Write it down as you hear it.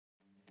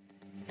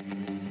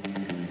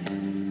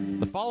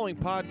The following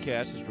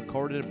podcast is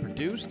recorded and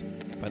produced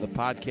by the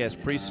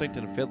Podcast Precinct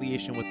in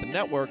affiliation with the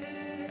network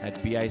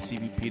at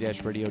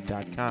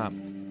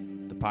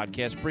bicbp-radio.com. The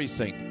Podcast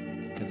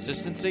Precinct.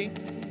 Consistency,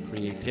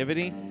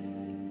 creativity,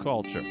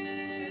 culture.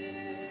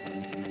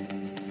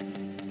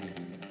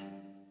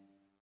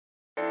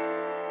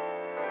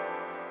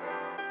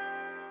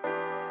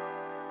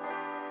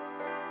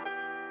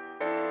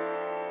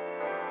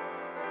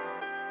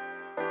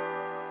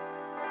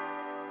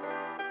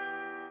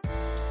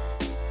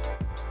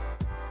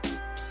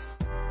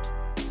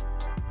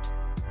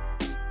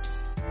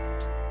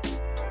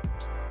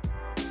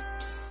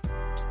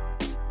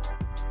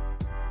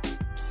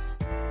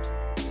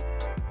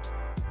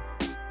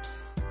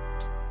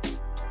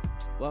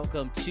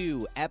 Welcome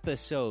to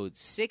episode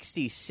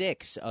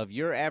 66 of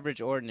Your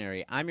Average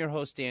Ordinary. I'm your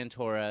host, Dan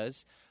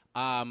Torres.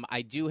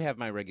 I do have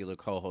my regular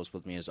co-host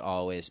with me as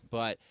always,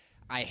 but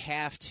I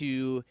have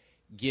to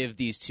give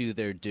these two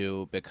their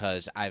due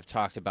because I've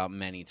talked about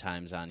many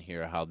times on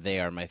here how they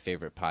are my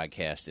favorite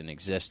podcast in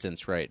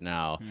existence right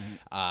now.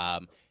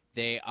 Mm-hmm.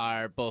 They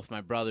are both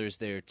my brothers.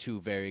 They're two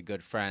very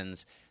good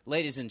friends.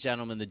 Ladies and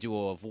gentlemen, the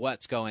duo of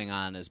What's Going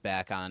On is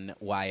back on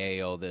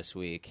YAO this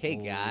week. Hey,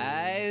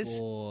 guys.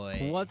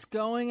 Boy. What's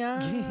going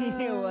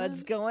on?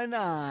 What's going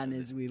on,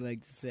 as we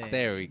like to say.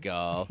 There we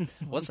go.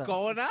 What's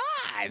going on?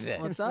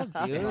 What's up,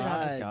 dude?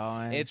 How's it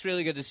going? It's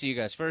really good to see you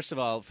guys. First of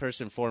all,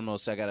 first and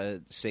foremost, I got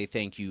to say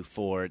thank you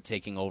for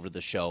taking over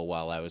the show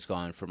while I was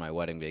gone for my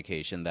wedding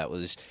vacation. That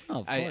was,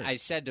 of course. I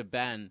said to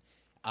Ben,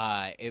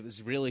 it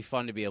was really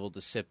fun to be able to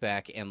sit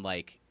back and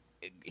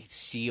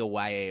see a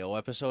YAO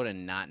episode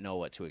and not know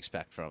what to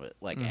expect from it,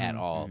 at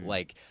all. Mm-hmm.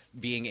 Like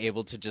being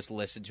able to just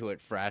listen to it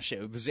fresh.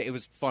 It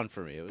was fun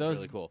for me. It was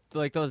really cool.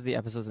 Those are the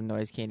episodes of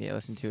Noise Candy I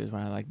listen to is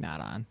when I'm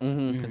not on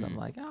because I'm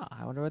like, oh,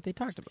 I wonder what they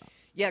talked about.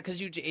 Yeah,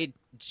 because it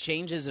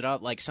changes it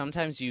up. Like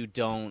sometimes you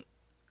don't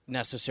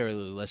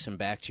necessarily listen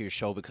back to your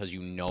show because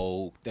you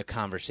know the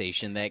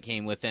conversation that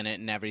came within it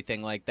and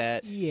everything like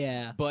that.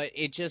 Yeah. But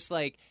it just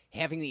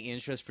having the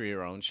interest for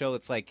your own show,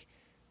 it's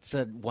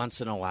a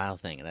once in a while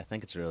thing, and I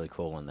think it's really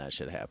cool when that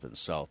shit happens.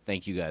 So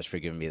thank you guys for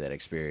giving me that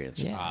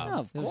experience. Yeah,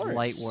 of course.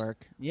 Light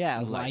work. Yeah,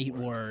 light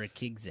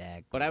work,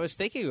 exactly. But I was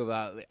thinking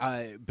about,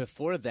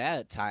 before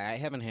that, Ty, I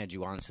haven't had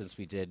you on since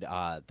we did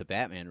the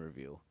Batman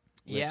review.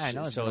 Yeah, I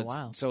know. It's been a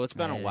while. So it's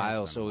been a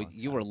while. It's been a long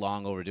You were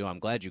long overdue. I'm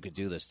glad you could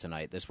do this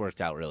tonight. This worked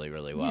out really,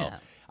 really well.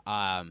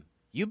 Yeah.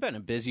 You've been a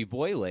busy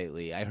boy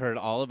lately. I heard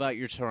all about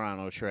your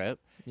Toronto trip.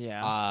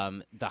 Yeah.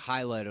 The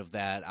highlight of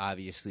that,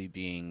 obviously,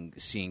 being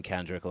seeing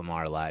Kendrick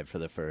Lamar live for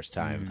the first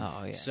time.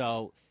 Oh, yeah.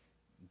 So,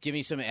 give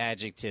me some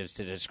adjectives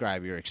to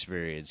describe your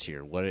experience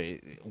here. What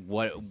did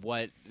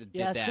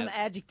that? Some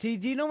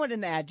adjectives. Do you know what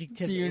an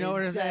adjective is? Do you know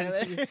what an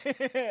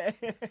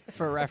adjective?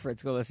 For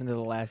reference, go listen to the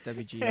last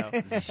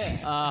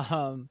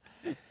WGO.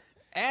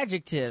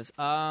 Adjectives.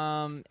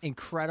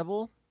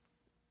 Incredible.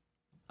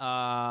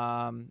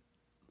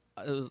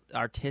 It was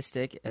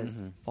artistic as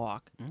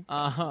fuck.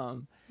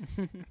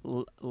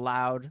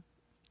 Loud.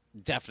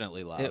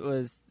 Definitely loud. It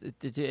was. I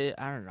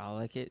don't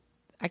know.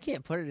 I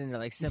can't put it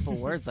into simple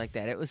words like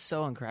that. It was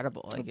so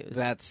incredible. It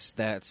was.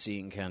 That's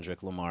seeing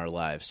Kendrick Lamar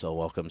live. So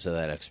welcome to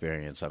that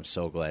experience. I'm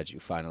so glad you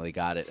finally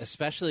got it.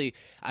 Especially,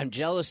 I'm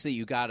jealous that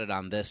you got it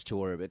on this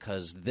tour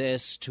because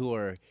this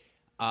tour,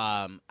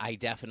 I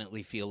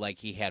definitely feel like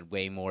he had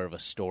way more of a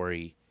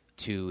story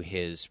to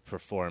his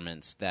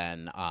performance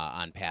than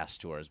on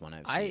past tours when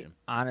I've seen him.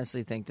 I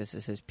honestly think this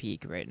is his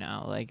peak right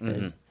now.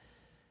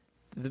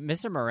 The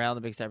Mr. Morale, The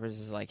Big Steppers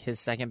is his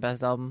second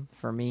best album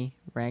for me,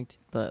 ranked.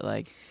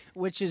 But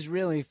which is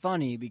really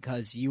funny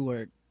because you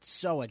were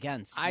so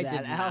against I that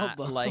did not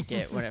album. like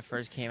it when it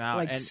first came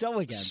out. So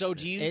against. So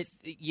do you?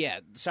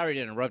 Sorry to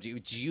interrupt you.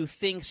 Do you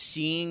think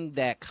seeing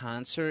that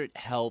concert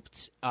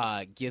helped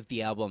give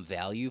the album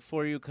value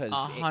for you?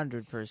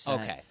 100%.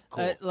 Okay,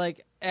 cool.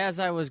 As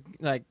I was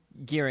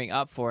gearing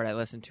up for it, I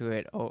listened to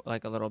it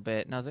a little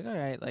bit, and I was like, all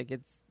right,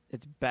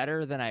 it's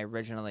better than I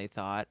originally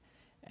thought.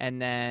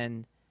 And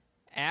then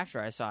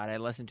after I saw it, I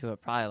listened to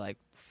it probably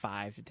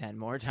 5 to 10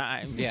 more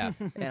times. Yeah.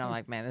 And I'm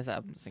like, man, this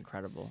album's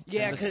incredible.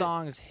 Yeah, and the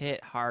songs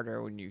hit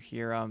harder when you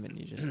hear them, and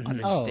you just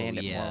understand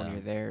it more when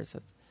you're there. So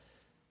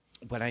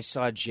when I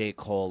saw J.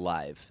 Cole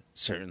live,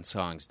 certain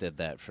songs did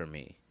that for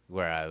me,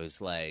 where I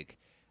was like,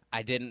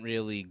 I didn't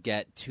really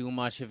get too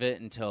much of it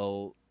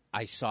until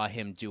I saw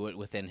him do it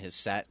within his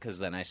set, because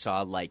then I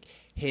saw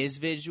his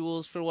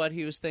visuals for what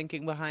he was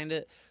thinking behind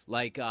it.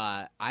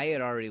 I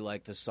had already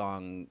liked the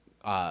song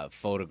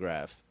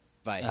Photograph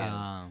by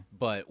him,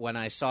 but when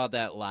I saw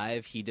that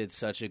live, he did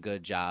such a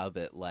good job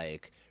at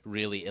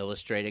really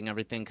illustrating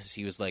everything, because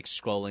he was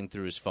scrolling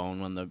through his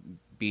phone when the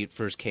beat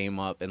first came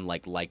up and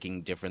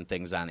liking different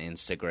things on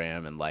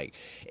Instagram, and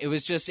it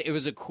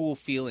was a cool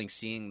feeling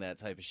seeing that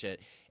type of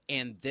shit.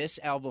 And this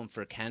album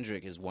for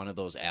Kendrick is one of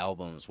those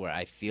albums where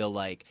I feel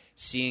like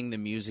seeing the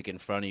music in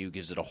front of you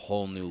gives it a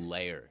whole new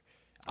layer.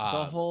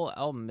 The whole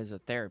album is a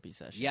therapy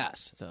session.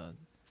 Yes. So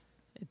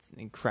it's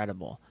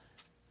incredible.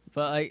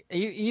 But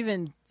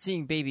even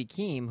seeing Baby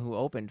Keem, who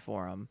opened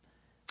for him,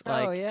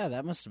 Like, oh yeah,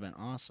 that must have been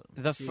awesome.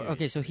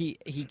 Okay, so he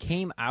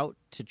came out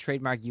to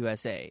Trademark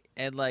USA,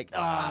 and like,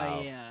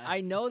 Oh yeah,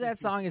 I know that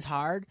song is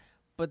hard,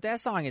 but that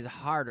song is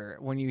harder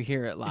when you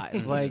hear it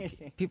live.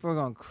 Like, people are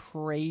going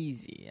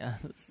crazy.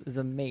 It's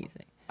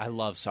amazing. I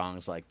love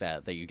songs like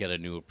that you get a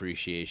new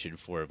appreciation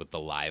for with the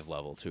live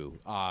level too.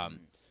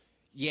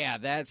 Yeah,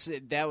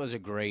 that was a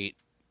great.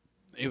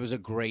 It was a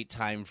great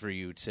time for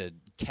you to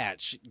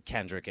catch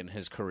Kendrick in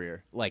his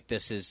career. Like,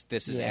 this is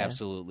Yeah.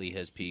 absolutely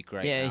his peak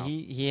right Yeah, now.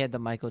 he had the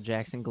Michael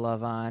Jackson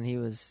glove on.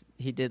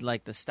 He did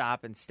like the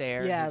stop and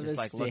stare. Yeah, he just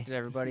the like looked at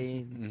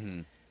everybody.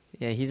 Mhm.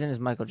 Yeah, he's in his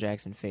Michael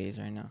Jackson phase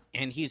right now.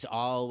 And he's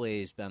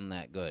always been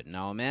that good.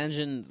 Now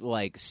imagine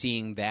like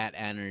seeing that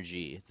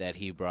energy that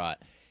he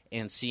brought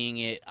and seeing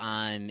it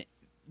on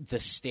the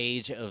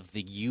stage of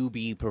the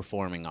UB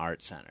Performing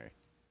Arts Center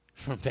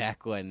from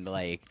back when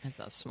like That's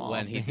a small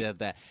when he thing. did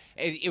that.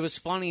 It was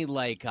funny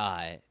like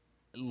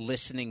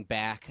listening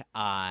back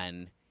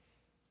on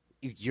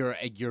your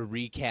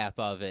recap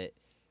of it,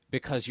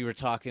 because you were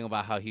talking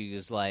about how he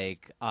was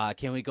like,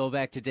 can we go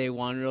back to day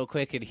one real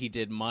quick? And he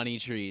did Money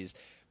Trees.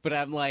 But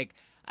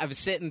I'm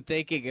sitting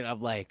thinking, and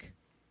I'm like,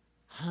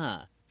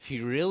 if he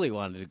really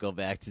wanted to go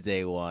back to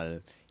day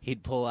one,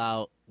 he'd pull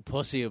out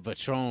Pussy of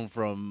Patron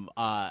from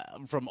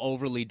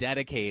Overly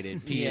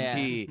Dedicated,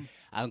 P&P. Yeah.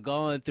 I'm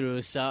going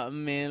through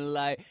something in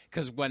life.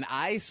 Because when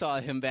I saw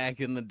him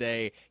back in the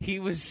day, he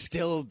was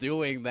still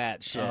doing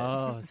that shit.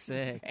 Oh,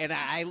 sick. And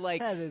I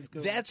like That is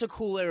cool. that's a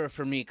cool era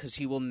for me, because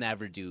he will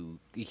never do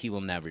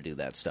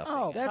that stuff.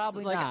 Oh, again. That's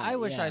probably like not. I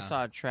wish I yeah.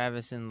 saw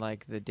Travis in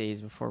like the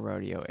Days Before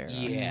Rodeo era.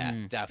 Yeah,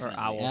 Mhm. Or definitely.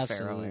 Owl Pharaoh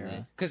Absolutely.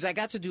 era. Because I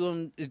got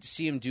to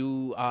see him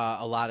do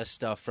a lot of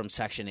stuff from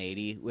Section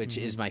 80, which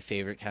is my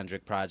favorite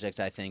Kendrick project,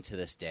 I think, to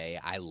this day.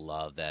 I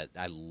love that.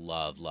 I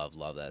love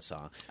that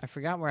song. I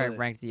forgot where I But-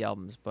 ranked the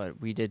albums, but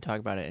we did talk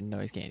about it in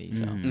Noise Candy.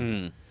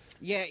 So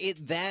Yeah,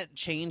 that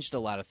changed a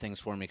lot of things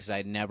for me, because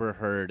I'd never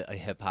heard a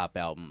hip-hop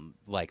album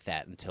like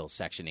that until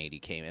Section 80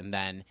 came. And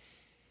then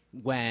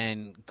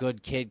when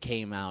Good Kid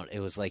came out, it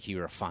was like he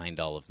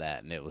refined all of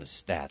that, and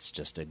that's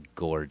just a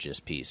gorgeous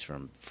piece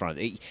from front.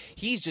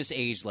 He's just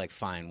aged like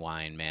fine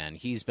wine, man.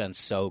 He's been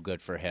so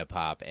good for hip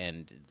hop,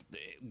 and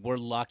we're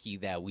lucky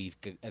that we've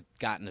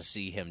gotten to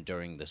see him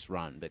during this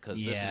run,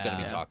 because this is going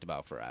to Yeah. be talked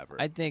about forever.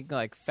 I think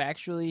like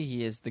factually,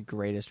 he is the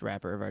greatest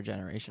rapper of our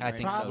generation. I right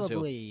think now. so, too.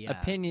 Probably yeah.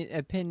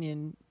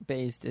 Opinion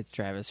based, it's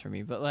Travis for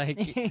me. But like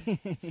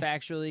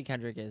factually,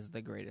 Kendrick is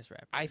the greatest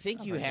rapper. I think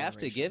of you our have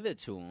to generation. give it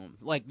to him.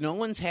 Like, no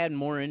one's had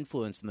more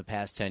influence in the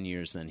past 10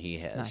 years than he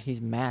has. Nah,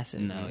 he's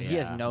massive. No, he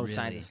has yeah, no signs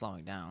really. of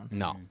slowing down.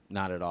 No,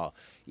 not at all.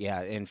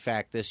 Yeah, in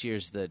fact, this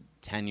year's the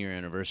 10-year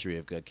anniversary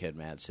of Good Kid,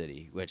 Mad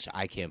City, which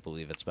I can't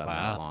believe it's been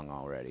Wow. that long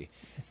already.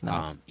 It's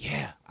nuts.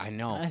 Yeah, I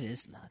know. That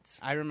is nuts.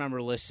 I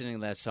remember listening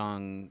to that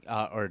song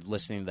or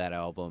listening to that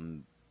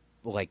album.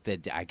 Like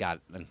I got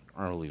an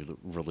early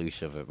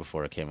release of it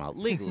before it came out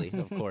legally,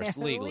 of course,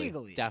 legally,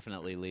 Legally.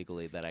 definitely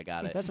legally that I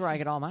got it. That's where I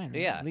get all mine.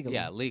 Right? Yeah, legally.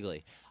 yeah,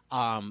 legally.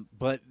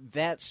 But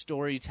that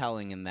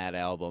storytelling in that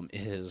album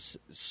is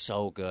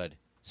so good,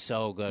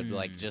 so good.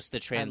 Like just the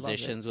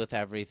transitions with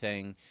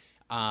everything.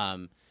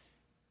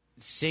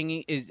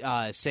 Singing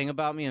 "Sing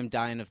About Me, I'm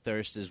Dying of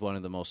Thirst" is one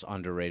of the most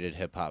underrated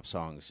hip hop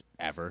songs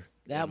ever.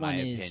 That in my one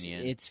is.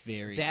 opinion. It's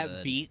very That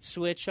good. beat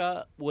switch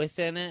up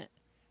within it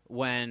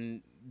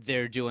when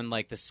they're doing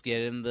like the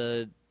skit in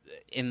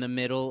the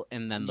middle,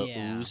 and then the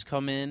Yeah. ooze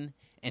come in,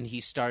 and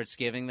he starts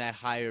giving that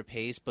higher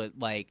pace, but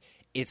like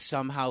it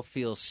somehow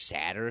feels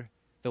sadder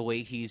the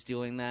way he's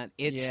doing that.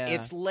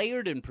 It's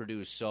layered and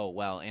produced so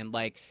well, and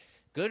like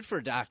good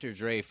for Dr.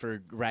 Dre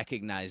for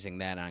recognizing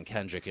that on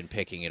Kendrick and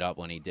picking it up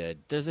when he did.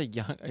 There's a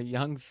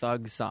young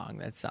Thug song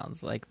that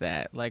sounds like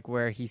that, like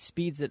where he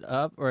speeds it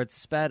up or it's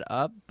sped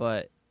up,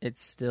 but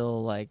it's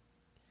still like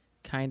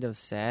kind of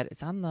sad.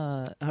 It's on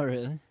the Oh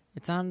really?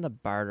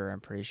 Barter.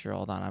 I'm pretty sure.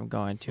 Hold on, I'm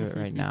going to it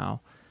right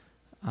now.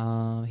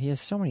 He has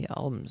so many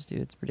albums, dude.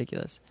 It's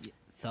ridiculous.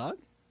 Thug?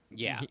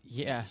 Yeah,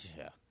 Yeah.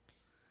 yeah.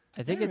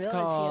 I think didn't it's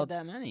realize he had called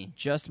that many.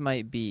 Just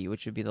Might Be,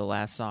 which would be the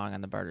last song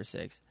on the Barter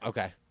 6.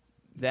 Okay.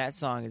 That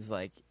song is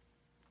like,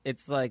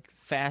 it's like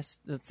fast.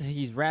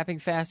 He's rapping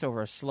fast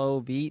over a slow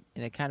beat,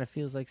 and it kind of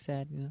feels like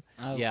sad, you know?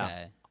 Okay.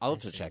 Yeah, I'll have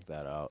I to see. check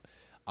that out.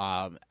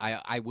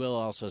 I will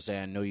also say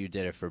I know you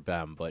did it for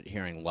Ben, but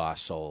hearing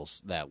Lost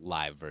Souls, that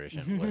live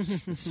version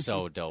was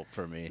so dope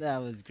for me.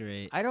 That was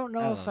great. I don't know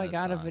I if love I that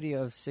got a song.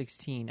 video of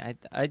 16.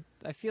 I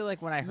feel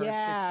like when I heard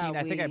Yeah, 16,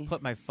 I think I we-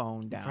 put my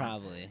phone down.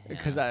 Probably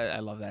Because I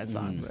love that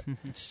song. But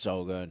It's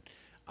so good.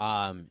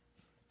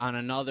 On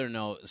another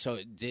note, so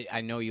I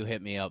know you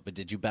hit me up, but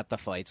did you bet the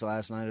fights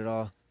last night at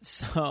all?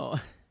 So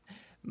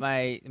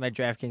my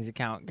DraftKings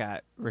account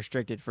got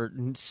restricted for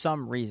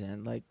some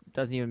reason. Like,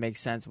 doesn't even make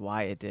sense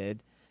why it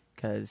did.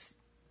 Because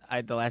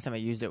the last time I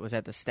used it was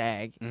at the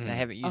Stag, and I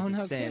haven't used Oh, it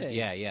no since. kidding.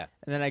 Yeah.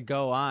 And then I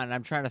go on, and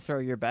I'm trying to throw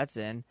your bets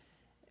in,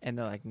 and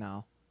they're like,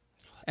 no.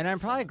 And I'm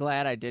probably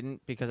glad I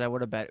didn't, because I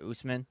would have bet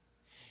Usman.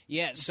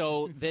 Yeah,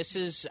 so this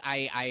is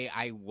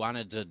I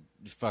wanted to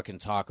fucking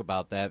talk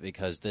about that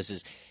because this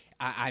is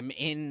I'm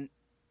in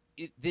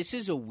this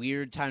is a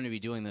weird time to be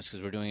doing this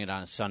because we're doing it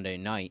on a Sunday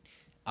night,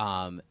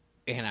 and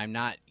I'm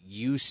not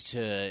used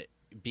to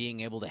being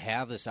able to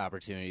have this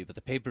opportunity, but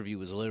the pay-per-view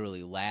was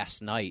literally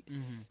last night,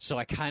 so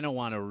I kind of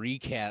want to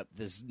recap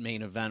this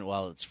main event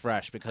while it's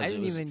fresh because I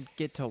didn't even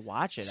get to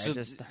watch it. I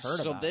just heard about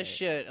it. So this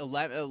shit,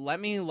 let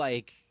me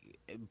like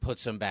put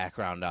some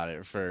background on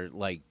it for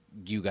like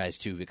you guys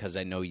too, because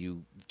I know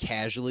you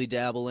casually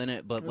dabble in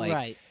it, but like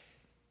Right.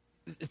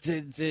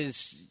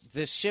 this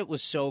shit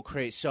was so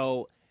crazy.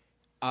 So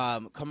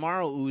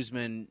Kamaru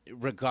Usman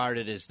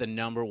regarded as the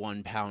number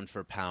one pound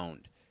for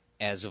pound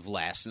as of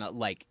last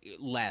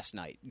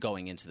night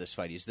going into this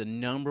fight. He's the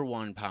number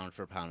one pound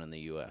for pound in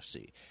the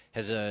UFC.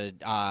 Has a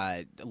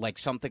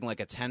something like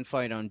a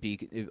 10-fight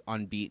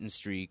unbeaten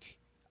streak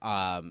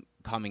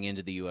coming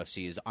into the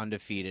UFC. Is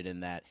undefeated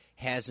in that.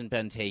 Hasn't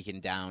been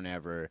taken down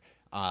ever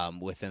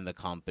within the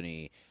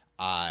company.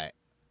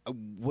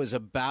 Was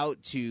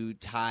about to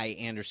tie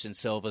Anderson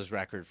Silva's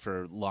record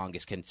for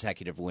longest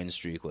consecutive win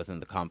streak within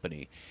the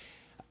company.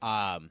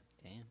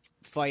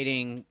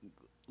 Fighting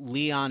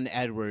Leon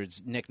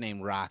Edwards,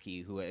 nicknamed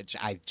Rocky, who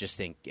I just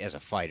think as a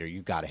fighter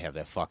you got to have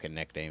that fucking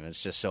nickname.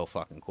 It's just so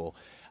fucking cool.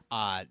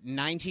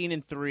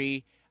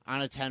 19-3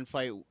 on a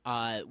 10-fight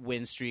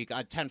win streak,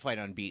 a 10-fight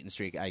unbeaten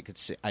streak.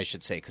 I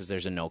should say, because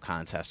there's a no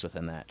contest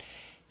within that.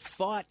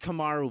 Fought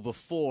Kamaru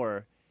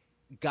before,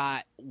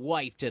 got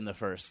wiped in the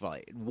first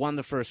fight. Won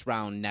the first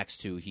round. Next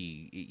to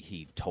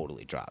he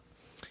totally dropped.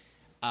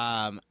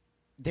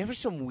 There was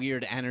some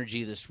weird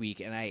energy this week,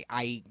 and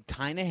I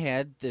kind of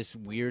had this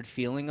weird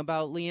feeling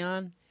about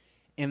Leon.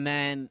 And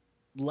then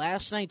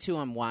last night, too,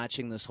 I'm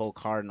watching this whole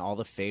card, and all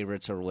the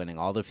favorites are winning.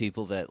 All the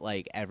people that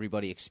like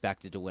everybody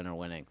expected to win are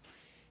winning.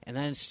 And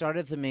then it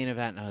started the main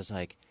event, and I was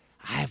like,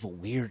 I have a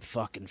weird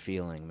fucking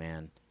feeling,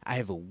 man. I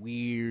have a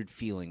weird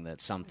feeling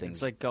that something's...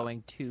 It's like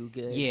going too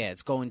good. Yeah,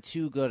 it's going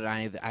too good,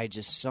 and I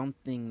just...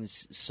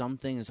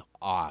 Something's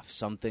off.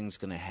 Something's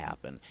going to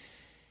happen.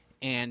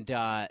 And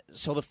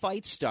so the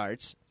fight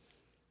starts.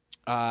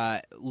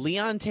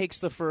 Leon takes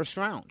the first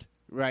round,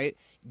 right?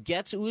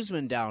 Gets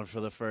Usman down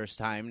for the first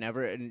time.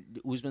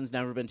 Usman's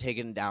never been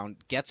taken down.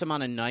 Gets him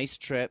on a nice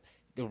trip.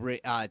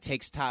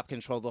 Takes top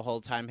control the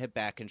whole time. Hit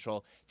back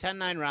control.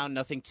 10-9 round,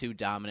 nothing too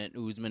dominant.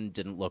 Usman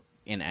didn't look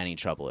in any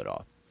trouble at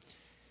all.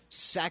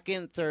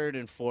 Second, third,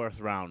 and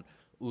fourth round,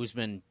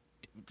 Usman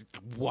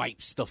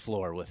wipes the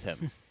floor with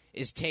him.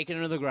 Is taking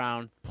him to the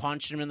ground,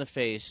 punched him in the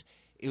face.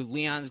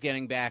 Leon's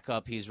getting back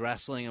up. He's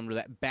wrestling him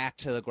back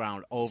to the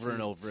ground over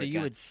and over again. So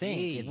you would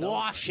think it's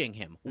washing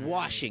him.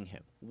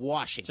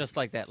 just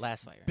like that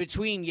last fight. Right?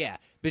 Between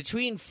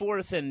the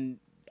fourth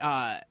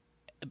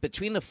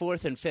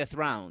and fifth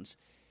rounds,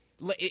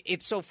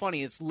 it's so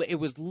funny. It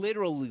was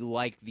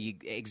literally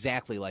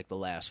exactly like the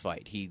last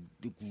fight. He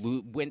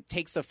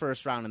takes the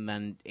first round and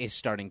then is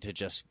starting to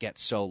just get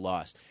so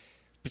lost.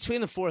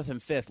 Between the fourth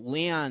and fifth,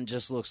 Leon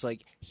just looks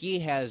like he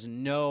has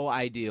no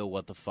idea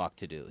what the fuck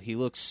to do. He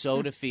looks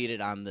so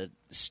defeated on the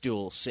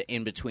stool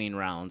in between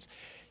rounds.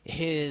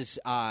 His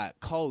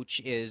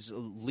coach is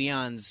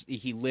Leon's.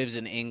 He lives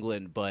in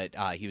England, but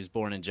he was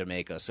born in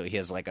Jamaica, so he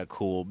has like a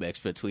cool mix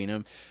between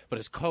him. But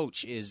his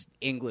coach is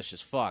English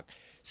as fuck.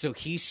 So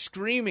he's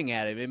screaming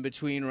at him in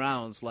between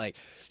rounds like,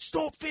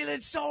 stop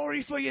feeling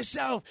sorry for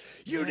yourself.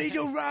 You need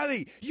to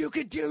rally. You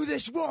can do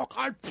this walk.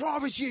 I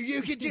promise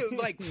you can do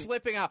it. Like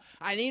flipping out.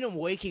 I need him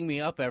waking me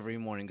up every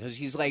morning because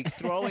he's like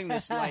throwing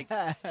this,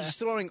 he's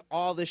throwing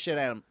all this shit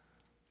at him.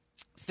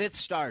 Fifth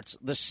starts,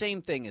 the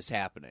same thing is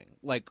happening.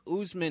 Like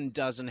Usman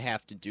doesn't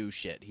have to do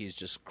shit. He's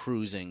just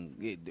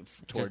cruising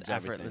towards just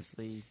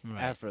everything.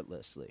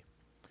 effortlessly.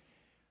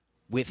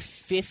 With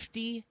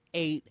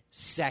 58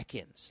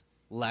 seconds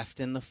left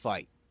in the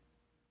fight,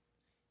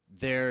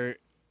 they're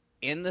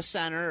in the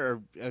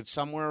center or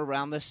somewhere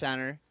around the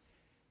center,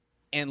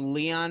 and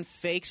Leon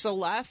fakes a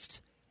left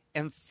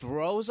and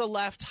throws a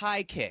left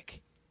high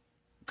kick.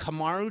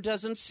 Kamaru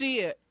doesn't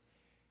see it.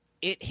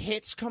 It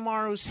hits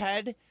Kamaru's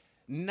head,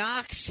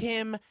 knocks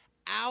him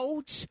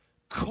out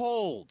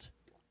cold.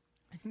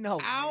 No.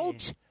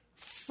 Out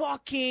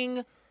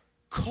fucking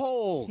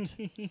cold.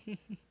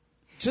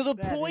 To the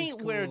That point is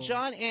where cool.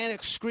 John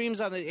Anik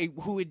screams on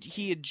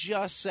he had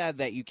just said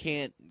that you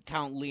can't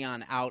count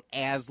Leon out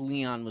as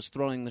Leon was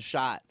throwing the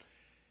shot.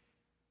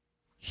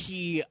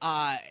 He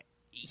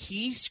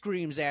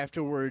screams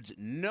afterwards,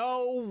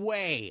 "No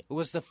way!" It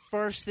was the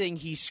first thing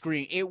he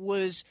screamed. It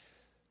was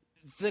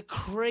the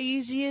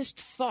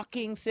craziest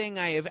fucking thing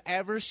I have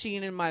ever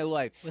seen in my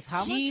life. With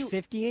how much?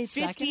 58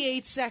 seconds?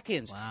 58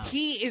 seconds. Wow.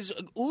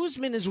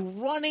 Usman is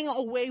running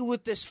away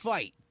with this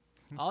fight.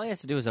 All he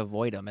has to do is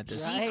avoid him at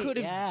this Right. He could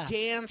have yeah.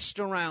 danced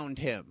around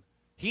him.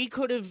 He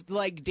could have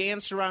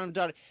danced around and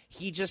done it.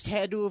 He just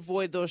had to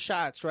avoid those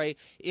shots, right?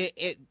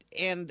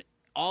 And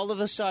all of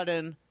a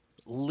sudden,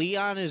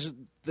 Leon is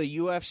the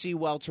UFC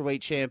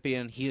welterweight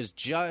champion. He has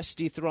just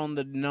dethroned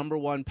the number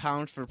one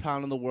pound for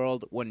pound in the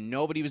world when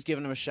nobody was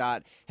giving him a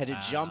shot. Had to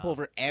jump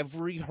over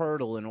every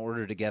hurdle in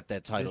order to get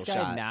that title This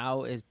guy shot.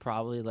 now is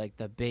probably like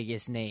the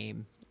biggest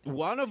name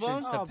One of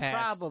them. Oh,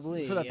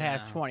 probably, for the yeah.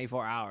 past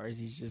 24 hours.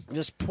 He's just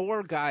This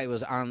poor guy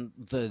was on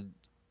the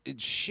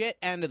shit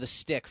end of the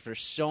stick for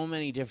so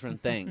many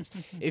different things.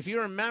 If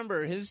you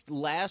remember his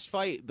last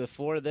fight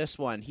before this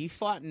one, he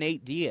fought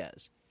Nate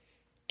Diaz.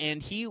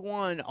 And he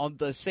won on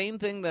the same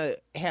thing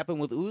that happened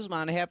with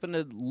Usman happened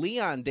to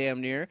Leon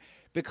damn near,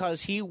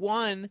 because he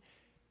won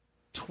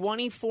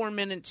 24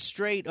 minutes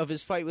straight of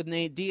his fight with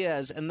Nate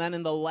Diaz, and then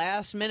in the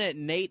last minute,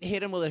 Nate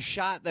hit him with a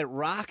shot that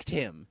rocked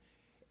him.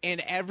 And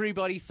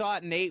everybody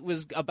thought Nate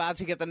was about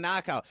to get the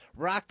knockout.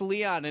 Rocked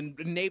Leon, and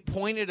Nate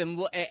pointed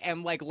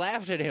and like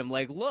laughed at him,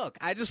 like, "Look,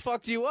 I just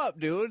fucked you up,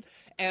 dude."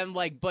 And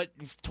like, but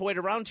toyed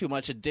around too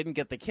much and didn't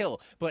get the kill.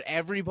 But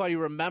everybody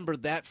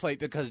remembered that fight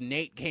because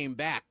Nate came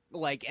back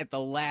like at the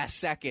last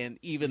second,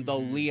 even though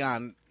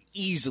Leon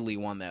easily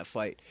won that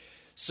fight.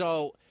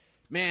 So,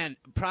 man,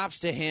 props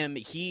to him.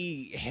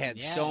 He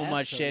had so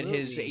much shit.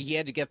 He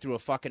had to get through a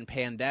fucking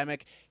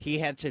pandemic. He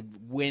had to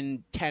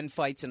win 10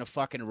 fights in a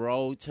fucking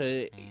row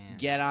to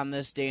get on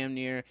this damn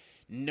near.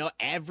 No,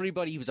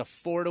 everybody, he was a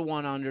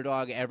 4-1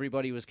 underdog.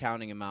 Everybody was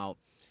counting him out.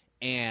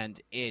 And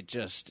he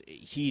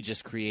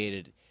just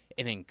created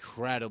an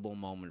incredible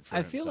moment for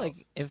himself. I feel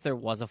like if there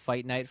was a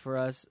fight night for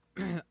us,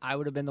 I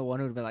would have been the one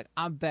who would have been like,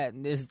 I'm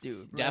betting this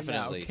dude right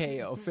Definitely.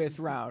 now, KO, 5th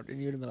round.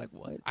 And you'd have been like,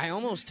 what? I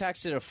almost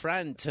texted a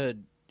friend to,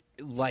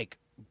 like,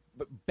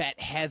 bet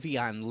heavy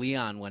on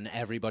Leon when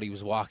everybody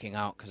was walking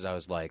out, because I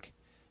was like,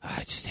 I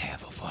just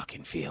have a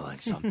fucking feeling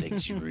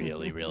something's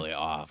really, really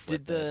off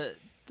with this.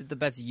 Did the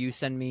bets you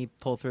send me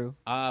pull through?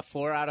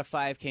 4 out of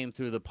 5 came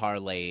through. The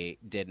parlay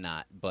did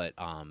not, but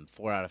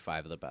 4 out of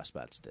 5 of the best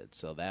bets did.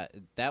 So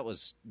that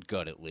was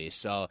good at least.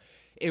 So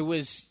it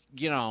was,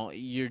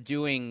 you're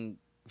doing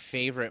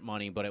favorite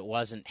money, but it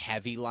wasn't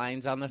heavy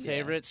lines on the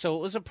favorite. So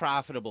it was a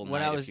profitable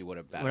night if you would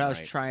have bet. When I was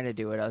trying to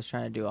do it, I was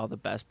trying to do all the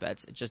best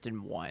bets. It just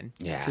didn't one.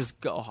 Yeah. Just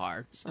go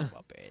hard. Son of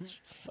a bitch.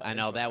 I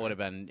know that would have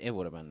been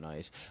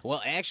nice.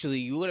 Well, actually,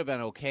 you would have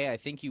been okay. I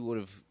think you would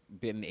have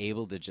been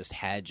able to just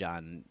hedge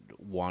on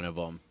one of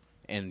them,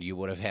 and you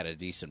would have had a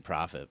decent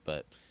profit.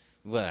 But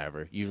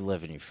whatever, you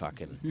live in your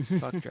fucking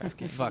Fuck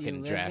DraftKings.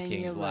 fucking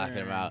DraftKings locking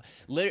him out.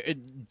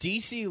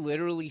 DC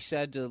literally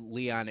said to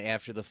Leon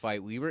after the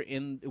fight, we were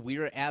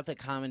at the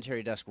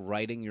commentary desk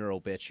writing your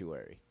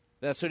obituary.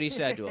 That's what he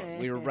said to him.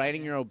 We were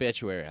writing your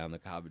obituary on the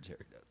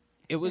commentary desk.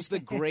 It was the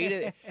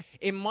greatest.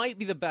 It might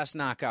be the best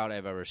knockout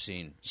I've ever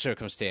seen,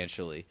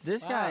 circumstantially.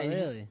 This Wow, guy,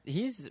 really?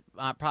 he's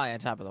probably on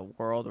top of the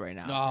world right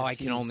now. Oh, I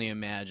can only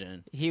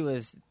imagine. He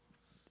was.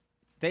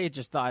 They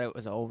just thought it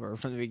was over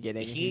from the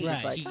beginning. He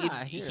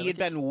had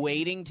been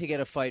waiting to get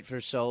a fight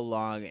for so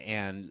long,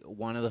 and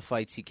one of the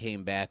fights he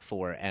came back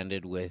for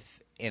ended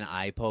with an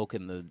eye poke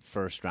in the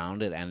first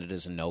round. It ended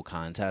as a no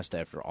contest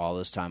after all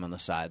this time on the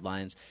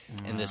sidelines.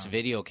 And this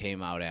video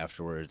came out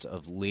afterwards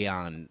of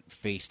Leon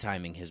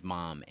FaceTiming his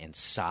mom and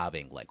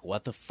sobbing, like,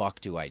 what the fuck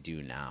do I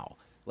do now?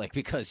 Like,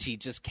 because he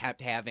just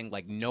kept having,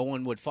 like, no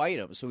one would fight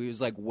him. So he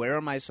was like, where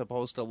am I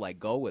supposed to, like,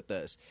 go with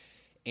this?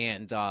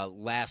 And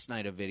last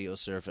night a video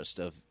surfaced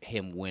of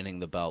him winning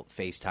the belt,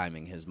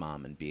 FaceTiming his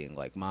mom and being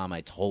like, Mom,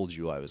 I told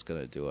you I was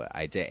going to do it.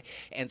 I did.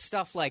 And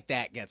stuff like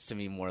that gets to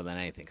me more than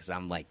anything, because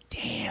I'm like,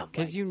 damn.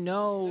 Because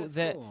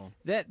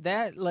like,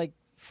 that like,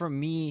 for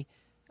me,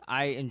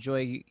 I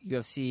enjoy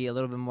UFC a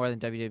little bit more than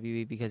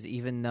WWE, because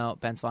even though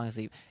Ben's falling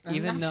asleep,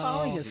 I'm not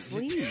falling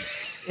asleep.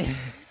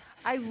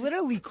 I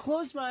literally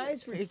closed my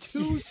eyes for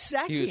 2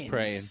 seconds. He was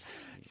praying.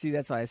 See,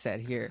 that's why I said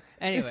here.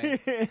 Anyway,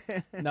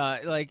 no,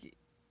 like,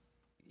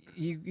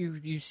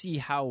 you see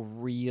how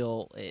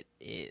real it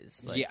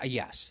is. Like, yeah,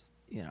 yes.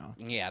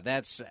 Yeah,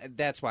 that's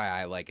why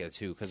I like it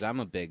too, because I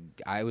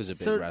was a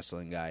big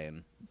wrestling guy.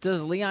 And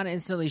does Leon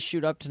instantly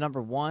shoot up to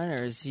number 1,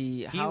 or is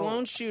he? He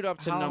won't shoot up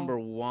to number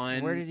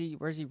 1.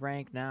 Where's he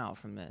rank now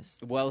from this?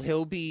 Well,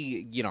 he'll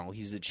be,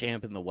 he's the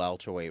champ in the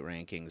welterweight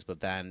rankings,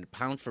 but then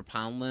pound for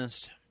pound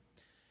list,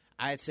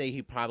 I'd say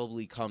he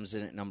probably comes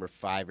in at number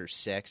 5 or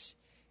 6.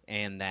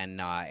 And then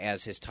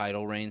as his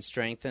title reign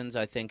strengthens,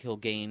 I think he'll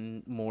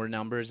gain more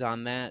numbers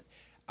on that.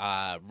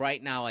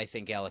 Right now, I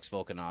think Alex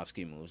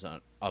Volkanovski moves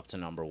up to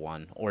number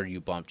 1, or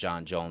you bump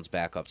John Jones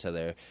back up to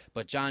there.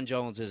 But John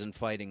Jones isn't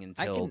fighting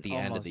until the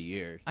end of the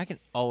year. I can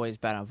always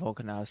bet on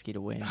Volkanovski to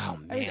win. Oh,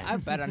 man. I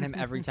bet on him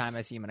every time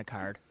I see him in a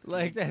card.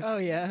 Like that. Oh,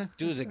 yeah.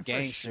 Dude's a For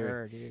gangster.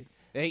 sure, dude.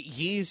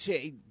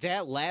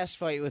 That last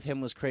fight with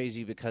him was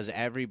crazy, because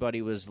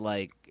everybody was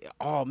like,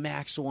 oh,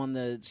 Max won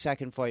the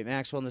second fight,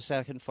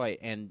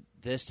 and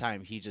this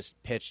time he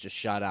just pitched a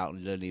shutout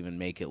and didn't even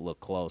make it look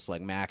close.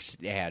 Like, Max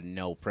had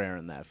no prayer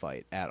in that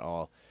fight at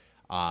all.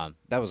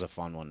 That was a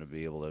fun one to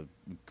be able to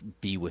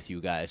be with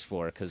you guys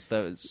for, because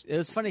it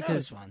was funny,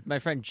 because fun. my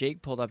friend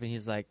Jake pulled up and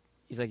he's like,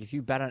 if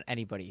you bet on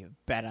anybody, you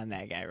bet on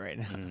that guy right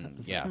now.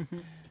 Yeah.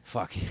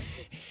 Fuck.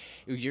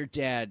 Your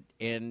dad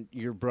and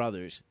your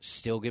brothers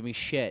still give me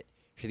shit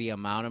for the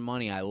amount of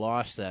money I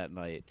lost that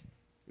night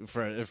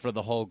for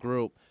the whole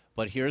group.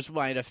 But here's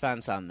my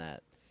defense on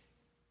that.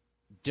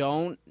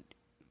 Don't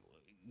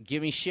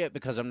give me shit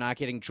because I'm not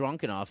getting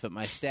drunk enough at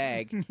my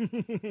stag,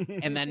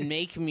 and then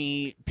make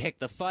me pick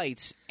the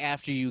fights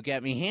after you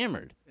get me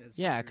hammered.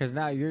 Yeah, because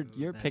now you're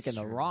picking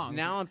the true. wrong.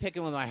 Now I'm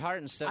picking with my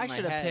heart instead of I my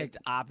should head. have picked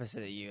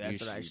opposite of you.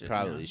 That's You what I should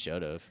probably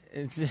should have.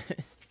 It's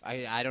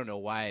I don't know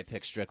why I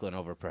picked Strickland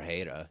over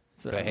Pereira.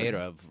 So-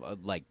 Pereira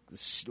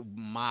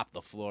mopped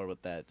the floor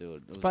with that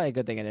dude. It's probably a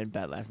good thing I didn't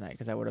bet last night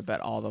because I would have bet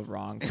all the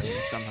wrong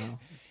things somehow.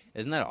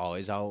 Isn't that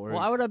always how it works?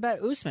 Well, I would have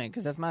bet Usman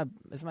because that's my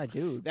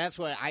dude. That's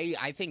what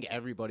I think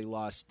everybody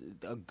lost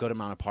a good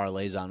amount of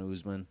parlays on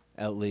Usman,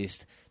 at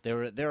least. There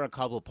were a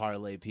couple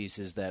parlay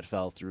pieces that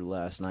fell through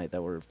last night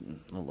that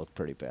looked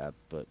pretty bad,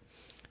 but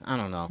I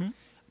don't know.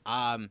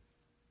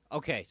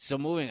 Okay, so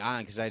moving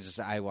on, because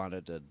I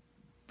wanted to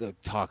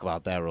talk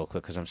about that real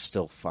quick because I'm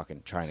still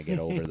fucking trying to get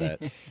over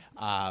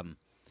that.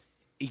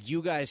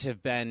 You guys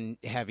have been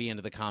heavy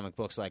into the comic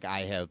books like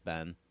I have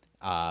been.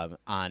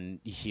 On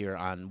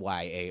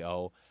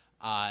YAO.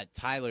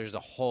 Tyler's a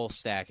whole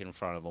stack in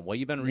front of him. What have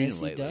you been reading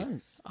lately?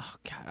 does. Oh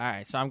God! All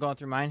right, so I'm going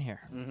through mine here.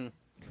 Mm-hmm.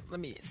 Let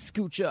me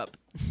scooch up.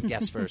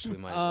 Guess first. We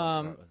might as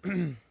well start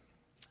with.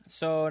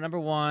 So number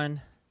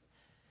 1,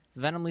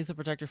 Venom Lethal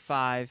Protector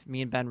 5.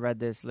 Me and Ben read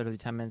this literally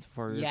 10 minutes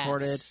before we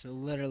recorded.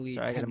 Literally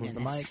Sorry, I 10 gotta move the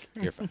minutes.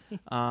 mic. You're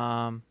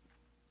fine.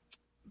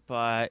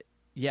 But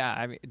yeah,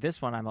 I mean,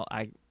 this one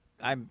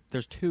I'm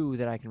there's 2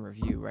 that I can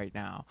review right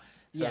now.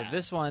 So Yeah.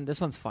 this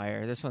one's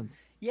fire. This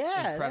one's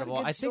Yeah, incredible.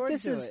 I think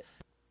this is.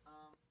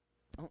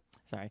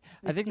 Sorry,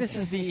 I think this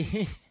is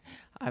the.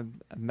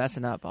 I'm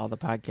messing up all the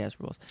podcast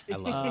rules. I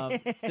love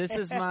This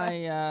is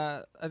my.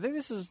 I think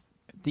this is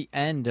the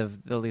end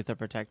of the Lethal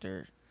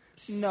Protector.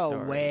 No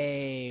story.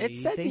 way. It You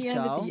said think the end.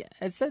 so?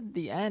 It said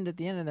the end at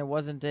the end, and there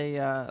wasn't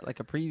a like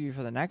a preview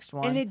for the next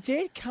one. And it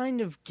did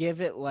kind of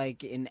give it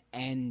like an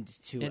end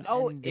to An it.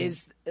 Oh, ending.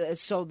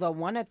 so the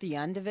one at the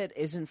end of it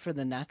isn't for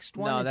the next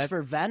one? No, it's that-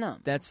 for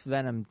Venom. That's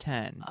Venom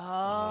 10.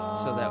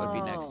 Oh. So that would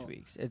be next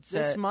week's. It's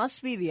This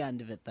must be the end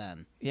of it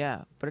then.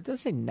 yeah, but it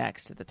does say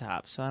next at the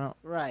top, so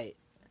Right.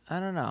 I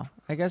don't know.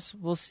 I guess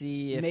we'll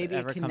see if Maybe it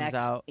ever it connects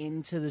comes out.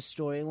 into the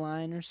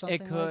storyline or something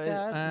could, like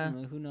that. uh,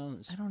 Who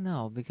knows? I don't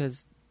know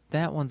because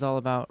that one's all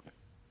about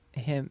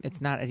him. It's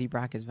not Eddie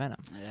Brock as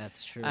Venom.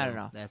 That's true. I don't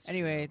know. That's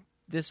Anyway, true.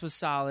 this was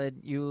solid.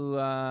 You,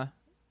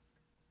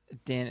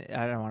 Dan,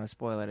 I don't want to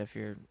spoil it if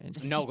you're.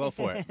 No, go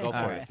for it. Go for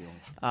All it. right. If you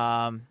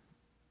want.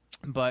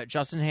 But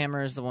Justin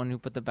Hammer is the one who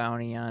put the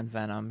bounty on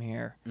Venom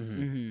here,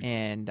 Mhm.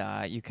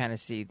 and you kind of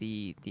see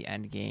the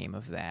end game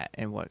of that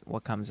and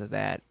what comes of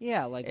that.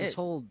 Yeah, like this It-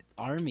 whole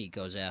army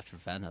goes after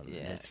Venom.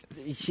 Yeah.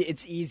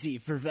 It's easy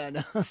for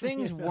Venom.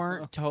 Things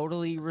weren't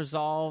totally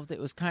resolved. It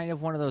was kind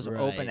of one of those Right.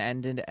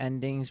 open-ended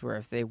endings where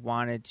if they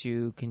wanted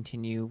to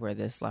continue where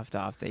this left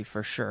off, they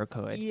for sure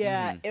could.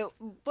 Yeah,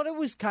 but it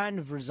was kind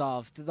of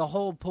resolved. The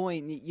whole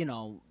point,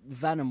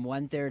 Venom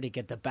went there to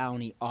get the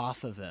bounty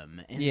off of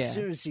him. And Yeah. as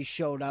soon as he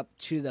showed up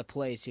to the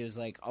place, he was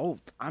like, oh,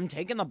 I'm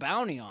taking the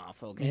bounty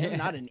off, okay? I'm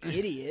not an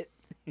idiot.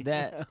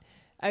 That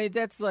I mean,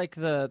 that's like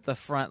the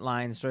front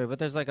line story, but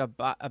there's like a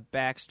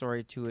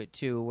backstory to it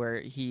too, where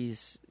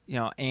he's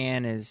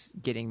Anne is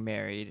getting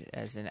married,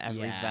 as in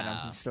every Yeah.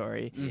 Venom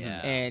story, Yeah.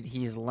 and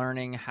he's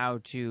learning how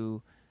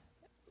to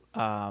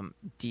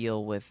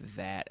deal with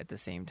that at the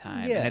same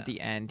time. Yeah. And at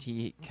the end,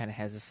 he kind of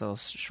has this little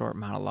short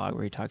monologue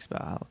where he talks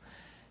about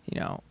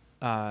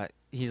how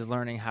he's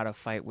learning how to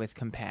fight with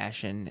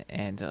compassion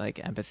and like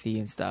empathy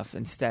and stuff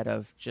instead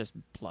of just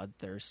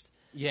bloodthirst.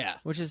 Yeah.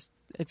 Which is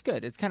it's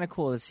good. It's kind of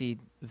cool to see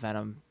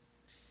Venom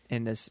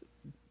in this,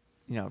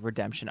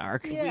 redemption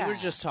arc. Yeah. We were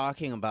just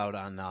talking about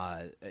on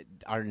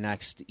our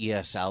next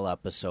ESL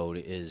episode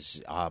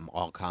is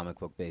all comic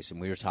book based, and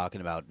we were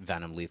talking about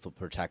Venom Lethal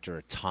Protector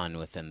a ton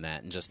within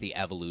that, and just the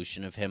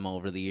evolution of him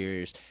over the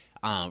years,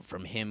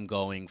 from him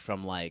going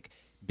from like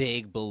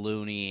big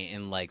balloony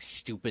and like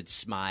stupid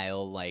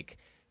smile, like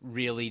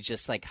really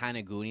just like kind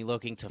of goony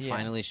looking, to Yeah.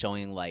 finally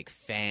showing like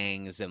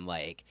fangs and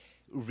like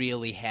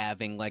really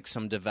having like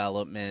some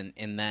development,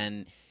 and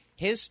then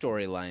his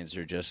storylines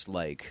are just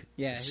like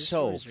his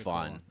so stories are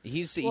fun.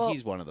 cool.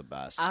 He's one of the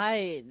best.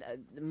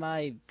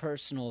 My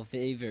personal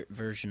favorite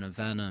version of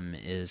Venom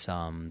is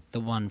the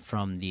one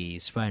from the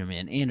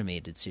Spider-Man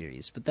animated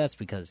series, but that's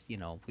because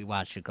we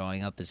watched it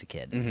growing up as a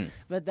kid. Mm-hmm.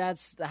 But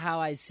that's how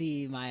I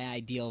see my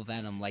ideal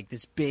Venom, like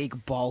this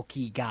big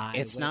bulky guy.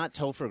 It's with- not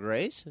Topher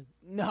Grace,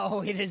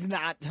 No, it is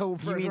not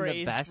Topher You mean the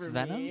Grace best for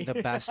Venom? me. the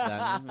best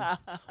Venom.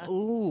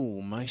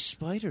 Ooh, my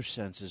spider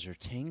senses are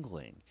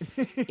tingling,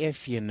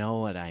 if you know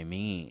what I mean.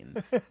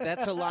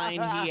 That's a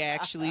line he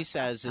actually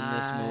says in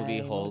this movie,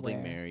 I'm holding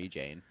aware. Mary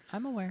Jane.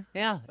 I'm aware.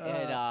 Yeah,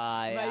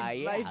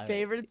 My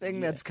favorite thing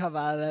that's come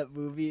out of that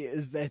movie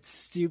is that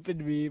stupid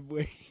meme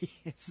where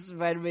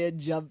Spider-Man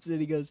jumps and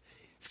he goes,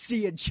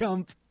 "See ya,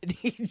 chump," and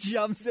he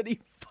jumps and he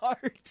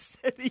farts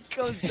and he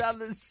goes down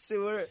the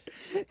sewer,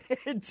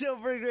 and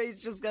Topher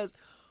Grace just goes,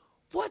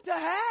 "What the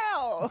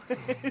hell?"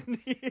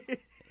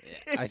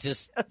 And I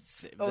just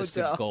so this is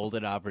a dumb.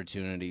 golden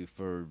opportunity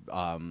for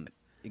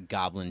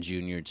Goblin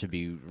Jr. to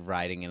be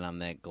riding in on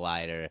that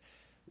glider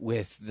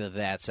with the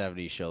That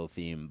 70s Show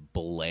theme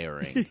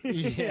blaring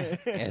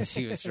as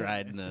he was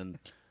riding in.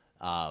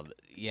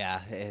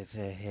 It's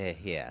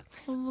yeah.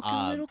 Oh, look,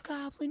 a little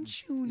goblin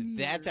Junior.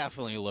 That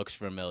definitely looks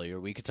familiar.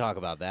 We could talk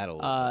about that a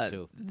little bit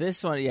too.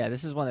 This one,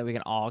 this is one that we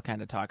can all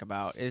kind of talk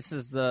about. This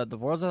is the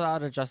Worlds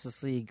Without a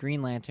Justice League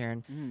Green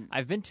Lantern.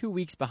 I've been 2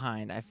 weeks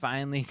behind. I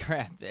finally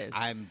grabbed this.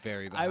 I'm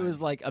very behind. I was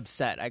like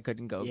upset I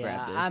couldn't go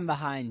grab this. I'm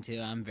behind too.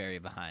 I'm very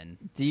behind.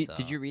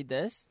 Did you read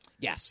this?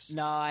 Yes.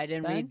 No, I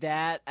didn't Ben? read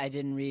that. I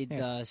didn't read Here.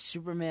 the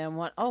Superman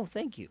one. Oh,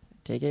 thank you.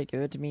 Take it, give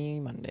it to me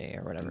Monday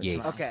or whatever. Yeah.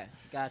 tomorrow. Okay,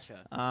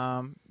 gotcha.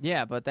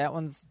 But that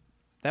was,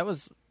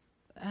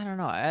 I don't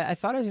know. I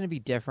thought it was going to be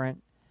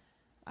different.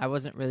 I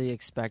wasn't really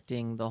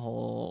expecting the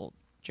whole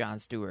Jon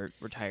Stewart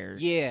retired,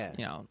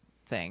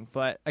 thing.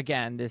 But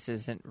again, this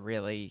isn't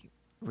really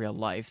real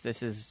life.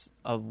 This is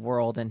a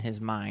world in his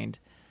mind.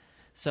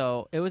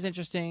 So it was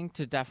interesting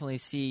to definitely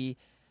see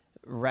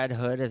Red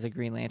Hood as a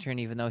Green Lantern,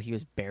 even though he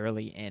was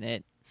barely in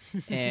it.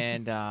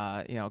 And,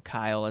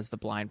 Kyle as the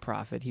Blind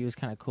Prophet. He was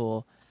kind of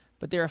cool.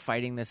 But they were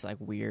fighting this like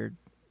weird,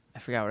 I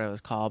forgot what it was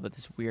called, but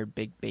this weird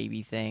big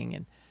baby thing,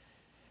 and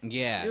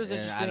Yeah, it was and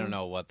I interesting. don't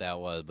know what that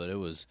was, but it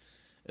was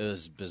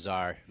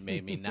bizarre.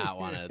 Made me not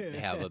want to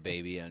have a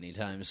baby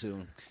anytime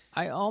soon.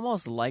 I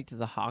almost liked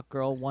the Hawk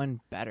Girl one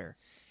better.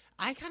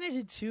 I kind of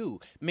did too.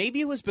 Maybe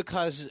it was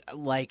because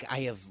like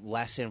I have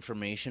less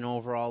information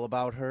overall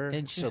about her,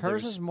 And so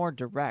hers there's- is more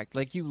direct.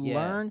 Like you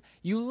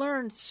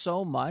learn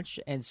so much,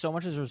 and so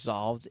much is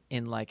resolved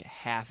in like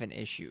half an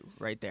issue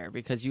right there,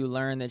 because you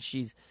learn that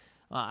she's.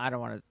 I don't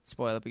want to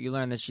spoil it, but you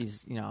learn that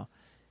she's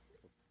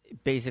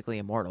basically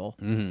immortal,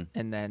 and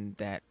then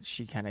that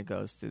she kind of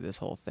goes through this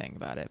whole thing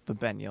about it. But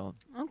Ben, you'll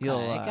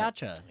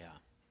gotcha.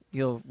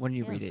 when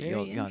you read it,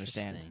 you'll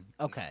understand.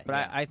 Okay.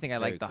 But I think I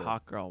Very like the cool.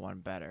 Hawk Girl one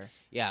better.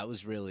 Yeah, it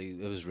was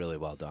really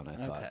well done. I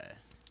thought. Okay.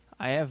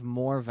 I have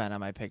more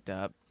Venom I picked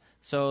up.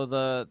 So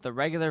the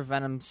regular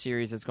Venom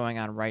series that's going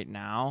on right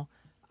now,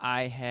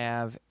 I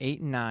have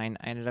 8 and 9.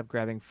 I ended up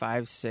grabbing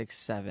 5, 6,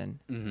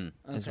 7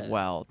 as Okay.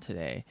 well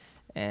today,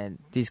 and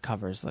these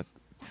covers look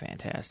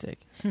fantastic.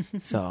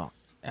 So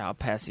I'll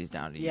pass these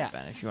down to you, Yeah.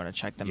 Ben, if you want to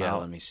check them Yeah,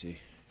 out. let me see.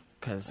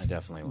 Because I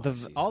definitely want to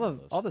see all some of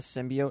the those. all the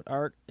symbiote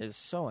art is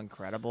so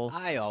incredible.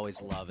 I always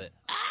love it.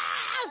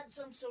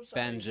 I'm so sorry.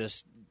 Ben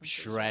just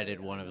shredded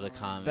one of the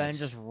comics. Ben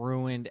just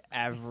ruined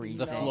everything.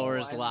 the floor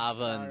is I'm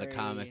lava and the sorry.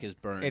 comic is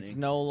burning. It's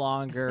no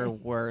longer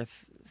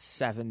worth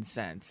 7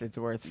 cents. It's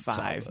worth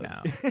 5 all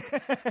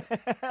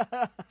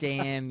now.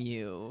 Damn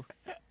you.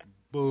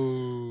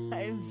 Boo.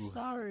 I'm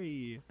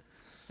sorry.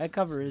 That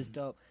cover is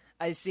dope.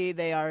 I see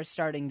they are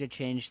starting to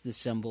change the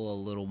symbol a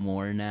little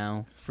more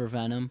now for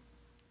Venom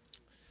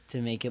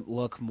to make it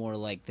look more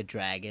like the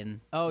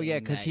dragon. Oh yeah,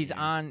 thing because that he's you-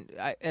 on.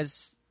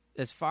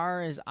 As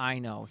far as I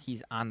know,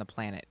 he's on the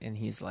planet and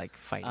he's like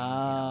fighting.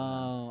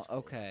 Oh,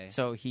 okay.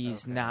 So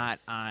he's okay. not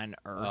on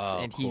Earth, Oh,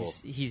 and cool.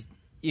 he's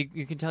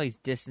you can tell he's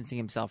distancing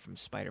himself from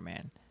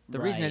Spider-Man. The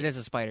reason Right. it is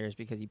a spider is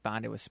because he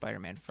bonded with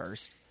Spider-Man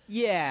first.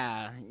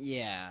 Yeah,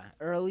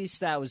 or at least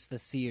that was the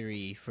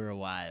theory for a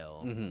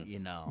while. Mhm. You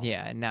know.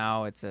 Yeah, and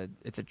now it's a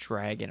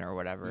dragon or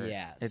whatever.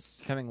 Yes. It's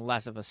becoming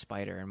less of a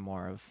spider and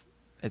more of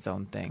its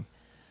own thing.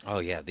 Oh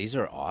yeah, these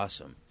are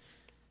awesome.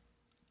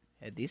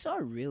 Yeah, these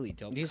are really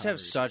dope. These have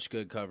covers. such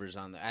good covers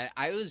on them.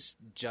 I was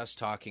just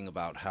talking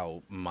about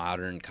how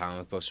modern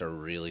comic books are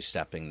really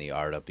stepping the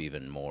art up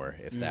even more,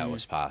 if that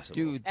was possible.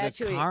 Dude, the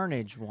Actually-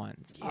 Carnage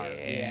ones are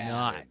yeah,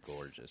 nuts. they're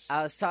gorgeous.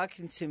 I was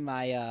talking to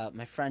my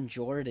friend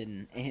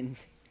Jordan,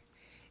 and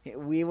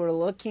we were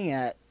looking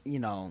at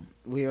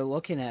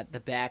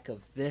the back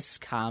of this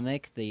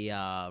comic,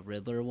 the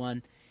Riddler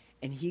one,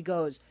 and he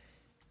goes,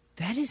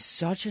 "That is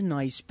such a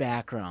nice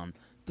background,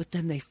 but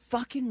then they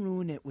fucking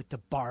ruin it with the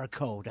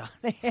barcode on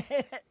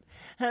it."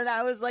 And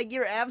I was like,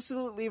 "You're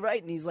absolutely right."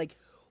 And he's like,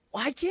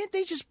 "Why can't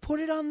they just put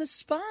it on the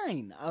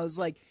spine?" I was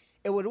like,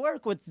 "It would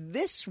work with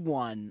this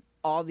one.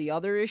 All the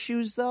other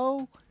issues,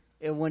 though,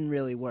 it wouldn't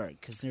really work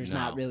because there's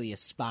not No. really a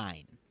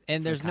spine."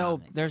 And for there's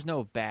comics.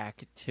 no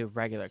back to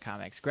regular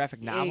comics,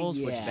 graphic novels,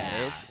 which that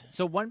yeah. is.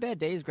 So One Bad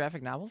Day is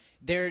graphic novel.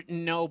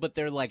 But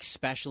they're like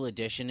special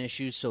edition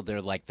issues, so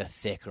they're like the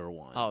thicker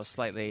ones. Oh,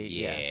 slightly,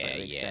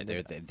 slightly yeah,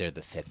 extended. they're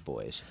the thick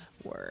boys.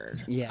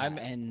 Word. Yeah,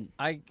 I'm-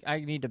 I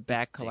need to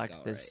back thick, collect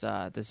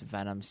all this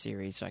Venom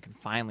series so I can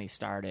finally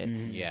start it.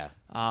 Yeah.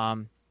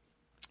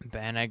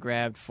 Ben, I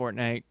grabbed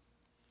Fortnite.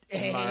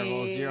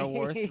 Marvel Zero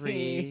War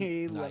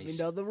 3. Let me Nice.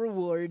 know the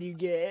reward you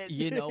get.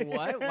 You know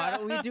what? Why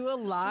don't we do a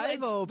live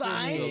Let's opening?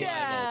 find Do a live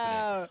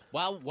out.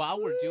 opening.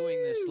 While we're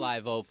doing this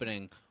live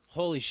opening,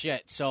 holy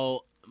shit!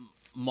 So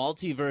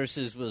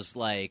Multiverses was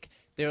like,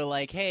 they're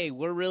like, hey,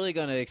 we're really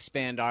gonna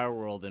expand our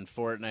world, and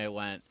Fortnite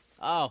went,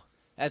 oh,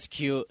 that's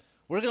cute.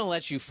 We're gonna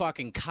let you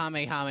fucking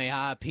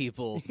Kamehameha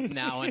people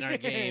now in our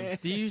game.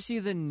 Do you see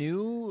the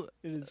new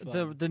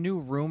the new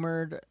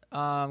rumored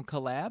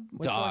collab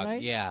with Dog,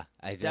 Fortnite? yeah,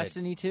 I did.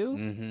 Destiny 2?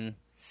 Mm-hmm.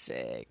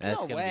 Sick.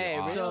 That's No gonna way,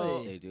 be awesome. really?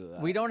 if they do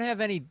that. We don't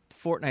have any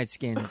Fortnite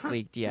skins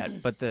leaked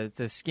yet, but the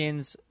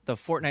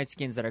Fortnite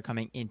skins that are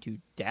coming into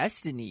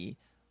Destiny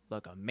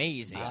look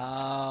amazing.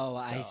 Oh,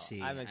 I So,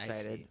 see. I'm I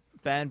excited. see.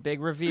 Ben,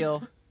 big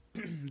reveal.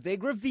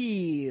 Big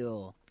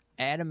reveal.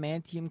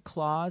 Adamantium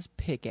claws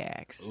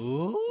pickaxe.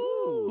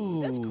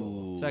 Ooh, that's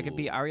cool. So I could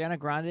be Ariana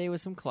Grande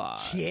with some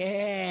claws.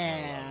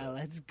 Yeah,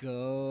 let's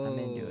go. I'm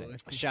into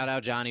it. Shout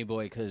out Johnny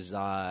Boy because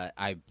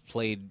I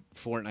played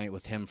Fortnite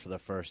with him for the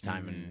first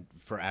time in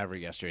forever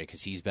yesterday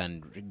because he's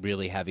been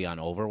really heavy on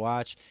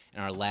Overwatch.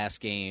 And our last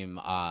game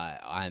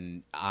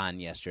on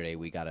yesterday,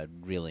 we got a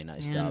really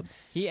nice dub.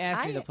 He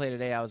asked me to play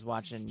today. I was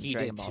watching He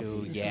Dragon did Ball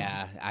too. Z.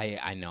 Yeah,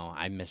 I know.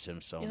 I miss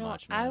him so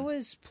much, man. I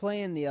was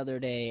playing the other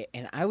day,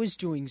 and I was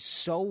doing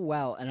so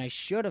well, and I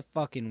should have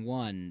fucking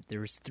won.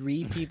 There was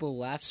 3 people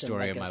left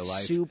Story in of like my a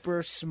life.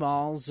 super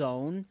small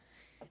zone.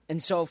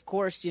 And so, of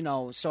course,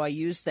 so I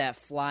used that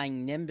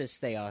flying Nimbus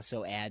they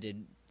also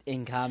added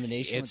in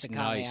combination It's with the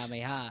nice.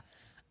 Kamehameha.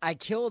 I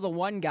kill the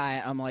one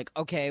guy. I'm like,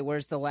 okay,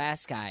 where's the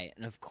last guy?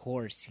 And of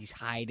course, he's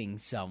hiding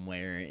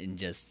somewhere and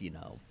just,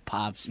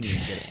 pops me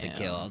and gets the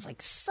kill. I was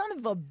like, son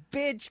of a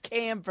bitch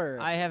camper.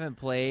 I haven't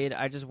played.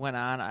 I just went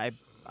on.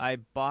 I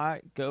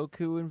bought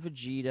Goku and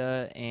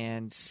Vegeta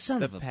and Son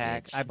the of a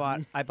pack.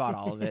 bitch. I bought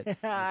all of it.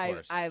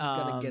 course. I'm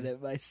going to get Um,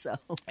 it myself.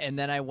 And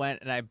then I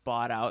went and I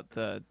bought out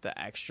the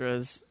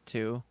extras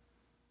too.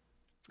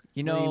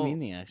 You What know do you mean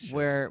the extras?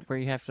 where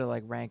you have to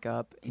like rank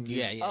up and you,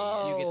 Yeah.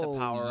 you get the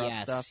power up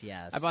yes, stuff.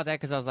 Yes. I bought that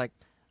because I was like,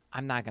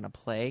 I'm not gonna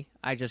play.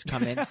 I just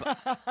come in.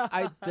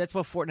 That's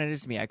what Fortnite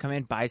is to me. I come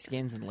in, buy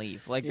skins, and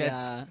leave. Like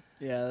that's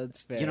Yeah,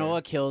 that's fair. You know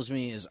what kills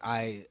me is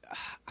I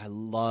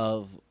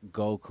love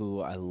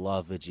Goku. I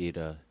love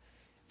Vegeta.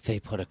 If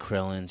they put a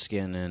Krillin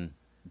skin in,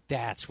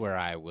 that's where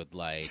I would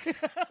like.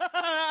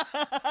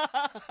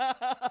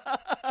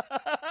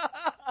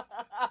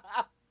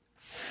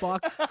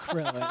 fuck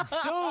Krillin.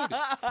 Dude,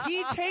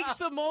 he takes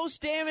the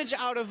most damage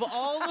out of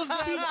all of them.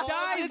 He all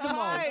dies the the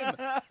time.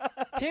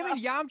 Him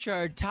and Yamcha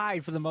are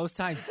tied for the most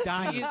times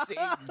dying.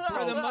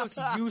 For the most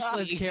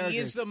useless characters. He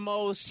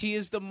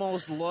is the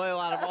most loyal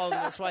out of all of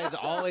them. That's why he's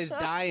always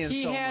dying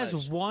He so has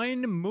much.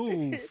 one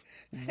move.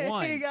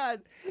 One. Hang on.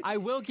 I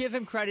will give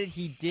him credit.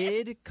 He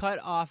did cut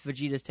off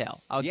Vegeta's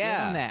tail. I'll give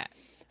Yeah. him that.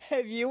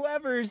 Have you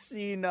ever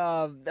seen?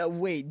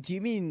 Wait, do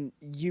you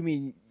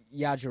mean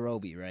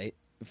Yajirobe, right?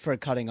 For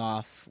cutting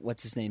off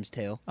what's his name's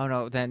tail. Oh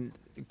no, then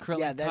Krillin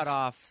Yeah, cut that's-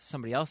 off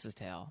somebody else's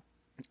tail.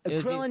 It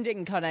was Krillin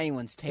didn't cut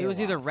anyone's tail. It was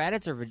either off.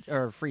 Raditz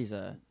or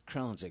Frieza.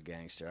 Krillin's a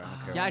gangster.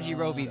 I don't care.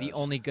 Yajirobe, the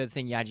only good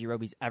thing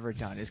Yajirobe's ever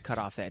done is cut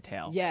off that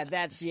tail. Yeah,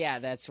 that's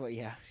what.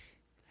 Yeah.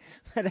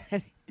 But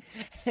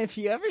have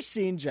you ever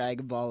seen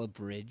Dragon Ball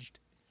Abridged?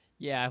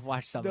 Yeah, I've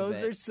watched some Those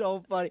of it. are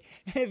so funny.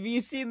 Have you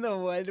seen the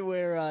one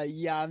where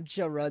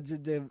Yamcha runs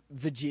into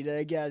Vegeta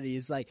again and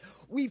he's like,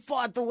 we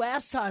fought the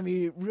last time,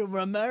 you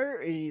remember?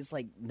 And he's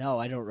like, no,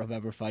 I don't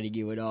remember fighting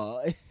you at all.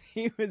 And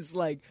he was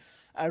like,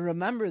 I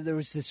remember there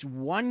was this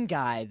one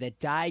guy that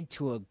died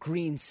to a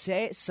green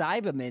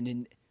Cyberman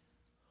and,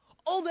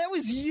 oh, that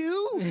was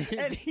you?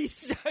 And he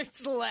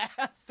starts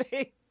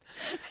laughing.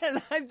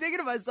 And I'm thinking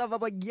to myself, I'm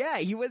like, yeah,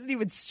 he wasn't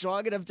even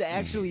strong enough to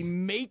actually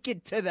make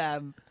it to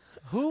them.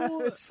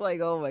 Who It's like,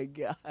 oh my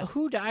god.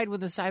 who died when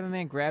the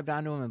Cyberman grabbed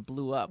onto him and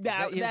blew up?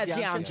 That's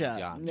Yamcha.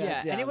 Yeah, Yeah,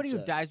 That's anybody who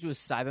Yamcha. dies to a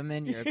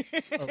Cyberman, you're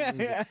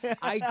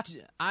a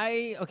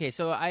loser. Okay,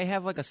 so I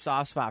have like a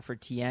soft spot for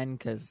Tien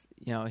because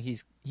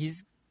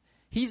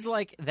he's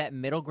like that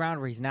middle ground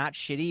where he's not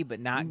shitty but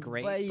not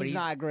great. But he's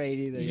not great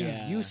either. He's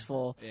yeah.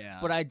 useful, Yeah.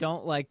 but I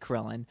don't like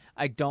Krillin.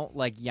 I don't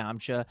like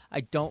Yamcha.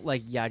 I don't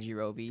like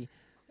Yajirobe.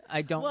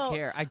 I don't Well-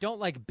 care. I don't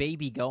like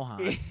Baby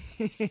Gohan.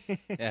 Yeah,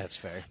 that's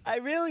fair. I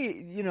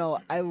really,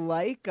 I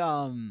like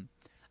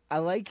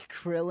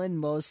Krillin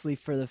mostly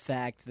for the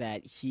fact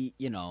that he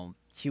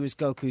was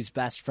Goku's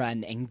best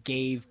friend and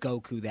gave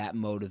Goku that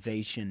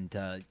motivation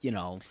to,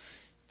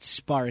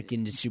 spark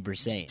into Super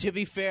Saiyan. To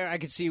be fair, I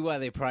could see why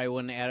they probably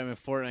wouldn't add him in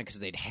Fortnite because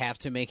they'd have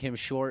to make him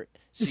short.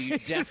 So you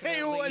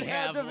definitely would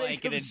have have to make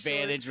like an him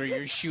advantage where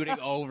you're shooting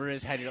over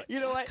his head. You're like, You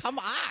know what? Come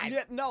on.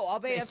 Yeah, no, all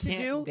they have to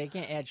do, They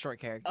can't add short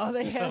characters. all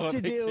they have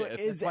to do can't.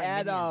 is That's why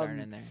add minions aren't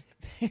in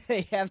there.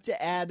 they have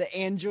to add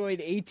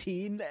Android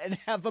 18 and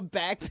have a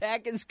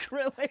backpack as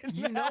Krillin.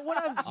 You know what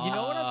I'm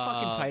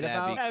fucking tight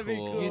about? That'd be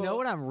cool. cool. You know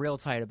what I'm real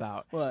tight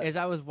about? What? Is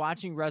I was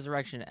watching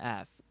Resurrection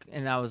F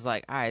and I was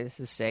like, all right, this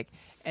is sick.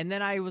 And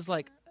then I was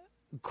like,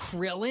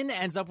 Krillin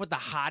ends up with the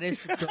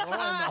hottest girl in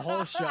the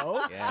whole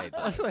show? Yeah, he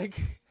I was like,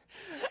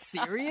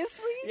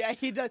 seriously? Yeah,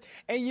 he does.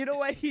 And you know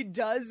what he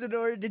does in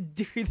order to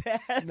do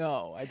that?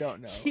 No, I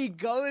don't know. He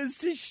goes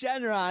to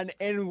Shenron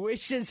and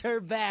wishes her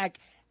back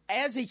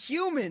as a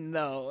human,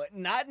 though,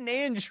 not an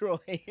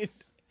android.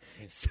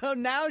 So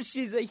now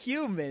she's a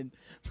human.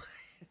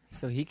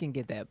 So he can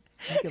get that.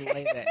 He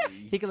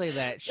can lay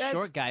that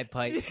short guy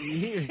pipe.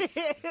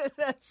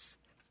 That's.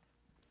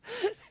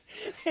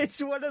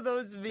 It's one of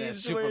those That memes where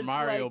Super it's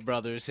Mario like,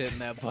 Brothers hitting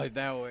that pipe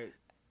that way.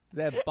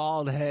 That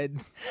bald head.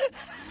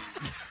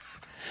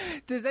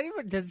 Does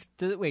anyone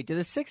wait? Do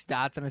the 6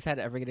 dots on his head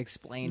ever get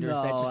explained, or is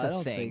that just a I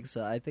don't thing? think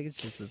so. I think it's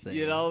just a thing.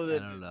 You know, I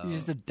don't know.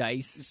 Just a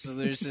dice. So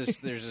there's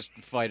this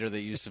fighter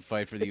that used to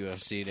fight for the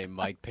UFC named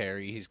Mike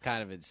Perry. He's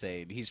kind of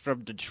insane. He's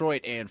from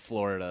Detroit and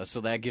Florida,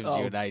 so that gives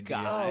you an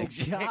idea. Oh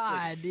Exactly.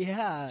 God,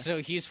 yeah. So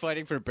he's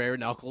fighting for bare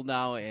knuckle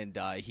now, and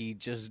he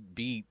just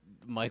beat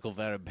Michael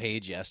Venom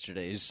Page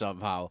yesterday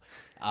somehow.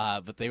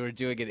 But they were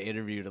doing an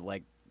interview to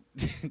like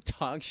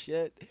talk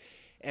shit,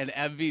 and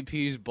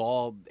MVP's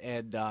bald,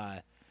 and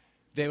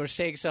they were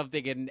saying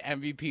something, and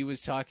MVP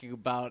was talking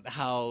about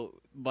how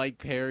Mike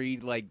Perry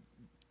like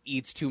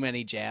eats too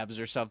many jabs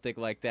or something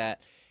like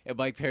that, and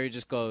Mike Perry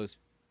just goes,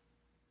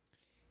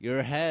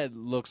 "Your head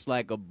looks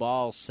like a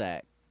ball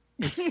sack."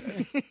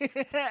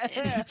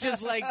 It's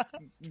just like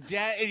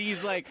that, and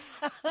he's like,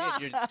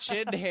 "And your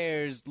chin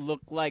hairs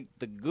look like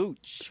the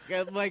gooch."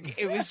 And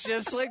like it was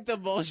just like the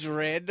most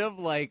random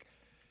like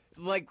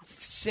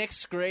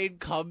 6th grade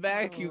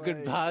comeback you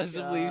could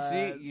possibly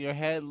see. Your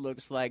head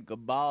looks like a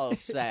ball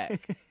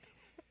sack.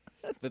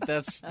 But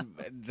that's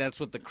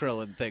what the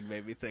Krillin thing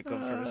made me think of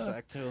for a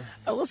sec too.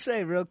 I will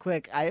say real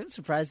quick, I am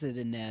surprised they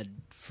didn't add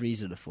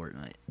Frieza to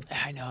Fortnite.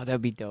 I know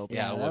that'd be dope.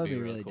 Yeah, it that would would be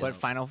be really really cool. But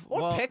Final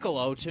Or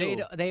Piccolo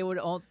too. They would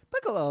all.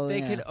 Piccolo. They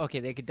yeah.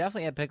 could they could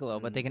definitely add Piccolo,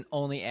 but they can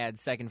only add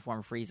second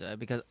form Frieza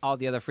because all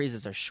the other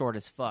Friezas are short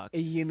as fuck.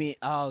 You mean?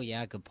 Oh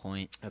yeah, good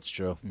point. That's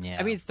true. Yeah.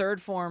 I mean,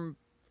 third form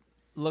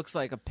looks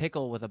like a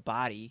pickle with a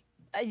body.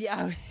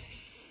 Yeah.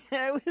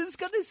 I was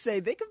gonna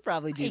say they could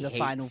probably do I the hate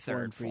final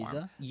form third form.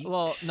 Frieza.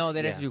 Well, no,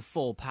 they'd have to Yeah. do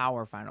full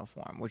power final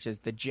form, which is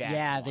the jacked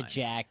Yeah, the one.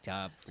 jacked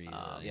up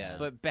Frieza. yeah.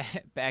 But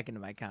back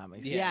into my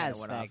comics. Yes, Kinda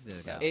went back off to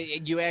the the-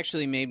 comics. You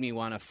actually made me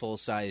want a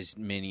full-size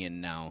minion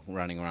now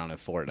running around in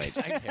Fortnite.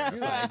 Just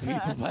terrifying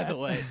people, by the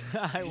way.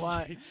 I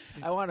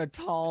want a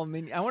tall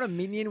minion. I want a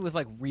minion with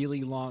like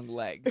really long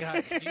legs.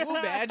 God, can you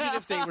imagine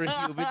if they were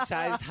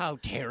human-sized, how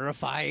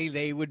terrifying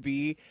they would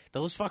be?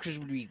 Those fuckers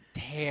would be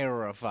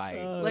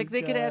terrifying. Like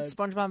they could add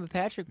SpongeBob and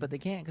Patrick, but they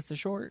can't because they're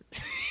short.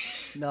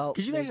 No,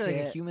 Could you they imagine like a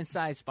can't.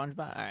 human-sized SpongeBob?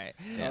 All right.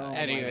 Yeah, Oh my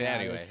anyway, God,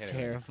 anyway, that's anyway.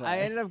 terrifying.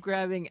 I ended up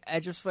grabbing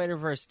Edge of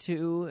Spider-Verse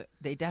 2.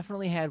 They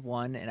definitely had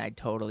one, and I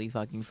totally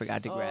fucking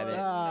forgot to grab it.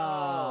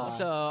 no.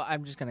 So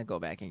I'm just gonna go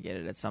back and get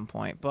it at some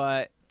point.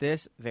 But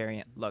this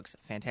variant looks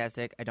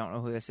fantastic. I don't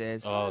know who this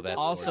is. Oh, that's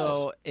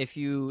also if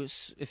you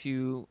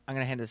I'm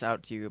gonna hand this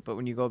out to you. But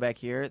when you go back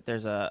here,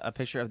 there's a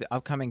picture of the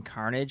upcoming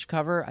Carnage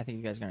cover. I think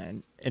you guys are gonna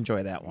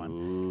enjoy that one.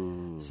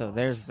 Ooh. So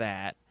there's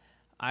that.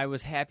 I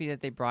was happy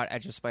that they brought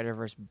Edge of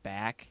Spider-Verse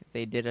back.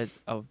 They did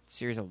a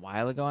series a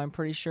while ago, I'm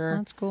pretty sure,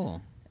 That's cool.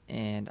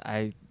 and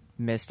I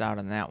missed out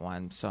on that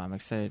one. So I'm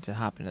excited to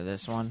hop into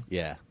this one.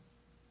 Yeah.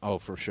 Oh,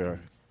 for sure.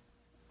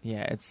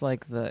 Yeah, it's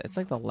like the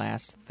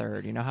last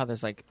third. You know how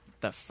there's like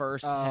the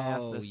first half.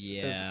 Oh this-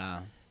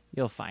 yeah.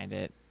 you'll find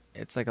it.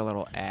 It's like a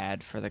little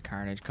ad for the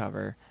Carnage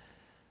cover.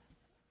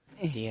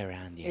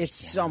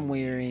 It's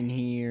somewhere in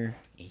here.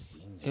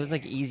 It was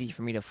like easy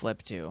for me to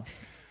flip to.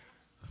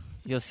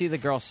 You'll see the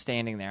girl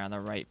standing there on the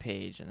right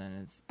page, and then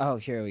it's Oh,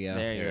 here we go.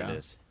 there. You Here go. it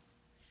is.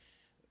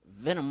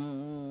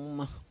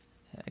 Venom.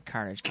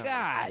 Carnage cover.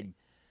 God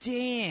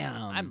damn.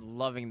 I'm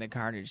loving the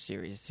Carnage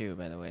series too.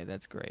 By the way,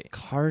 that's great.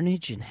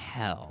 Carnage in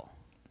Hell.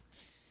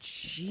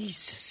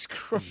 Jesus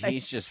Christ.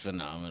 He's just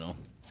phenomenal.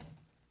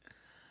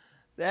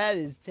 That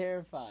is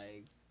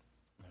terrifying.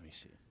 Let me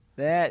see.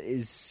 That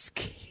is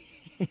scary.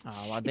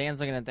 While Dan's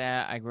looking at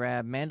that, I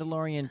grabbed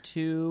Mandalorian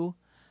 2.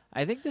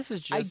 I think this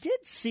is just. I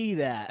did see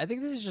that. I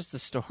think this is just the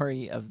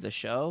story of the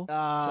show.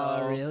 Oh,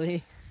 So,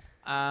 really?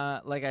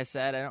 Like I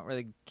said, I don't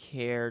really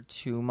care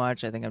too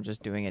much. I think I'm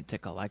just doing it to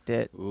collect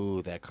it.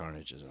 Ooh, that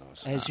Carnage is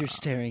awesome. As you're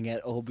staring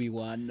at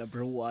Obi-Wan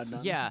 #1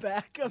 on Yeah. the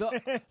back of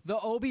it. The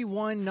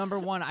Obi-Wan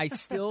 #1, I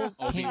still can't.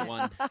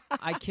 Obi-Wan.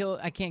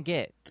 I can't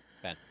get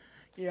Ben.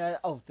 Yeah.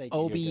 Oh, thank you.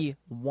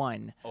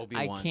 Obi-Wan.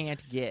 Obi-Wan. I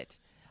can't get.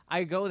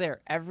 I go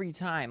there every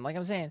time. Like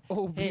I'm saying,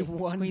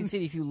 Obi-Wan. Hey, Queen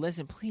City, if you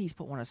listen, please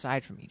put one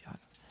aside for me, dog.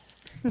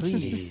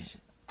 Please.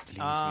 Please,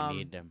 Um, we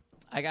need them.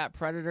 I got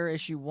Predator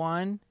issue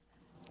 1.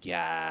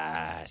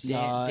 Yes.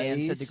 Dan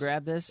said Nice. to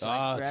grab this. So Oh,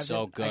 I it's grabbed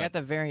so it. good. I got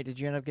the variant. Did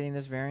you end up getting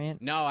this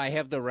variant? No, I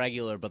have the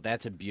regular, but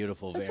that's a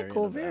beautiful That's variant. a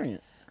cool of that.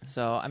 variant.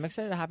 So I'm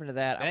excited to hop into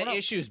that. That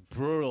issue's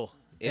brutal.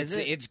 Is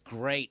it? It's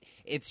great.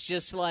 It's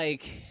just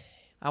like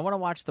I want to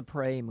watch the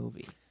Prey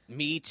movie.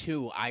 me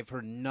too. I've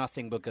heard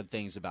nothing but good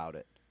things about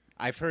it.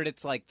 I've heard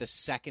it's like the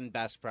second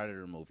best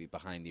Predator movie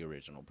behind the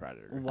original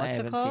Predator. I What's it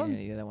haven't called? seen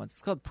any of the other ones.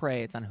 It's called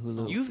Prey. It's on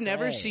Hulu. You've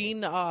never Hey.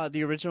 seen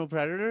the original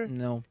Predator?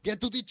 No. Get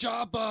to the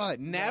chopper.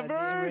 Never?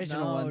 The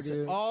original No, one's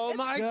dude. Oh It's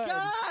my good.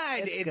 god!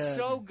 It's It's good.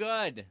 so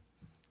good.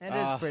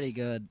 That is pretty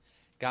good.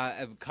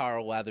 Got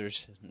Carl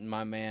Weathers,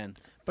 my man.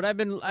 But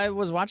I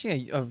was watching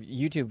a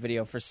YouTube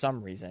video for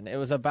some reason. It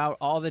was about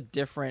all the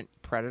different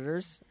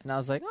predators, and I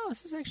was like, oh,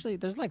 this is actually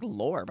there's like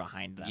lore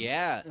behind them.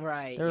 Yeah.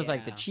 Right. There was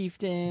like the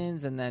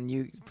chieftains, and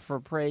then for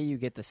prey you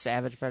get the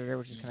savage predator,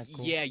 which is kind of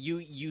cool. Yeah,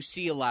 you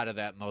see a lot of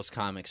that in most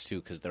comics too,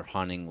 because they're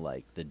hunting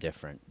like the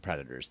different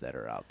predators that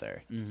are out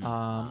there. Mm-hmm.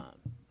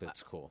 But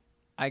it's cool.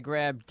 I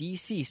grabbed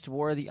Deceased,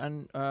 War of the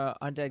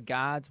Undead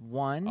Gods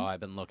 1. Oh, I've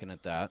been looking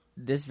at that.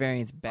 This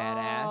variant's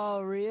badass.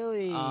 Oh,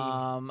 really?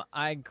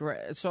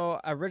 So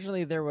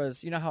originally there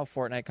was, you know how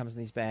Fortnite comes in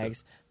these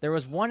bags? There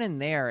was one in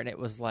there, and it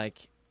was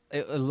like,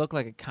 it looked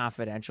like a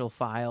confidential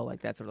file.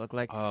 Like, that's what it looked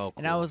like. Oh, cool.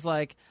 And I was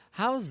like,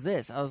 how's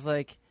this? I was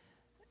like,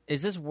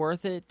 is this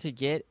worth it to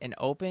get and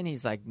open?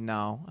 He's like,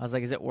 no. I was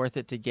like, is it worth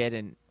it to get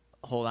and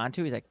hold on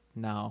to? He's like,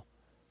 no.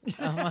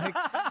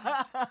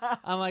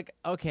 I'm like,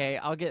 okay,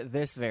 I'll get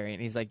this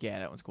variant. He's like, yeah,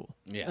 that one's cool.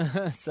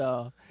 Yeah.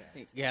 So,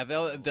 Yeah,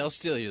 they'll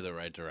steer you the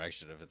right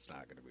direction if it's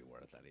not going to be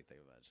worth anything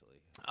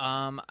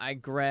eventually. I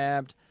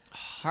grabbed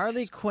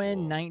Harley Quinn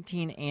cool.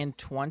 19 and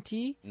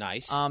 20.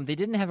 Nice. They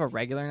didn't have a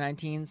regular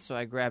 19, so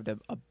I grabbed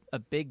a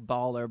Big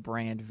Baller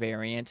brand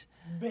variant.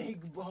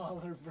 Big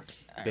baller.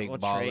 Big we'll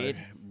baller,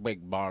 trade.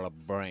 big baller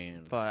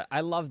brand. But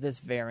I love this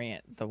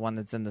variant, the one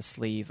that's in the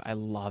sleeve. I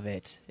love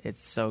it.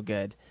 It's so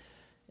good.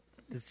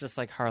 It's just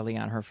like Harley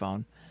on her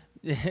phone.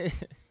 That's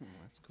cool.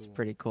 It's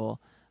pretty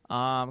cool.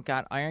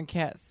 Got Iron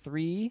Cat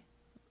 3.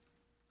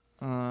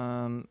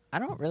 I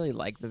don't really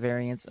like the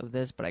variants of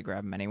this, but I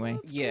grab them anyway.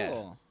 Yeah.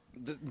 Cool.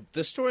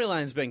 The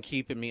storyline's been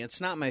keeping me.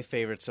 It's not my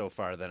favorite so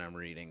far that I'm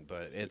reading,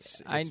 but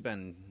it's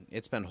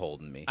been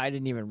holding me. I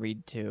didn't even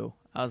read 2.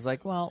 I was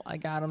like, well, I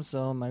got them,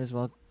 so might as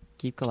well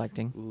keep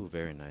collecting. Ooh,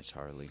 very nice,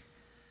 Harley.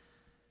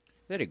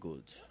 Very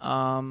good.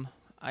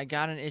 I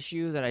got an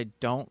issue that I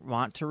don't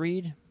want to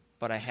read,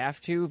 but I have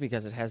to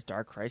because it has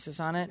Dark Crisis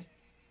on it.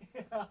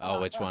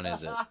 Oh, which one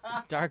is it?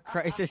 Dark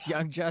Crisis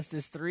Young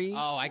Justice 3.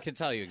 Oh, I can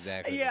tell you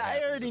exactly. Yeah, what I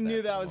happens already with knew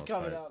for that the was most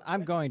coming part. up.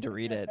 I'm going to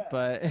read it,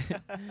 but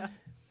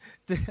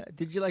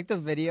did you like the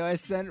video I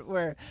sent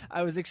where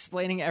I was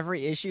explaining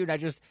every issue and I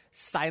just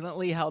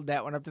silently held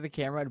that one up to the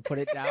camera and put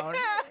it down?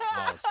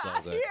 Oh, so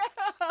good.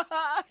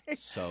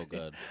 So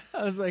good.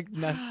 I was like,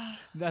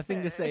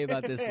 nothing to say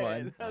about this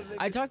one.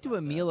 I talked to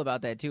Emil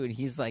about that too, and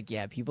he's like,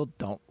 yeah, people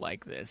don't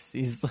like this.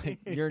 He's like,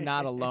 you're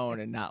not alone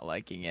in not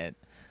liking it.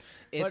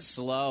 It's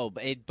slow,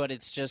 but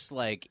it's just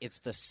like it's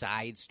the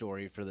side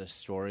story for the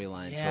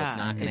storyline, so Yeah. it's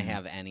not going to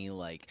have any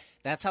like.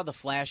 That's how the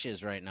Flash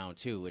is right now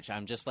too, which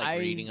I'm just like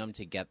reading them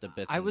to get the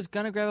bits. I was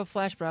gonna grab a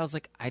Flash, but I was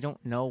like, I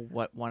don't know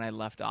what one I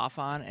left off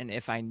on, and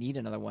if I need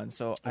another one,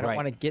 so I don't Right.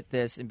 want to get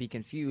this and be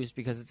confused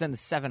because it's in the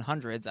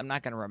 700s. I'm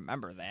not gonna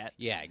remember that.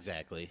 Yeah,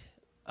 exactly.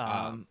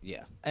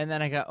 Yeah. And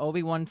then I got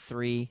Obi-Wan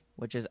 3,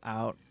 which is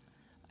out.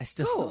 I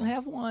still don't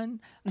have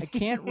one. I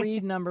can't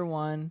read number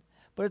 1,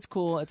 but it's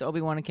cool. It's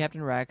Obi-Wan and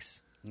Captain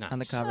Rex on the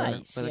Nice. cover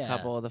Nice, with a yeah.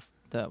 couple of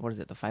the what is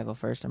it, the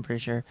 501st, I'm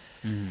pretty sure.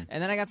 And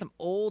then I got some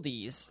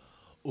oldies.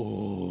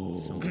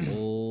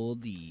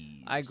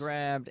 Oldies. I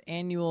grabbed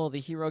Annual, The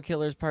Hero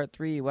Killers Part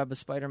 3, Web of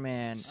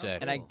Spider-Man. Sick.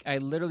 And I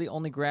literally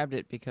only grabbed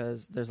it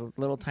because there's a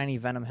little tiny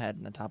Venom head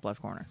in the top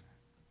left corner.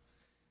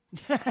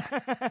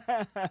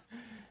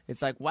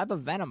 It's like Web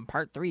of Venom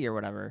Part 3 or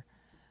whatever.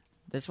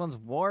 This one's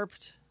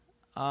warped,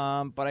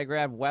 but I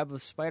grabbed Web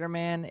of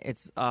Spider-Man.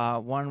 It's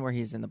one where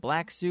he's in the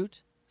black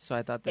suit. So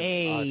I thought this,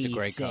 it's a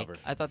great sick. cover.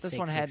 I thought this Sick,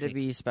 one sick, had to sick.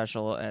 be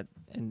special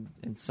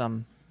in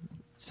some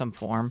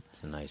form.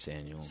 It's a nice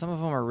annual. Some of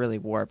them are really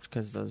warped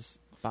because those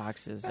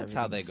boxes. That's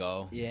how they everything's-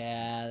 go.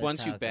 Yeah. That's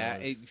Once how you it back,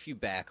 goes. if you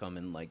back them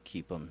and like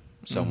keep them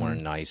somewhere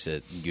nice,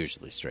 it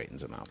usually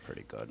straightens them out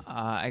pretty good.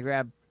 I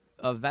grabbed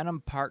a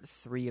Venom Part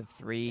 3 of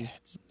 3,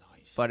 That's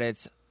nice. but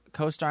it's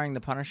co-starring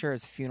the Punisher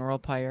as Funeral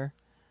Pyre.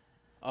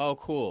 Oh,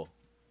 cool.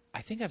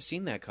 I think I've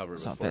seen that cover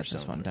So I'll before. pass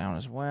this one somewhere. down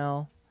as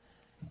well.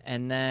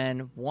 And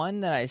then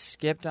one that I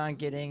skipped on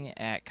getting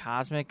at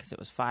Cosmic because it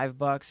was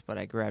 $5, but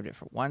I grabbed it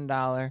for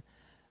 $1.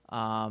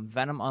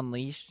 Venom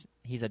Unleashed.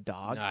 He's a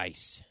dog.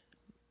 Nice.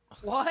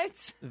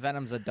 What?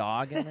 Venom's a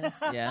dog in this.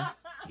 Yeah,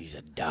 He's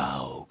a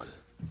dog.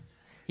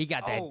 he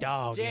got that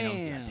dog in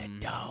him.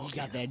 Damn. He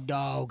got that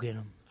dog in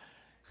him.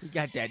 He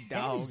got that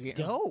dog. That is in him.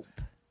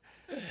 dope.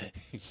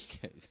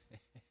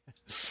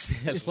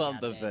 I love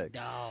the That pic.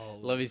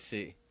 dog. Let me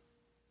see.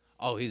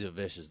 Oh, he's a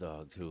vicious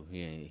dog too.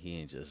 He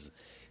ain't just.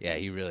 Yeah,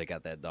 he really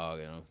got that dog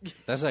in him.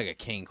 That's like a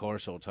Cane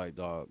Corso type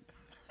dog.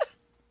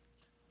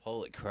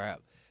 Holy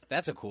crap,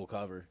 that's a cool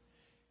cover.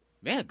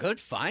 Man, good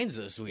finds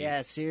this week.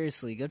 Yeah,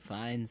 seriously, good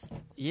finds.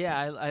 Yeah,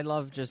 I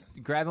love just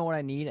grabbing what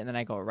I need and then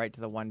I go right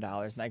to the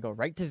 $1 and I go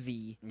right to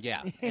V.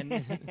 Yeah,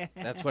 And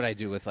that's what I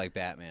do with like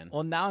Batman.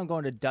 well, now I'm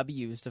going to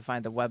W's to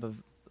find the Web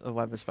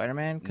of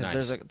Spider-Man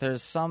because Nice.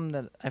 there's some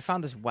that I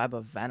found this Web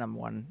of Venom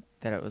one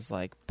that it was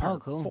like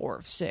part cool. 4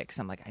 of 6.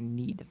 I'm like, I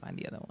need to find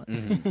the other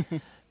one.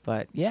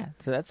 But yeah,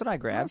 so that's what I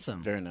grabbed.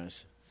 Awesome. Very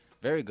nice,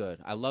 very good.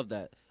 I love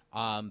that.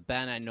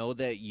 Ben, I know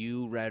that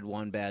you read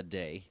One Bad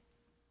Day.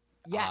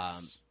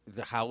 Yes.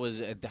 How was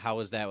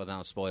that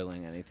without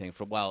spoiling anything?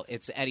 Well,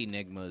 it's Eddie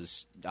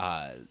Nigma's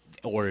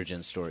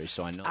origin story,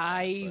 so I know.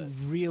 I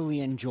really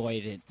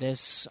enjoyed it.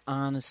 This,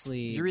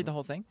 honestly... Did you read the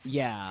whole thing?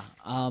 Yeah.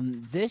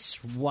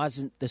 This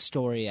wasn't the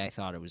story I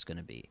thought it was going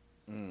to be.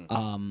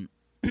 I've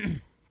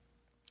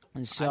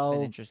been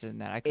So interested in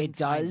that. I couldn't it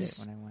find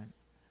does- it when I went.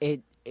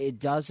 it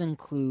does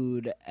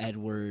include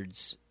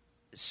Edward's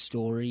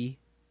story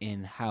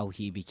in how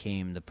he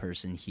became the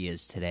person he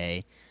is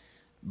today.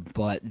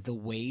 but the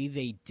way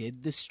they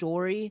did the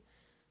story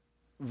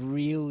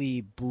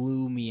really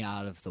blew me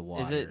out of the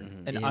water. Is it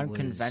an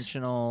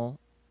unconventional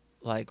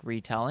like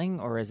retelling,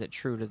 or is it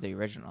true to the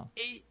original?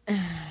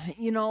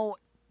 You know,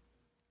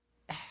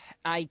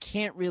 I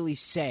can't really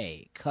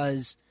say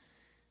because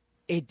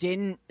it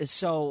didn't.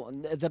 So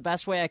the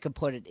best way I could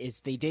put it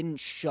is they didn't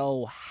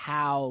show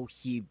how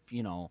he,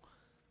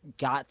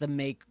 got the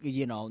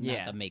not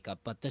the makeup,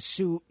 but the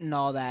suit and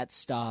all that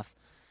stuff,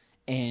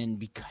 and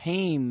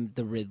became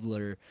the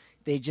Riddler.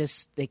 They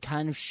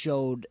kind of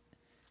showed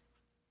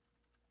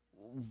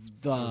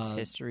His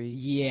history.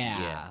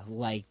 Yeah,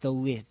 like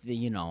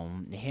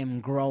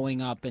him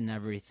growing up and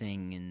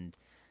everything, and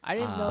I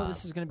didn't know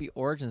this was going to be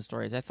origin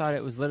stories. I thought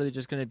it was literally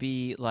just going to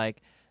be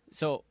like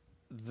so.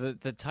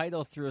 The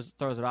title throws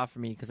it off for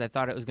me because I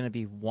thought it was going to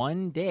be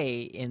one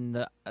day in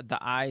the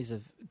eyes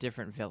of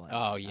different villains.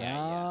 Oh yeah.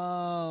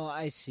 Oh,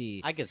 I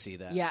see. I could see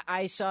that. Yeah,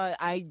 I saw.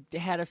 I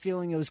had a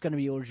feeling it was going to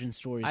be origin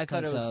stories. I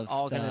thought it was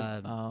all going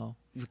to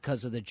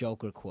because of the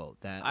Joker quote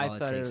that all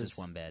it takes is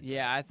one bad day.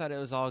 Yeah, I thought it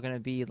was all going to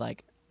be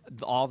like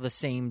all the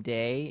same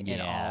day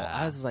and all.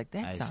 I was like,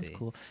 that sounds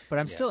cool, but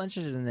I'm still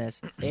interested in this.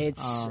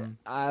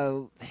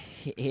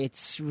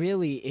 It's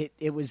really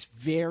it was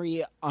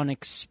very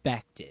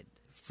unexpected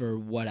for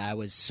what I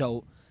was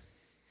So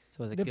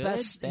was it the good?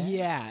 best. Bad?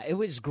 Yeah, it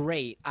was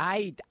great.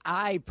 I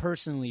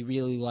personally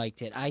really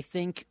liked it. I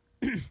think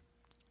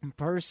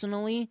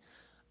personally,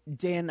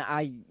 Dan,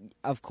 I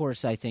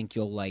think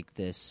you'll like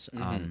this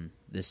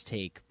this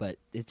take, but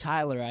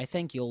Tyler, I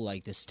think you'll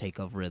like this take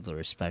of Riddler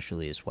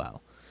especially as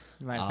well.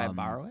 You mind if I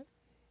borrow it?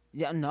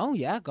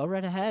 Yeah, go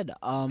right ahead.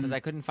 Because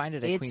I couldn't find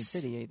it at Queen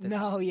City.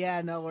 No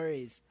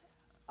worries.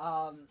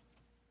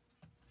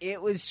 It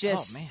was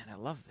just... Oh, man, I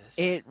love this.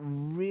 It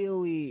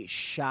really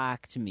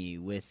shocked me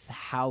with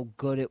how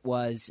good it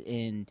was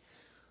in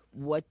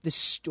what the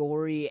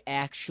story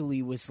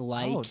actually was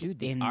like. Oh, dude,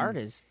 the art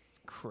is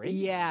crazy.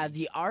 Yeah,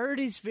 the art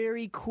is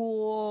very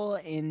cool,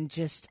 and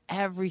just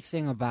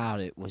everything about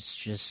it was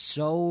just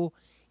so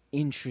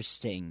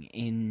interesting.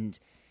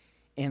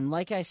 And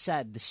like I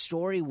said, the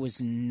story was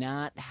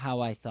not how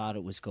I thought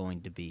it was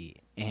going to be.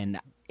 And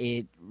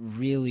it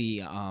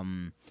really...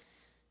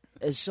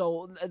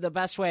 So the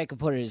best way I could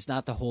put it is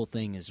not the whole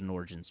thing is an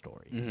origin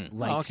story. Mm-hmm.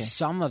 Like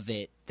some of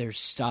it, there's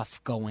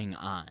stuff going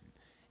on,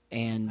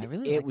 and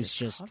it was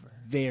just cover.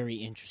 very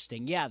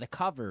interesting. Yeah, the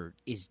cover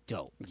is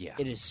dope. Yeah,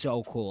 it is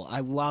so cool.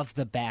 I love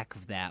the back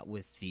of that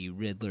with the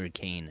Riddler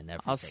cane and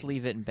everything. I'll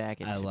sleeve it and back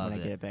it when I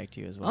get it back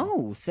to you as well.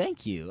 Oh,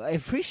 thank you. I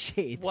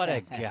appreciate what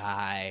that. a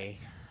guy.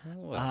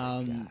 What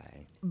a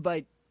guy.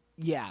 But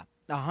yeah,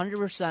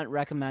 100%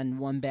 recommend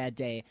One Bad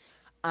Day.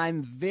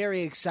 I'm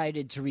very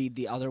excited to read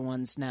the other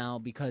ones now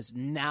because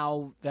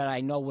now that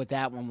I know what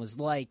that one was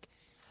like,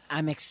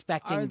 I'm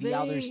expecting the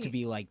others to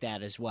be like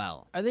that as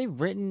well. Are they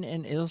written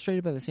and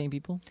illustrated by the same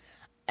people?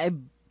 I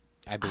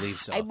believe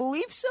so. I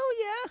believe so,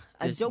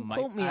 yeah. Don't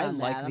quote me on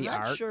like that. The I'm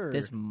art. not sure.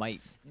 This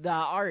might The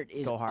art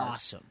is go hard.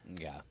 awesome.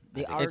 Yeah.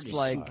 The art it's is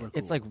like super cool.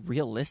 it's like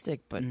realistic,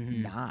 but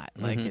not.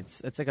 Like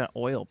it's like an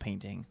oil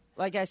painting.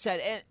 Like I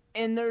said,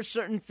 and there are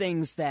certain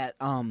things that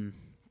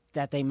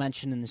that they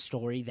mention in the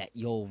story that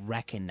you'll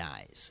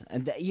recognize,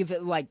 and that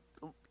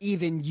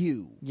even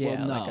you will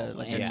know.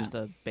 Like and, just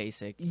a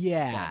basic.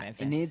 Yeah,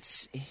 and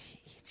it's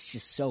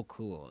just so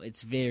cool.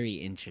 It's very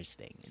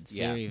interesting. It's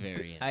very, very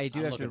interesting. I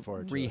do have looking to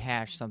forward to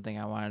rehash something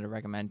I wanted to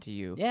recommend to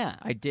you. Yeah.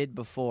 I did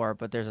before,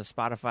 but there's a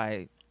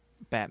Spotify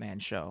Batman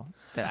show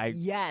that I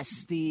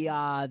Yes, the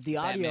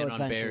audio Batman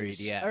adventures.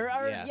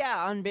 Unburied,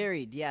 yeah.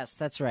 Unburied. Yes,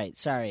 that's right.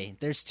 Sorry,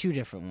 there's two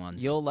different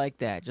ones. You'll like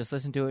that. Just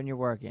listen to it when you're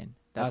working.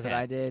 That's what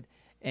Okay. I did.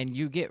 And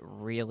you get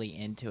really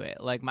into it.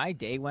 Like, my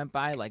day went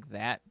by like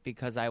that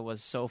because I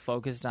was so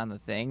focused on the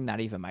thing, not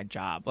even my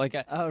job. Like,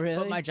 Oh, really?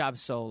 But my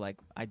job's so, like,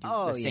 I do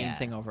Oh, the same yeah.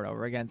 thing over and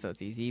over again, so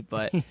it's easy.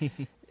 But,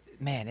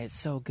 man, it's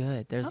so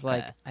good. There's,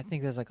 Okay. I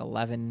think there's,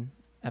 11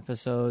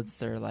 episodes.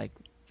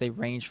 They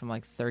range from,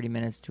 30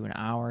 minutes to an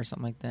hour or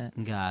something like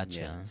that. Gotcha.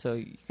 Yeah. So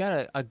you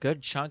got a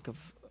good chunk of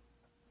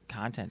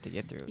content to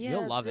get through. Yeah,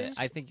 You'll love it. there's-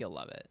 I think you'll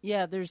love it.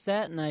 Yeah, there's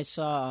that, and I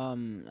saw.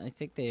 I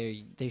think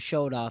they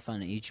showed off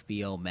on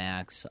HBO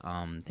Max.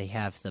 They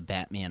have the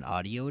Batman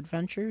audio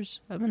adventures.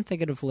 I've been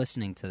thinking of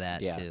listening to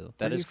that Yeah. too. Where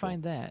That do is you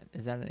find that?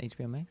 Is that on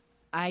HBO Max?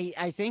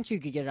 I think you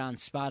could get it on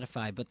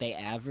Spotify, but they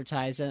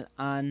advertise it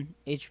on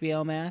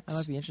HBO Max. I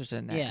might be interested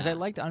in that because Yeah. I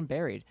liked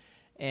Unburied,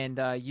 and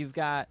you've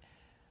got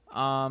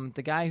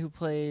the guy who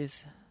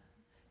plays.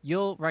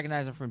 You'll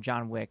recognize him from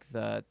John Wick,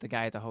 the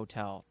guy at the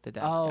hotel, the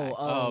desk guy,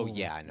 Oh,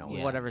 yeah, I know.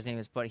 Yeah. whatever his name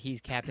is. But he's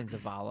Captain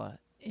Zavala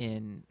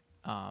in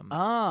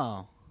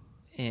Oh,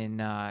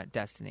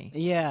 Destiny.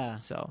 yeah.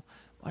 So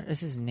what is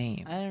his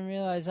name? I didn't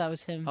realize that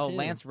was him. Oh, too.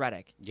 Lance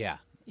Reddick. Yeah.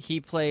 He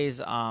plays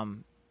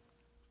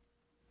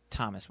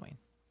Thomas Wayne.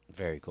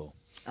 Very cool.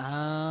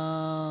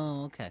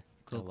 Oh, okay. I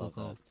Cool. love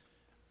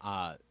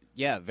that.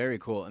 Yeah, very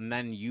cool. And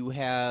then you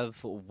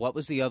have, what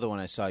was the other one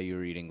I saw you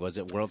reading? Was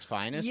it World's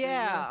Finest?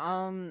 Yeah.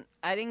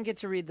 I didn't get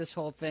to read this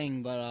whole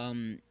thing, but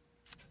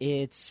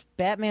It's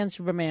Batman,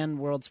 Superman,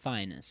 World's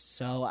Finest.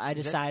 So I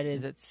decided...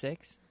 Is it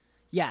 6?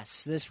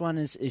 Yes, this one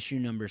is issue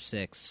number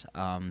 6.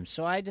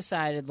 So I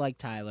decided, like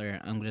Tyler,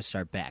 I'm going to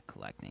start back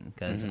collecting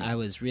because I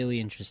was really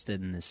interested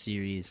in this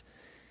series.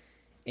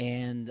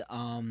 And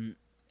I'm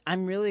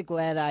really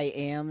glad I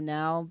am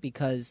now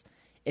because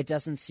it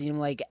doesn't seem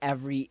like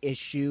every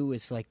issue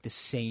is like the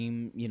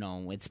same,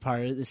 it's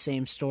part of the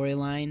same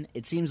storyline.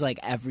 It seems like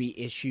every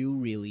issue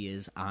really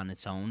is on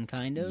its own,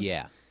 kind of.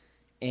 Yeah.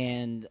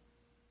 And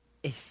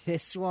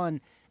this one,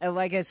 and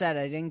like I said,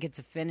 I didn't get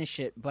to finish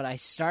it, but I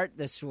start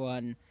this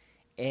one,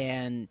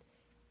 and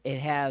it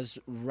has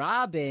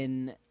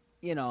Robin,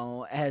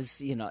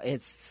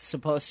 it's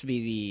supposed to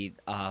be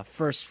the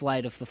First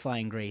Flight of the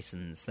Flying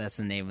Graysons. That's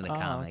the name of the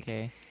comic.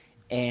 Okay.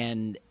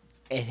 And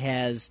it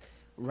has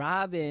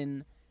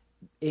Robin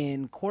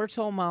in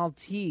Corto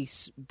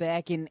Maltese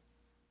back in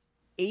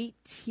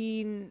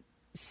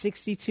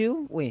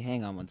 1862. Wait,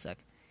 hang on one sec.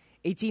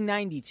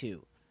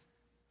 1892.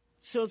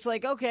 So it's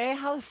like, okay,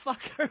 how the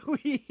fuck are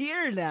we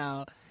here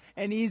now?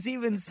 And he's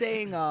even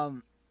saying,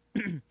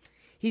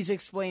 he's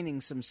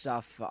explaining some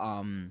stuff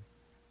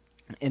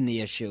in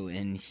the issue,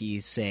 and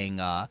he's saying,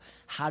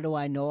 how do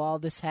I know all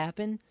this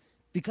happened?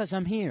 Because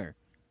I'm here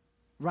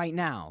right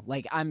now.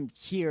 Like, I'm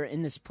here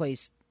in this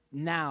place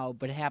now,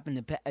 but it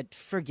happened to...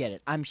 forget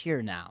it. I'm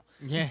here now.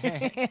 Yeah.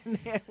 And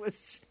it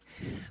was...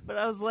 But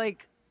I was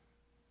like,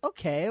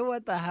 okay,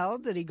 what the hell?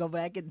 Did he go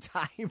back in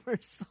time or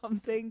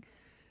something?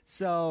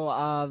 So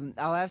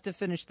I'll have to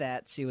finish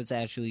that, see what's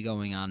actually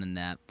going on in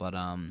that. But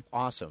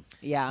Awesome.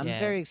 yeah, I'm Yeah.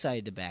 very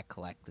excited to back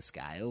collect this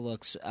guy. It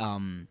looks...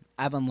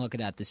 I've been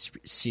looking at this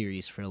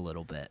series for a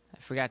little bit. I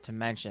forgot to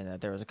mention that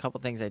there was a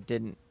couple things I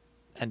didn't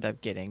end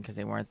up getting because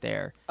they weren't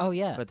there. Oh,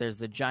 yeah. But there's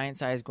the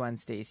giant-sized Gwen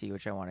Stacy,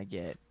 which I want to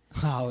get.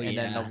 Oh, And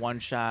yeah. then the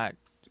one-shot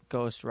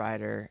Ghost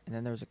Rider. And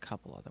then there was a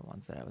couple other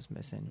ones that I was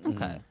missing.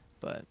 Okay.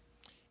 But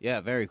Yeah,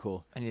 very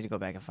cool. I need to go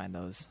back and find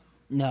those.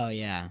 No,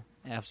 yeah.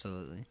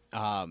 Absolutely.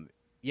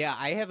 Yeah,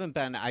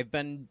 I've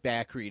been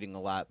back reading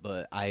a lot,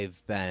 but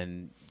I've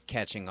been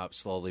catching up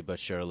slowly but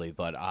surely.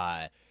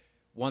 But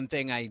one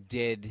thing I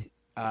did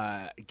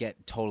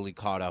get totally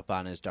caught up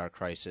on is Dark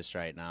Crisis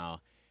right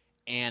now.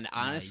 And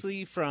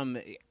honestly, from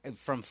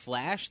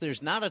Flash,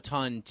 there's not a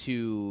ton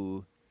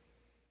to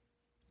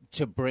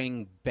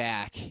bring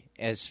back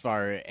as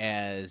far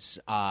as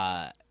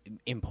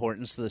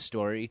importance to the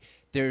story.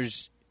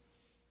 There's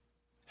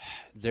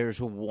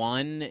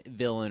one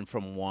villain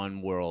from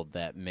one world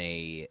that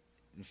may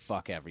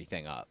fuck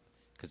everything up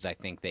because I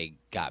think they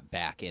got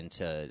back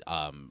into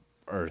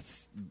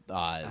Earth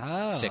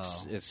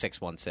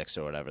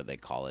 616 or whatever they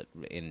call it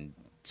in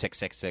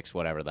 666,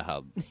 whatever the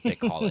hell they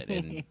call it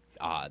in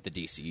the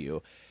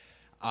DCU.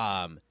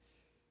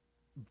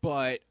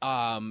 But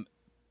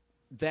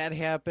that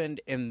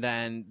happened, and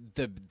then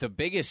the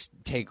biggest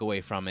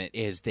takeaway from it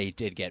is they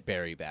did get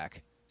Barry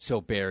back.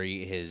 So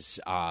Barry is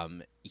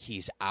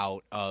he's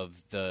out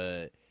of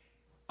the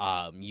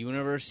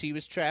universe he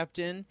was trapped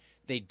in.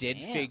 They did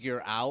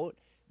figure out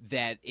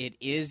that it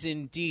is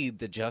indeed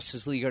the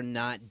Justice League are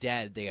not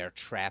dead. They are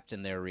trapped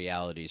in their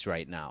realities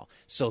right now.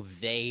 So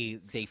they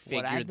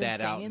figured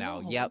that out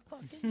now. Yep.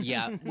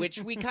 Yeah, which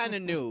we kind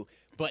of knew,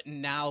 but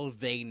now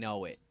they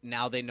know it.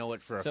 Now they know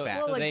it for a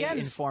fact. So they again-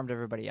 informed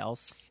everybody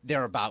else.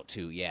 They're about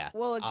to, yeah.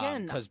 Well,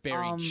 again, because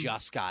Barry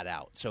just got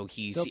out, so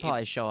They'll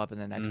probably show up in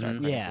the next Dark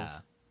Crisis. Yeah.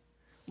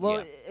 Well,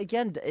 Yeah.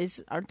 again,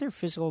 aren't their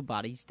physical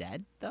bodies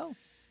dead, though?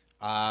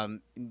 I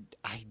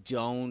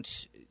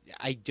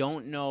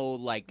don't know,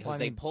 like, because Well, I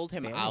they mean, pulled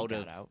him Barry out got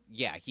of out.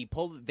 yeah, they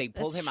pulled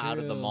That's him out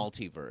of the true.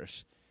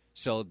 multiverse,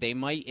 so it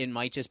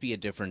might just be a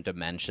different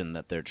dimension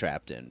that they're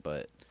trapped in,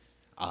 but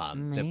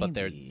but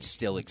they're Maybe.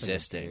 still That's a good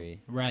existing.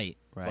 theory. Right.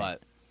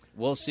 But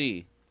we'll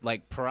see.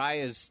 Like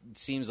Pariah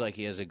seems like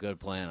he has a good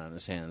plan on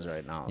his hands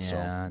right now.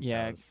 Yeah. it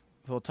Yeah, does.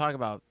 we'll talk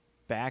about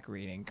back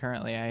reading.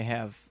 Currently, I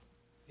have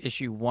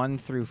issue 1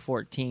 through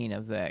 14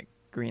 of that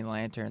Green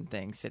Lantern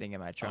thing sitting in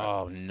my So, truck.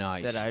 oh,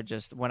 nice. That I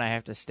just, when I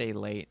have to stay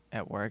late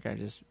at work, I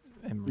just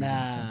am reading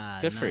some.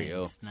 Nah, Good for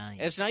you. Nice.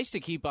 It's nice to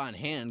keep on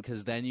hand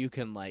because then you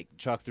can like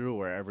truck through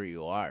wherever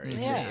you are.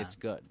 It's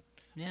good.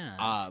 Yeah,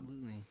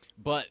 absolutely.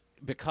 But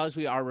because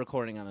we are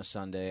recording on a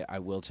Sunday, I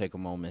will take a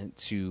moment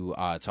to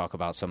talk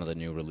about some of the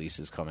new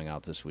releases coming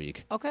out this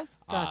week. Okay,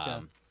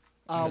 gotcha.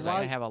 Because I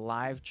while, have a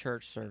live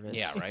church service.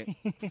 Yeah, right?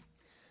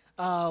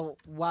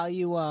 while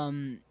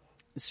you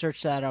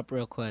search that up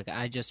real quick,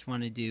 I just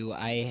want to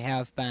I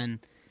have been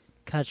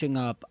catching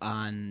up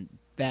on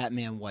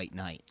Batman White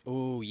Knight.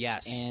 Ooh,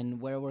 yes.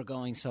 And where we're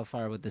going so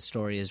far with the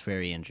story is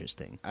very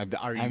interesting.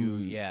 Are you?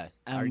 Yeah.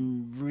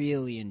 I'm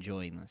really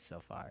enjoying this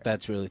so far.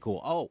 That's really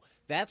cool. Oh,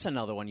 that's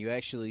another one. You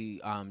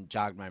actually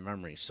jogged my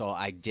memory. So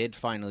I did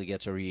finally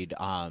get to read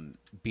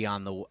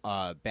Beyond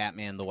the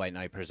Batman: The White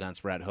Knight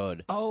Presents Red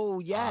Hood. Oh,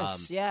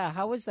 yes. Yeah,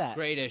 how was that?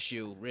 Great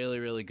issue. Really,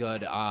 really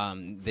good.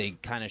 They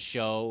kind of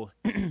show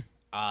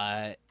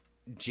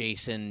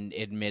Jason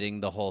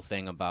admitting the whole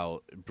thing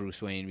about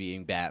Bruce Wayne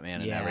being Batman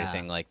and Yeah.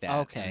 everything like that.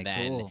 Okay, and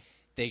then cool.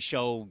 they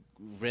show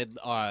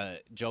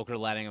Joker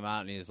letting him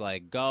out, and he's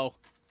like, "Go."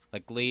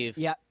 Like, leave.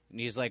 Yeah. And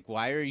he's like,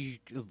 why are you,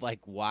 like,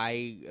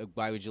 why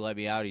would you let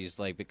me out? He's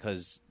like,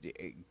 because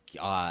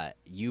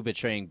you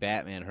betraying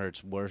Batman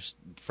hurts worse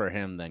for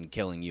him than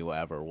killing you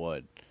ever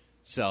would.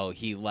 So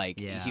he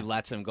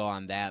lets him go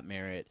on that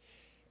merit.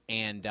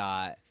 And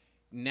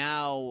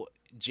now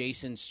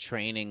Jason's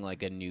training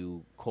like a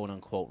new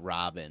quote-unquote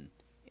Robin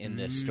in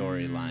this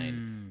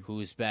storyline,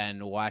 who's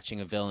been watching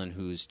a villain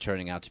who's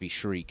turning out to be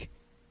Shriek.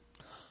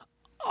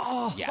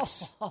 Oh,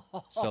 yes.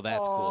 So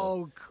that's cool.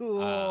 Oh,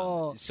 cool.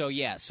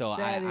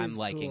 I'm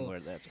liking cool. where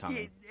that's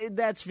coming.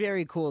 That's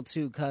very cool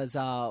too, because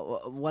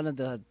one of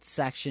the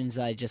sections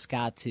I just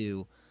got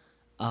to.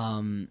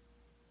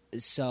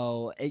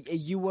 So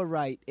you were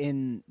right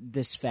in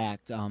this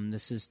fact.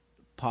 This is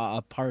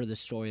a part of the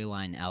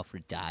storyline.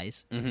 Alfred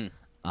dies,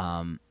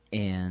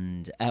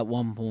 and at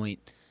one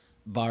point,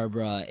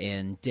 Barbara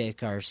and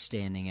Dick are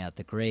standing at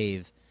the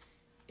grave,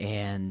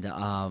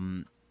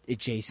 and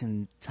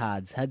Jason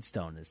Todd's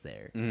headstone is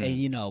there,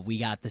 and we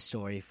got the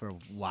story for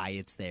why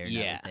it's there and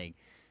everything.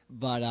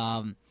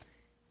 But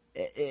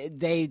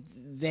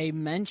they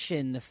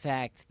mention the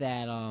fact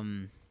that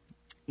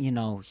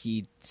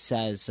he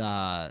says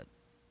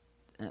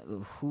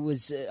who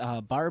is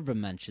Barbara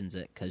mentions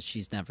it because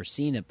she's never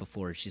seen it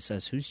before. She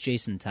says, "Who's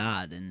Jason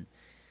Todd?" And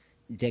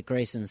Dick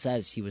Grayson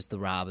says he was the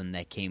Robin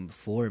that came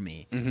before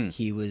me.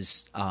 He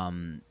was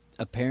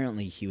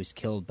apparently he was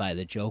killed by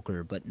the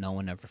Joker, but no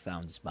one ever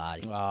found his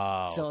body.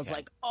 Oh, so it's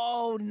like,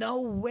 oh,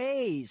 no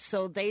way.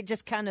 So they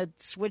just kind of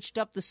switched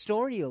up the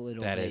story a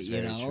little bit. That is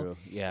very true.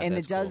 Yeah, and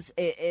that's it does.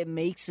 cool. It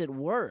makes it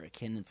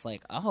work, and it's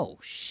like, oh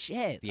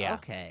shit. Yeah.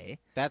 Okay.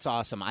 That's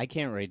awesome. I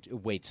can't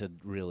wait to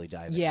really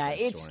dive into Yeah, that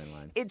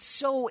storyline. it's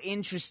so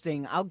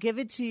interesting. I'll give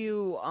it to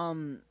you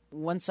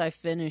once I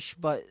finish.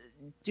 But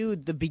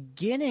dude, the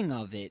beginning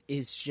of it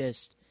is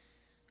just.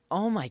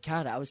 Oh my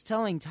god, I was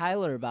telling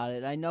Tyler about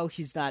it. I know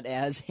he's not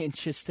as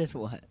interested.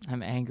 What?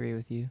 I'm angry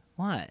with you.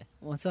 What?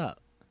 What's up?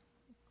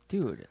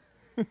 Dude,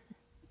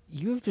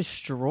 you've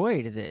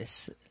destroyed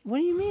this. What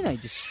do you mean I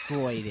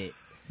destroyed it?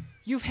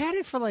 You've had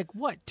it for like,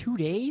 what, 2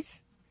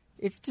 days?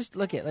 It's just,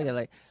 look at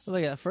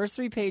the first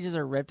 3 pages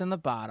are ripped on the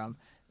bottom.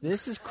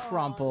 This is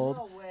crumpled.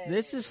 Oh, no way.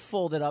 This is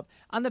folded up.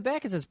 On the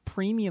back it says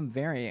premium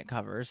variant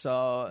cover,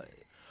 so...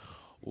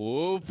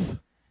 Whoop.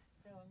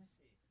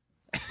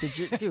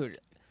 Dude...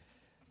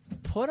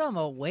 Put them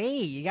away.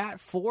 You got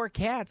 4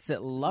 cats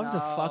that love to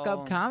fuck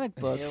up comic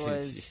books.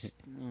 It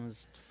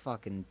was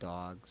fucking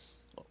dogs.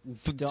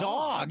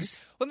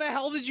 Dogs? When the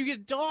hell did you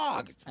get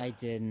dogs? I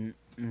didn't.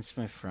 It's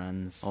my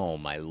friends. Oh,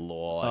 my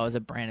Lord. Oh, is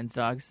it Brandon's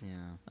dogs?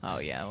 Yeah. Oh,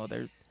 yeah. Well,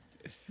 they're...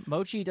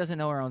 Mochi doesn't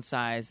know her own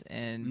size,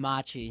 and...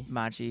 Machi.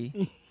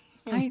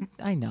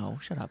 I know.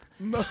 Shut up.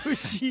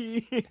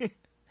 Mochi.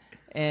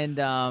 And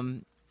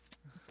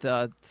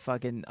the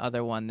fucking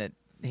other one that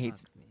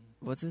hates...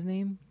 What's his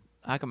name?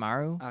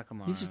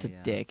 Akamaru? He's just a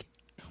dick.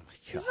 Oh, my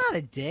God. He's not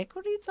a dick.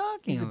 What are you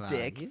talking He's a about?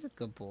 dick. He's a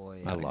good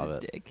boy. I love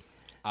it. Dick.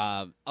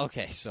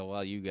 Okay, so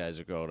while you guys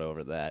are going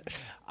over that,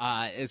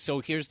 so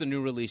here's the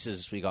new releases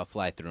this week. I'll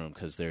fly through them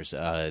because there's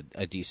a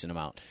decent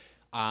amount.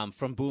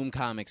 From Boom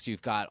Comics,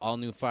 you've got all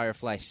new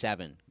Firefly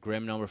 7,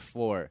 Grimm number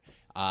 4,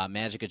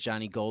 Magic of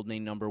Johnny Goldney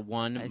number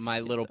 1,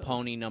 My Little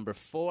Pony number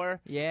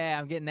 4. Yeah,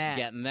 I'm getting that.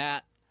 Getting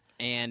that.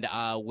 And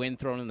Wind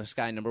Thrown in the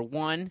Sky number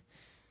 1.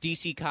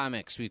 DC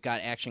Comics, we've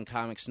got Action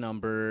Comics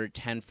number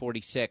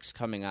 1046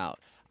 coming out.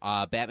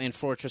 Batman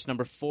Fortress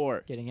number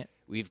 4. Getting it.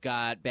 We've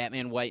got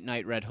Batman White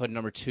Knight Red Hood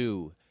number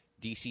 2.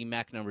 DC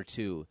Mech number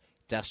 2.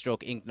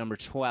 Deathstroke Inc. number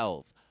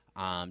 12.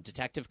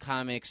 Detective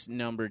Comics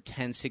number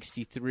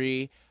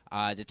 1063.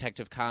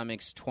 Detective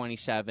Comics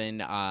 27.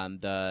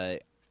 The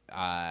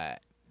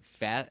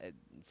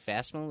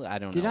Phasma? I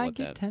don't know. Did I what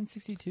get that...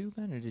 1062,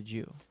 Ben, or did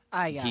you?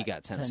 He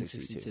got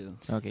 1062.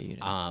 Okay, you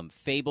did.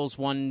 Fables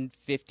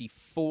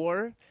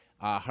 154.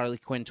 Harley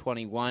Quinn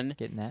 21.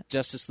 Getting that.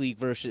 Justice League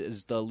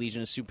versus the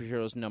Legion of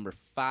Superheroes number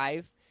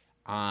 5.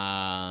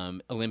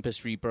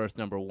 Olympus Rebirth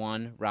number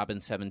 1.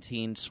 Robin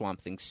 17. Swamp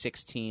Thing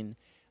 16.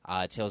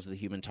 Tales of the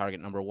Human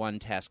Target number 1.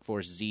 Task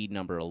Force Z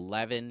number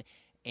 11.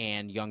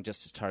 And Young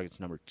Justice Targets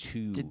number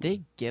 2. Did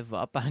they give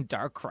up on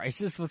Dark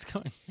Crisis? What's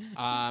going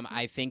on?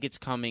 I think it's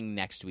coming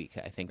next week.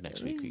 I think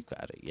next week we've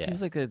got it. Yeah.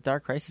 Seems like the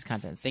Dark Crisis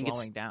content's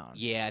slowing down.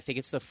 Yeah, I think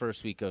it's the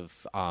first week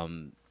of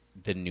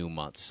the new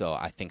month. So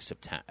I think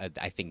September.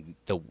 I think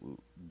the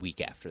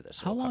week after this.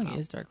 How long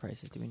is Dark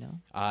Crisis? Do we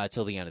know?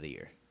 Till the end of the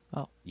year.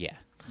 Oh, yeah.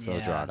 So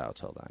draw it out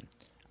till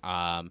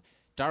then.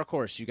 Dark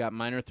Horse, you got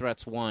Minor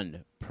Threats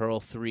 1, Pearl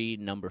 3,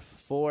 number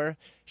 4,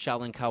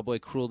 Shaolin Cowboy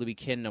Cruel to Be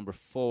Kin, number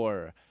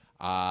 4,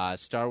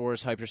 Star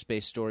Wars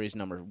Hyperspace Stories,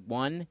 number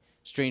 1,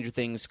 Stranger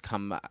Things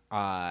Kamchatka,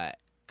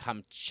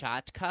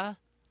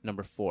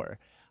 number 4,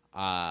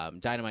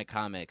 Dynamite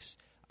Comics,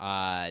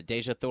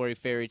 Deja Thori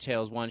Fairy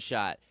Tales One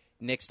Shot,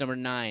 Nyx number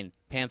 9,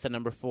 Panther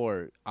number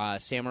 4,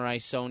 Samurai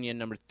Sonia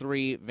number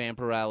 3,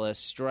 Vampirella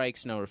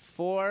Strikes number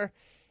 4.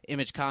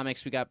 Image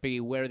Comics, we got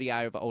Beware the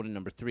Eye of Odin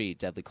number 3,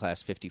 Deadly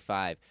Class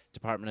 55,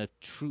 Department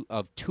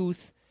of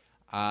Tooth,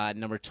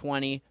 Number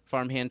 20,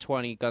 Farmhand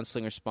 20,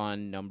 Gunslinger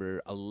Spawn.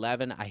 Number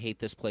 11, I Hate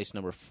This Place.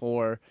 Number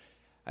 4,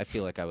 I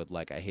feel like I would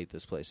like I Hate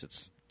This Place.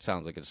 It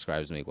sounds like it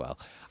describes me well.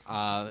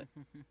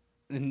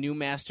 New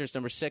Masters,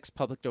 number 6,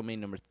 Public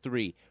Domain, number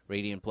 3,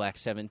 Radiant Black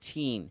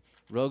 17,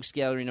 Rogues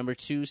Gallery, number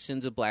 2,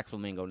 Sins of Black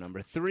Flamingo,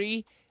 number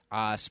 3,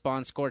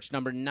 Spawn Scorch,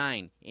 number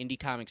 9, Indie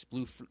Comics,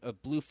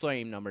 Blue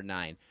Flame, number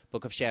 9,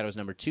 Book of Shadows,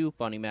 number 2,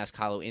 Bunny Mask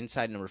Hollow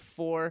Inside, number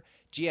 4,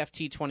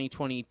 GFT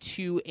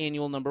 2022,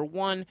 Annual, number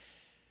 1,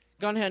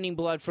 Gun Hunting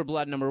Blood for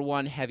Blood, number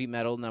 1, Heavy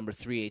Metal, number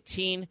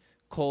 318,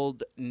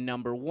 Cold,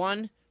 number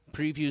 1,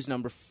 Previews,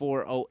 number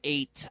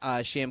 408,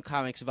 Sham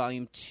Comics,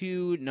 Volume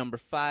 2, number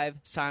 5,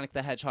 Sonic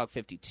the Hedgehog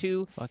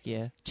 52, Fuck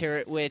yeah.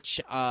 Tarot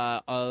Witch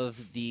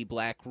of the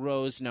Black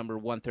Rose, number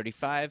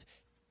 135,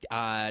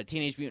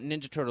 Teenage Mutant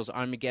Ninja Turtles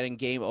Armageddon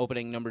Game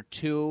Opening, number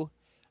 2,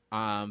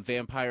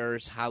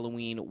 Vampires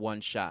Halloween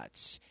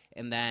one-shots.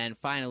 And then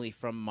finally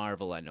from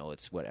Marvel, I know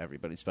it's what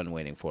everybody's been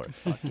waiting for.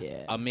 Fuck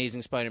yeah.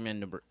 Amazing Spider-Man,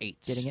 number 8.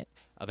 Getting it?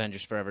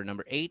 Avengers Forever,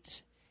 number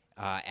 8.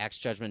 Axe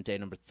Judgment Day,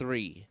 number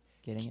 3.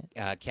 Getting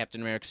it? Captain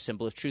America: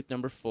 Symbol of Truth,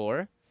 number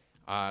 4.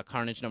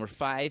 Carnage, number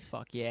 5.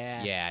 Fuck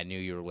yeah. Yeah, I knew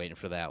you were waiting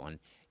for that one.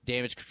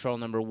 Damage Control,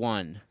 number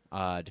 1.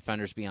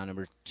 Defenders Beyond,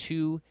 number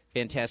 2.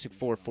 Fantastic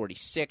Four,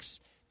 46.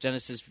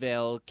 Genesis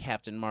Vale,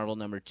 Captain Marvel,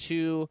 number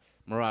 2.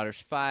 Marauders,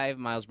 5.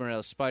 Miles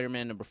Morales,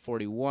 Spider-Man, number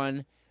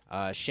 41.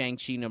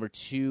 Shang-Chi, number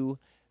 2.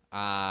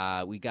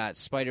 We got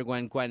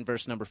Spider-Gwen,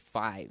 Gwenverse, number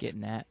 5.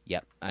 Getting that.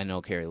 Yep, I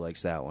know Carrie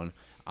likes that one.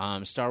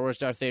 Star Wars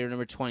Darth Vader,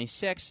 number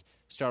 26.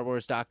 Star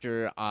Wars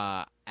Dr.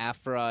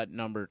 Aphra,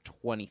 number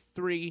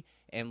 23.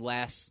 And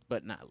last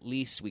but not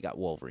least, we got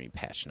Wolverine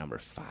patch number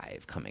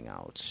 5 coming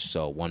out.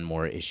 So one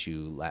more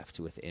issue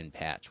left within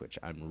patch, which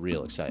I'm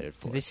real excited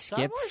for. Did they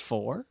skip Wars?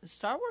 4?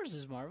 Star Wars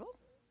is Marvel?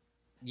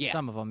 Yeah.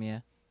 Some of them, yeah.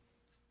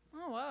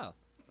 Oh, wow.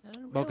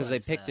 Well, because they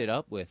picked it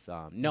up with...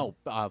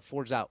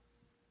 4's out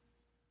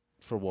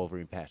for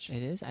Wolverine patch.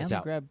 It is? I It's only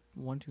out. grabbed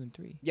 1, 2, and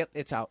 3. Yep,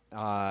 it's out.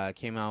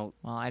 Came out...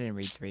 Well, I didn't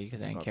read 3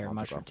 because I didn't care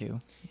much for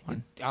 2.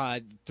 1.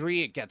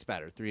 3, it gets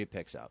better. 3, it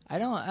picks up. I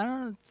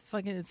don't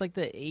fucking, it's like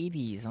the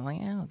 80s. I'm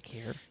like, I don't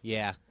care.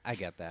 Yeah, I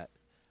get that.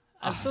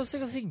 I'm so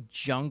sick of seeing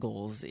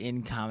jungles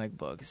in comic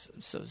books.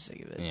 I'm so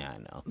sick of it. Yeah, I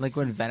know. Like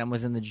when Venom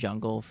was in the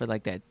jungle for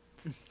like that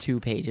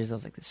 2 pages, I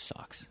was like, this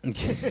sucks.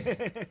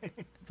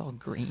 It's all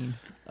green.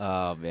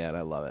 Oh, man,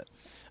 I love it.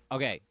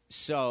 Okay,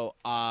 so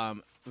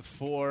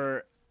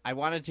I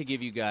wanted to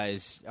give you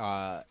guys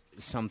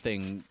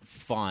something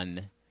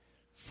fun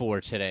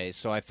for today,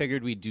 so I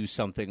figured we'd do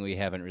something we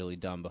haven't really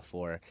done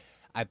before.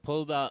 I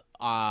pulled up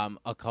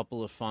a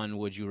couple of fun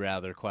Would You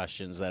Rather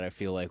questions that I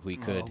feel like we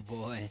could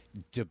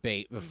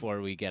debate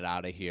before we get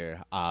out of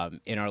here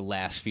in our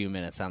last few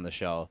minutes on the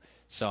show.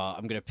 So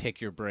I'm going to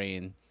pick your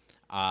brain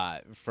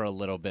for a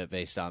little bit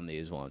based on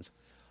these ones.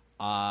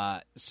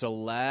 So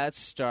let's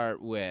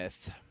start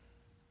with...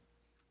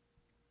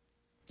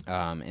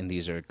 and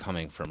these are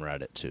coming from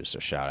Reddit, too, so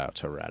shout out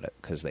to Reddit,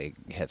 because they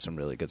had some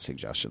really good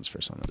suggestions for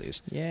some of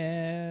these.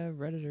 Yeah,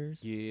 Redditors.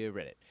 Yeah,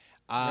 Reddit.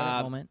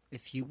 Reddit moment.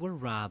 If you were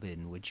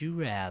Robin, would you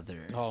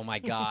rather? Oh, my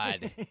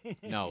God.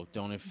 No,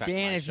 don't infect my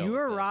Dan, if show you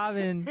were with this.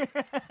 Robin,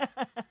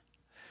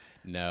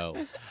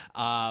 No.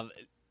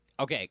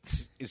 Okay,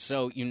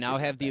 so you now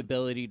have the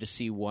ability to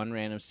see one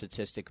random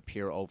statistic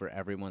appear over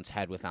everyone's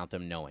head without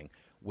them knowing.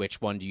 Which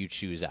one do you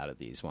choose out of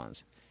these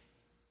ones?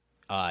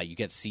 You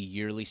get to see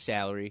yearly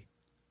salary,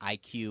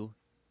 IQ,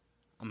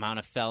 amount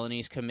of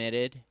felonies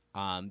committed,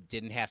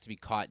 didn't have to be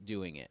caught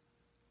doing it.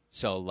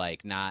 So,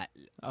 like, not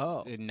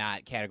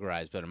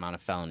categorized, but amount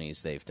of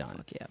felonies they've done.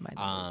 fuck yeah, my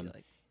name would be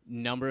like,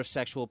 Number of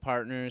sexual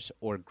partners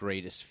or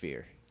greatest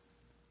fear.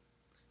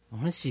 I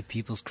want to see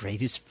people's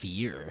greatest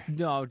fear.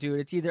 no, dude,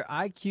 it's either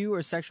IQ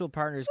or sexual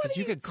partners because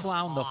you could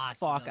clown the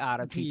fuck out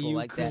of people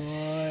like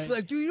that. Be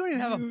like, dude, you don't even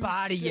have a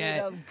body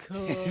yet.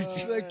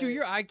 Like, dude,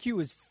 your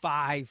IQ is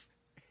 5.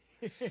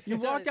 You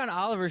walk down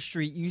Oliver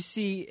Street, you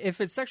see,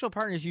 if it's sexual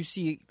partners, you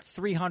see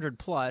 300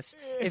 plus.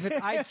 If it's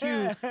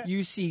IQ,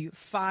 you see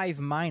 5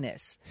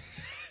 minus.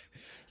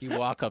 You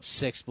walk up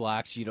 6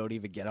 blocks, you don't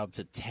even get up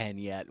to 10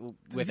 yet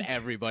with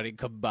everybody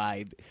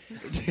combined.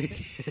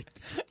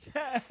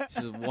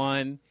 So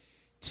 1,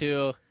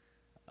 2,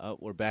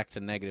 we're back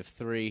to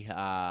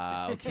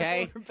 -3.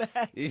 Okay.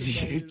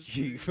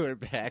 We're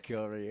back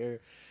over here.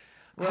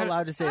 We're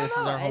allowed to say this is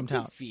our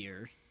hometown.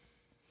 Fear.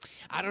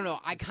 I don't know.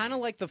 I kind of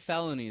like the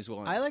felonies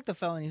one. I like the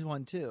felonies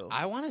one too,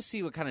 I want to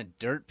see what kind of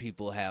dirt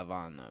people have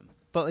on them.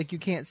 but like you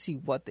can't see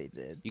what they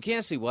did. You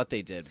can't see what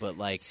they did, but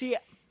like, See,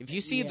 if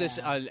you see this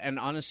an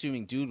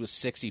unassuming dude with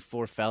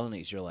 64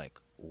 felonies, you're like,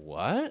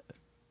 what?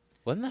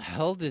 What in the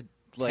hell did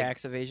like?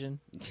 Tax evasion.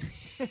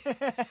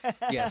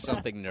 Yeah,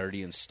 something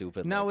nerdy and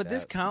stupid. Now, like would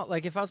this that. count?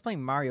 Like, if I was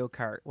playing Mario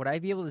Kart, would I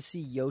be able to see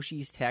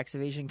Yoshi's tax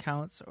evasion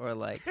counts, or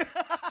like?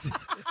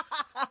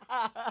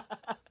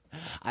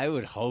 I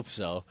would hope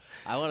so.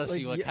 I want to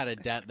see Like, what kind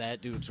of debt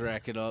that dude's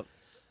racking up.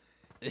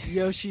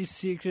 Yoshi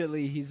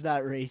secretly, he's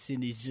not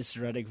racing, he's just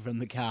running from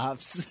the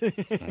cops. Oh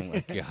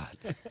my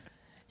god.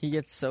 He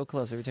gets so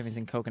close every time he's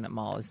in Coconut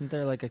Mall. Isn't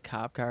there like a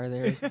cop car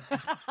there?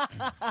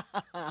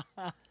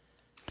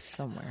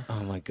 Somewhere.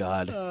 Oh my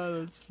God. Oh,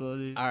 that's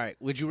funny. All right.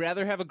 Would you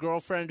rather have a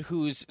girlfriend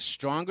who's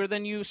stronger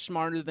than you,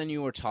 smarter than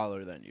you, or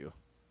taller than you?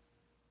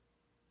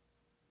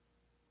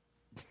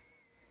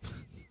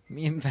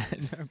 Me and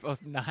Ben are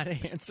both not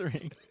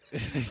answering.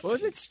 What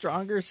was it?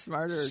 Stronger,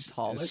 smarter, or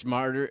taller?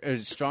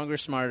 Stronger,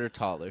 smarter,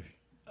 taller.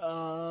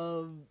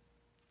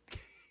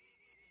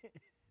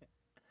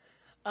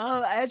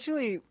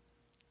 Actually,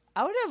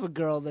 I would have a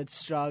girl that's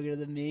stronger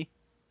than me.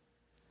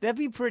 That'd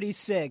be pretty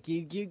sick.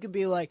 You could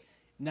be like,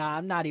 nah,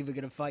 I'm not even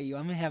gonna fight you.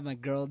 I'm gonna have my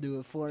girl do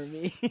it for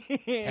me.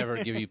 Have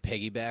her give you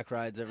piggyback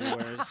rides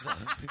everywhere?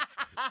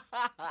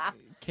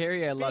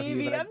 Carrie, I love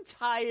Baby, you, but I'm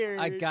tired.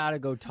 I gotta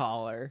go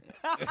taller.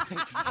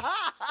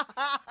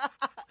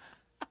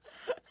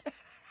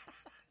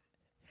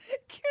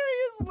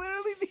 Carrie is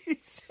literally the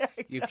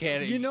exact. You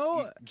can't. You know-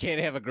 you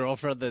can't have a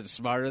girlfriend that's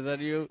smarter than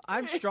you.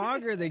 I'm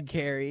stronger than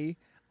Carrie.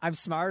 I'm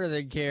smarter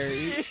than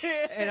Carrie,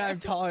 and I'm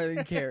taller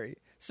than Carrie.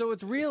 So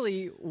it's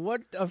really,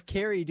 what of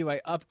Carrie do I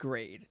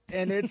upgrade?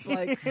 And it's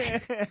like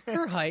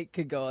her height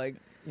could go like,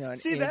 an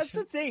See, inch. that's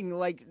the thing.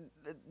 Like,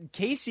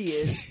 Casey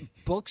is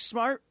book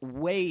smart,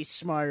 way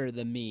smarter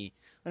than me.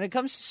 When it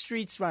comes to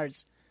street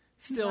smarts,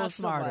 Still not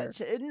so smarter.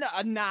 much. No,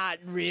 not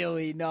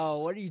really. No.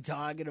 What are you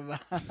talking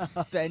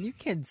about? Ben, you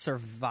can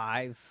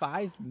survive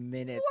 5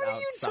 minutes What are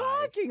outside. you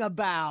talking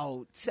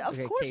about? Of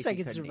Okay, course Casey I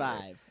can couldn't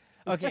survive.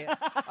 Okay,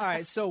 all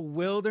right. So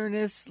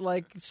wilderness,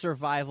 like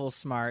survival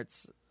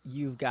smarts,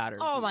 you've got her.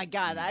 Oh beat. my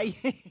God, I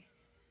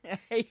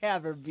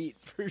have her beat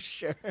for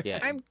sure. Yeah.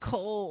 I'm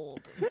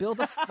cold. Build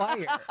a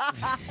fire.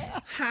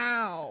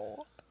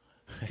 How?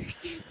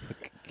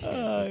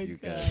 You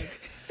guys.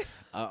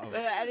 But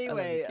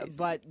anyway, Casey.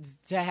 but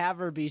to have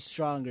her be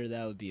stronger,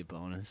 that would be a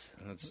bonus.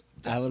 That's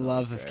I would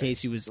love if fair.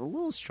 Casey was a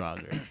little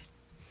stronger.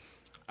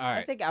 All I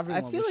right. think I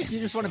everyone. feel was like you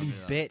just want to be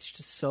stronger, bitched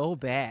so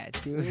bad,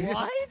 dude. though.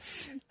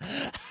 What?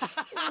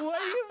 What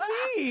do you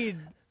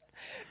mean?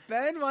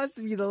 Ben wants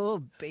to be the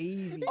little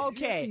baby.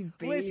 Okay,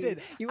 Baby. listen.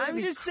 You wanna I'm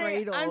be just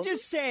saying. I'm cradled.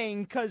 just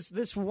saying because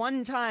this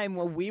one time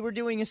when we were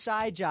doing a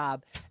side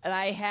job, and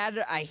I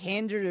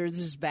handed her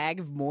this bag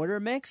of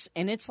mortar mix,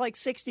 and it's like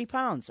 60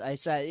 pounds. I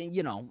said,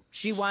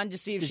 she wanted to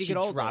see if Did she she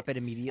could hold drop it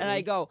immediately? And I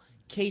go,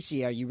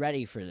 Casey, are you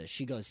ready for this?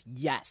 She goes,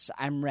 yes,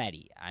 I'm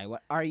ready.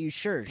 Are you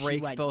sure? She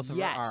Breaks went, both of her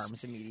yes.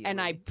 arms immediately.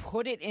 And I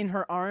put it in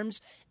her arms,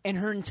 and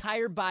her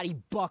entire body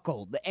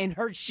buckled, and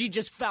she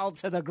just fell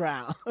to the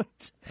ground.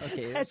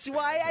 Okay, That's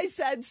why I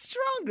said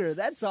stronger.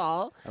 That's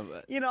all.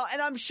 And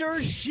I'm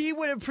sure she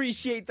would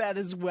appreciate that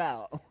as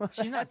well.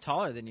 She's not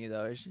taller than you,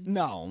 though, is she?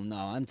 No,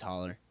 I'm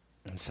taller.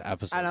 This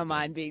episode's I don't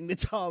mind being the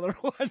taller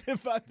one,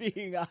 if I'm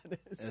being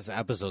honest. This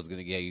episode's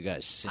gonna get you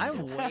guys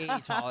single. I'm way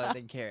taller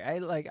than Carrie.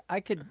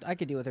 I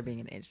could deal with her being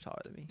an inch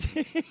taller than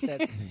me.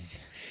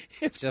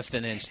 That's, Just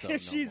an inch though.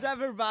 If no she's more.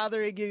 ever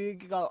bothering you, you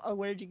can go, oh,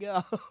 where'd you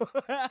go?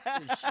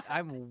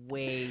 I'm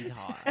way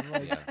taller. I'm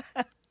like,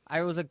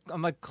 Yeah.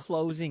 I'm like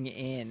closing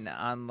in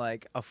on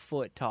like a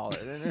foot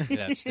taller than her.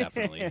 That's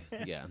definitely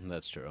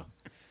that's true.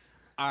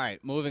 All right,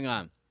 moving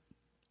on.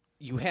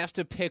 You have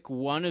to pick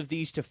one of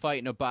these to fight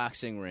in a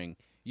boxing ring.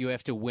 You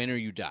have to win or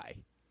you die.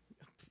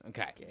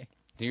 Okay.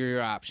 Here are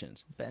your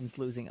options. Ben's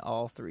losing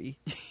all three.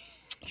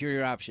 Here are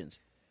your options.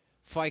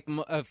 Fight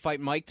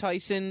Mike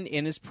Tyson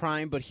in his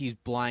prime, but he's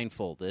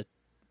blindfolded.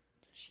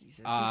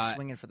 Jesus, he's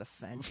swinging for the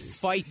fences.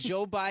 Fight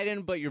Joe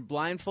Biden, but you're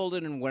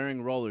blindfolded and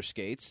wearing roller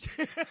skates.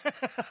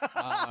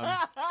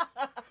 I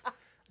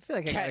feel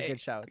like I got a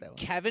good shot with that one.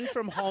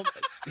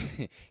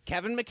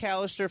 Kevin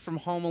McAllister from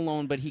Home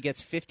Alone, but he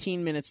gets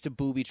 15 minutes to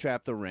booby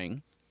trap the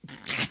ring.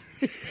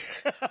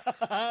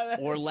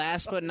 Or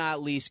last but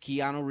not least,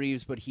 Keanu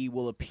Reeves, but he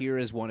will appear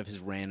as one of his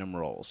random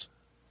roles.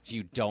 So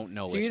you don't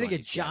know So which you either one get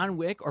he's John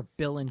Wick or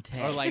Bill and Ted.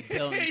 getting. Or like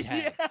Bill and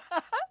Ted.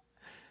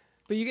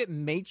 But you get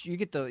you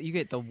get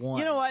the one.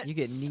 You know what? You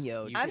get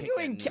Neo. You I'm pick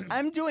doing that name.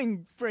 I'm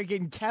doing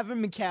friggin'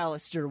 Kevin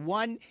McAllister.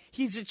 One,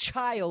 he's a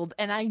child,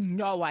 and I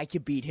know I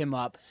could beat him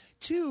up.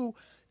 Two,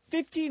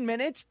 15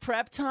 minutes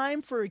prep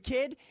time for a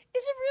kid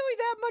isn't really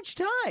that much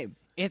time.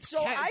 It's So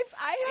I have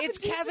a it's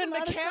decent Kevin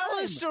amount of time.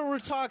 McAllister we're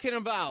talking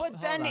about.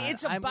 But then on.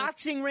 it's a I'm with-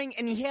 boxing ring,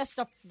 and he has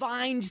to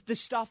find the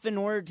stuff in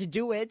order to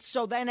do it.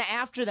 So then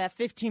after that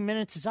 15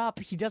 minutes is up,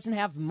 he doesn't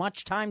have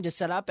much time to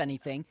set up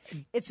anything.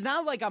 It's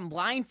not like I'm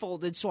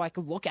blindfolded so I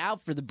could look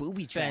out for the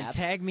booby Ben, traps.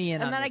 tag me in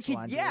and on then this I could,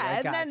 one, dude. yeah, I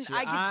and got then you. I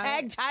could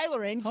tag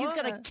Tyler in. He's Hold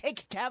gonna on.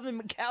 kick Kevin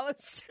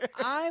McAllister.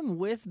 I'm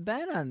with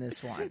Ben on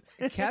this one.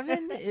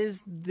 Kevin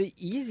is the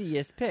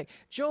easiest pick.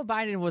 Joe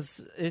Biden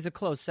is a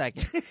close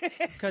second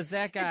because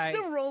that guy.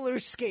 It's the roller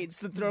skates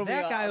that throw me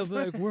that off. guy will be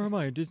like, "Where am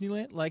I?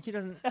 Disneyland?" Like he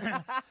doesn't.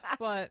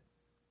 But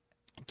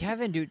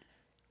Kevin, dude,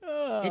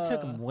 it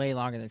took him way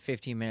longer than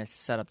 15 minutes to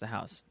set up the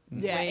house.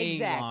 Yeah, way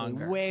exactly.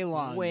 longer. Way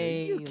longer.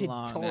 Way you could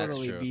longer. That's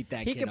totally true. beat that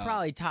He kid could up.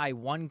 probably tie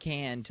one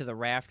can to the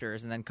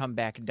rafters and then come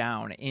back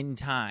down in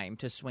time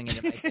to swing it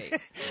in my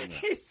face.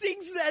 He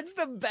thinks that's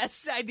the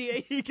best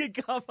idea he could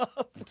come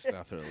up with.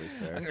 Definitely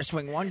I'm fair. gonna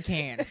swing one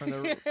can from the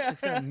roof.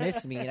 It's gonna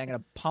miss me, and I'm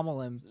gonna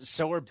pummel him.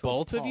 So are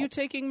both of pulp. you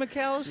taking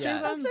McAllister?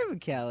 Yeah. I'll then? say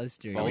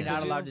McAllister. Are Both we of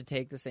not you? allowed to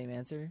take the same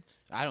answer?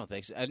 I don't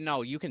think so.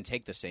 No, you can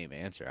take the same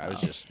answer. I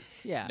was just,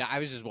 Yeah. No, I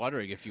was just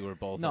wondering if you were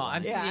both. No,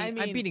 alive. I'm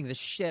beating the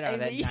shit out of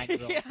that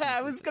 9-year-old. Yeah,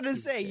 I was gonna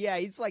say, yeah,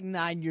 he's like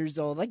 9 years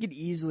old. I could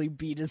easily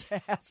beat his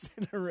ass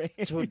in a race.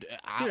 Dude, Dude,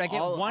 I get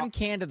one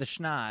can to the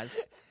schnoz.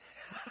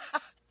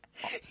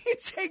 You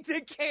take the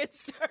can,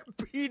 start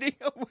beating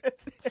him with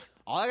it.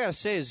 All I gotta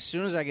say is, as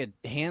soon as I get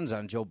hands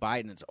on Joe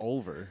Biden, it's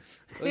over.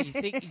 Well, you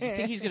think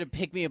he's gonna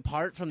pick me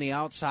apart from the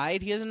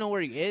outside? He doesn't know where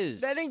he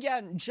is. Then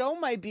again, Joe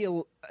might be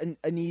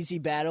an easy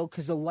battle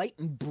because a light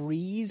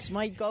breeze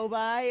might go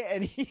by,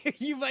 and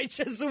you might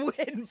just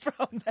win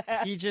from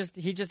that. He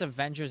just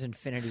Avengers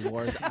Infinity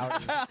Wars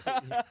out.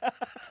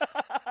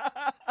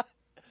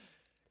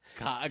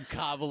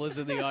 Cobble is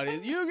in the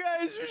audience. You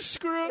guys are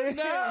screwed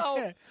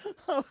now.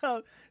 Hold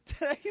on.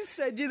 Did I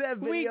send you that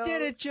We video?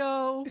 did it,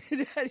 Joe.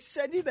 Did I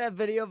send you that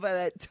video by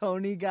that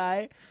Tony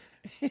guy?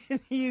 And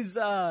he's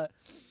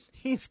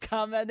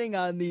commenting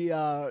on the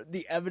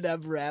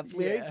Eminem rap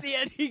lyrics.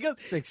 Yeah, and he goes,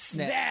 like,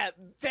 snap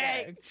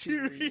back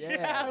to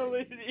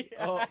reality.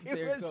 Oh, I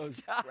there was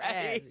goes dying.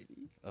 gravity.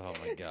 Oh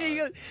my god. He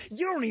goes,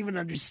 you don't even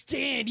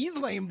understand. He's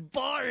laying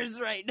bars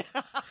right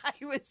now. I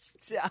was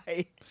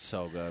dying.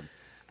 So good.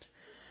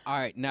 All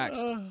right,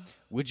 next.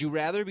 Would you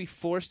rather be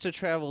forced to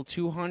travel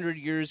 200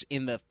 years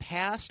in the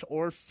past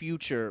or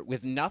future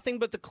with nothing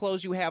but the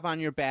clothes you have on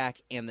your back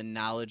and the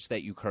knowledge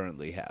that you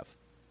currently have?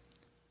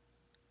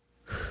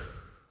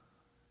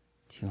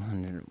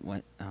 200.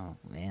 What? Oh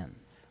man.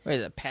 Wait,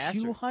 the past?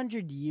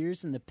 200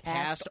 years in the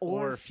Past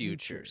or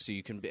future. So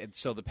you can be,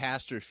 so the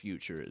past or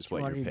future is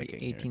what you're picking.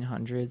 here.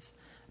 1800s.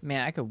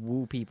 Man, I could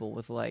woo people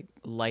with like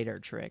lighter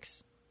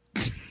tricks.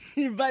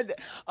 But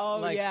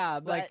Like, yeah,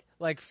 but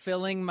like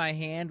filling my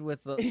hand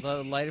with the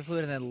lighter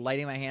fluid and then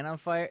lighting my hand on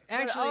fire.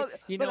 Actually,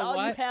 you know all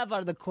what? you have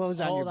are the clothes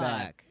on Hold your on.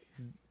 back.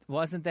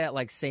 Wasn't that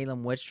like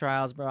Salem witch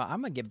trials, bro?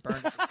 I'm gonna get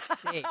burned at the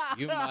stake.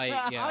 You might,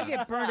 yeah. I'll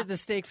get burned at the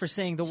stake for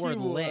saying the word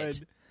You lit.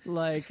 would.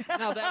 Like,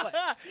 No,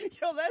 that.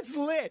 Yo, that's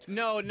lit.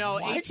 No, What?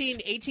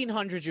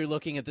 1800s. You're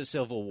looking at the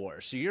Civil War,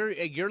 so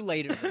you're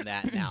later than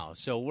that now.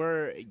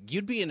 So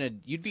you'd be in a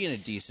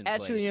decent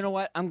place. Actually, you know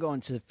what? I'm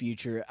going to the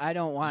future. I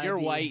don't want. You're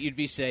white. You'd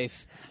be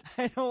safe.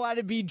 I don't want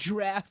to be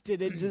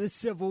drafted into the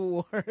Civil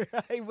War.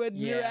 I would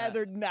Yeah.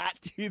 rather not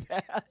do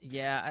that.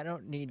 yeah, I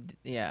don't need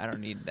that. I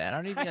don't need to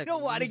be, I like,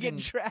 don't want to get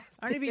losing- drafted.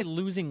 I don't need to be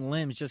losing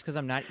limbs just because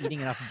I'm not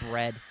eating enough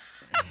bread.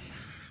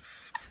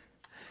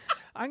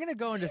 I'm gonna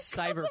go into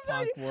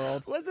cyberpunk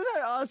world. Wasn't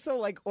that also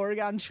like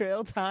Oregon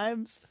Trail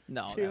times?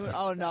 No, Too?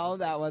 no,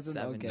 that wasn't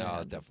 70s. okay. No,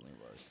 it definitely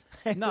was.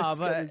 I No, was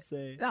gonna but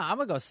say. no, I'm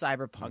gonna go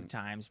cyberpunk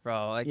times,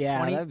 bro. Like Yeah,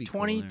 20, that'd be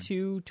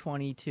cooler.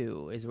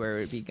 22 is where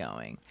it would be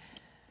going.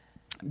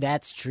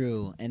 That's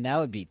true, and that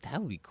would be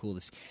cool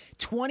to see.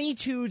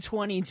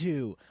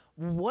 2222.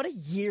 What a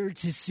year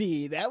to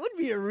see. That would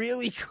be a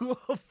really cool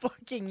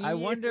fucking year. I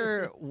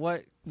wonder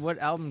what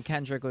album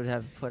Kendrick would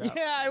have put out.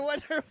 Yeah, I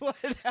wonder what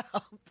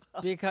else.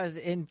 Because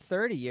in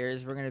 30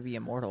 years we're gonna be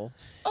immortal.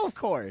 Of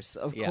course,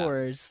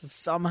 Yeah.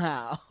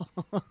 somehow.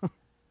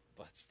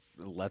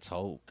 Let's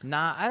hope.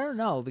 Nah, I don't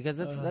know because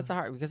that's a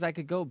hard because I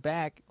could go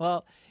back.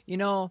 Well,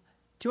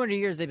 200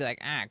 years they'd be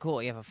like,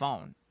 cool, you have a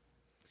phone.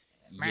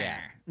 Yeah.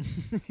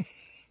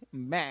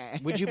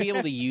 Man. Would you be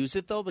able to use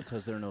it though?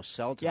 Because there are no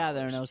cell towers. Yeah,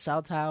 there are no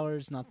cell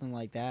towers, nothing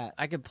like that.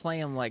 I could play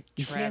him like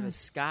Travis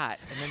Scott,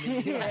 and then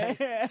they'd be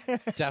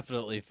like,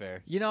 Definitely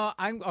fair.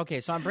 I'm okay.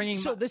 So I'm bringing.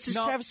 So this is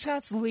no, Travis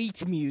Scott's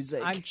late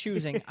music. I'm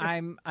choosing.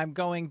 I'm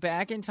going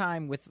back in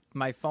time with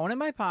my phone in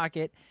my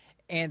pocket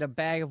and a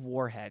bag of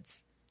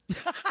warheads.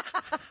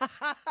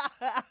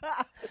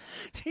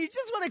 Do you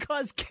just want to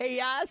cause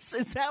chaos?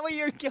 Is that what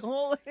your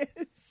goal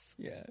is?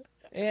 Yeah,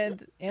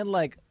 and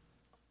like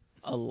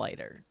a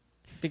lighter,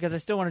 because I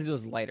still want to do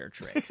those lighter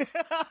tricks.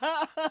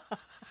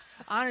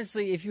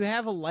 Honestly, if you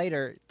have a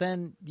lighter,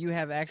 then you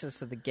have access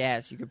to the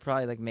gas. You could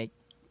probably make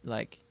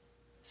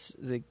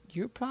you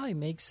could probably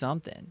make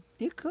something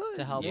You could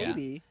to help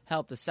maybe.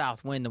 help the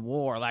South win the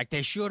war, like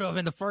they should have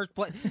in the first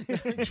place.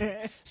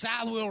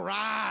 South will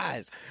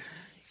rise.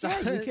 Yeah,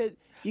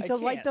 you I could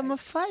light can't. them a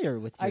fire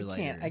with your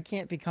lighter. I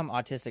can't become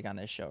autistic on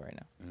this show right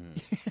now.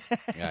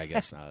 Yeah, I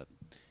guess not.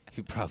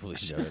 You probably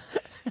should.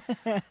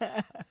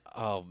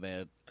 Oh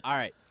man. All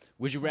right.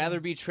 Would you rather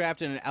be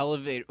trapped in an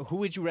elevator? Who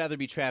would you rather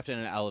be trapped in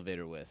an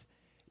elevator with?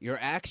 Your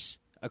ex,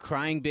 a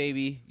crying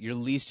baby, your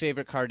least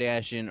favorite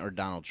Kardashian, or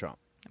Donald Trump?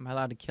 Am I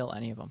allowed to kill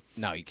any of them?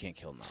 No, you can't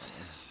kill none of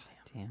them.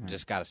 Damn You it.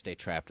 just got to stay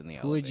trapped in the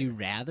elevator. Would you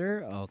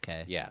rather?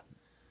 Okay. Yeah.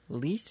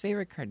 Least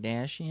favorite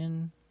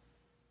Kardashian.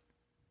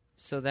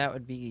 So that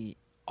would be.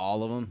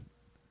 All of them?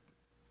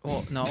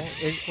 Well, no.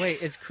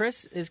 Is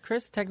Chris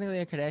technically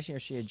a Kardashian or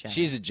is she a Jenner?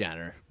 She's a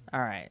Jenner. All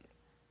right.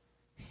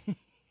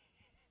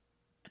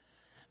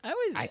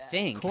 I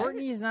think.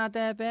 Courtney's not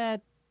that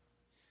bad.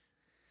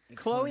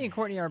 Chloe and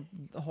Courtney are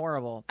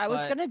horrible. I was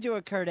but- gonna do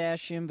a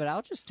Kardashian, but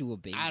I'll just do a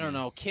baby. I don't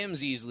know.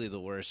 Kim's easily the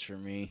worst for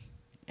me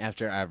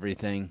after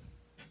everything.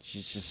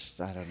 She's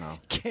just, I don't know.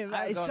 Kim,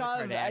 I I would go to saw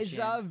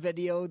Kardashian. a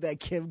video that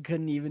Kim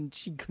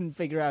couldn't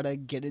figure out how to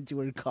get into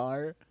her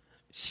car.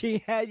 You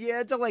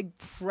had to like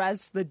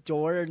press the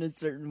door in a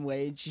certain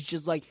way, and she's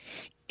just like,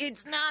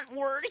 it's not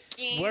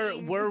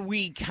working. Were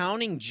we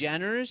counting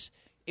Jenners?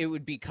 It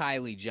would be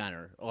Kylie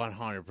Jenner,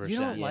 100%. You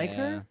don't like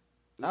her?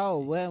 Oh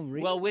well,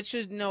 really? Well,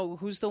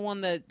 who's the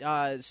one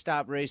that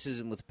stopped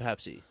racism with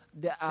Pepsi?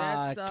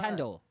 That's,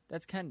 Kendall.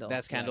 That's Kendall.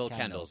 That's Kendall. Kendall,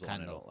 Kendall's the one I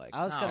Kendall. don't like.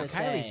 I was gonna say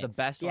Kylie's the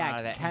best one yeah, out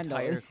of that Kendall.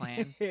 entire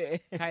clan.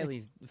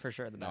 Kylie's for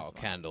sure the best No, one.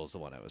 Kendall's the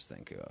one I was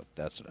thinking of.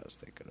 That's what I was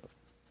thinking of.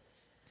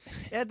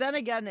 Yeah, then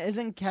again,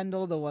 isn't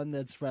Kendall the one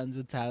that's friends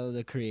with Tyler,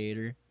 the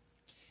Creator?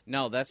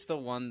 No, that's the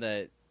one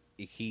that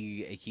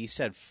he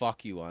said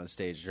 "fuck you" on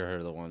stage to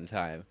her the one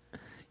time.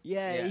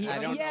 Yeah, Yeah, I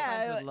don't know.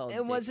 Friends with Lil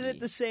and wasn't it Dicky.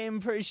 the same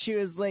person? She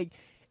was like,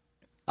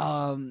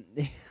 what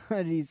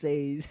did he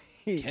say?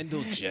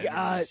 Kendall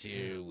Jenner is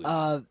here. With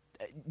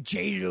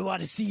Jada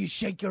want to see you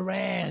shake your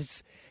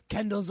ass.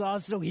 Kendall's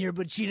also here,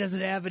 but she doesn't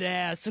have an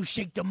ass, so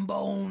shake them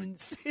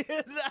bones.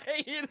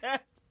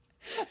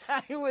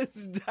 I was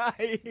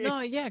dying. No,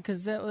 yeah,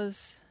 because that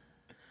was.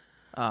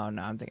 Oh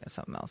no, I'm thinking of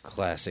something else.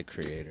 classic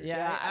creator.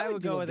 Yeah, I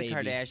would do go a with the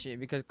baby. Kardashian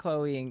because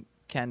Chloe and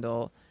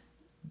Kendall,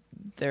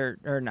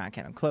 not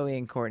Kendall. Chloe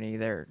and Courtney,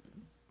 they're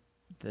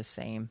the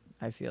same.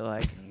 I feel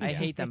like I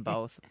hate them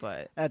both,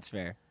 but That's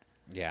fair.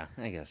 Yeah,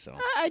 I guess so.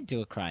 I'd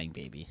do a crying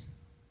baby.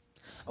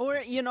 Or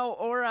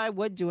I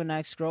would do an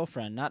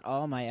ex-girlfriend. Not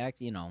all my ex,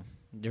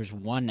 there's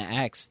one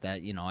ex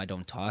that, I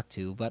don't talk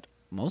to, but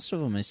most of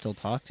them I still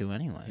talk to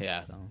anyway.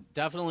 Yeah, so.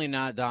 definitely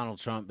not Donald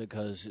Trump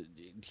because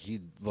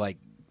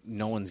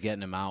no one's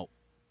getting him out.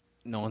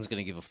 No one's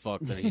gonna give a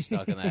fuck that he's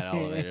stuck in that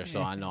elevator.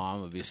 So I know I'm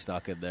gonna be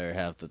stuck in there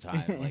half the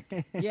time.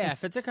 Like, yeah,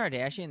 if it's a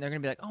Kardashian, they're gonna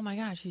be like, "Oh my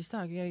gosh, she's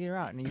stuck. You gotta get her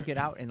out," and you get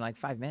out in like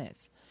 5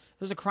 minutes. If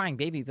it was a crying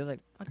baby, they're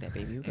like, "Fuck that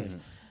baby. Who cares?"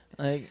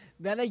 Like,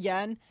 Then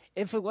again,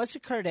 if it was a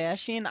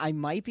Kardashian, I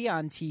might be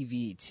on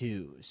TV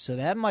too, so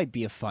that might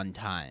be a fun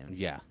time.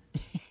 yeah,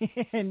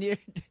 And you're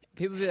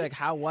people be like,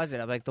 "How was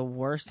it?" I'm like, "The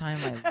worst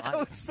time of my that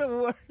life." was the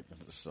worst. it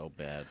was so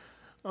bad.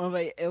 Oh,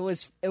 but it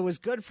was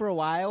good for a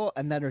while,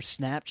 and then her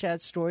Snapchat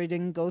story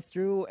didn't go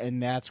through,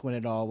 and that's when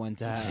it all went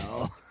to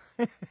hell.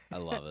 I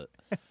love it.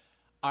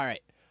 All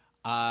right.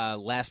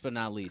 Last but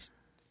not least.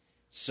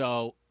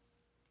 So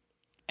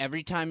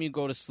every time you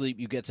go to sleep,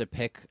 you get to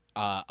pick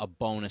a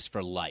bonus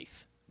for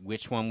life.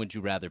 Which one would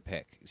you rather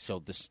pick? So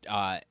this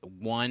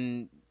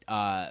one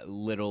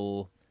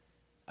little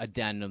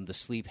addendum: the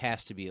sleep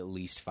has to be at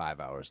least 5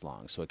 hours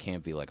long, so it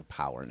can't be like a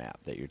power nap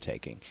that you're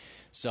taking.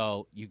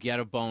 So you get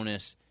a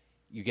bonus.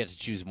 You get to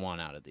choose one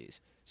out of these.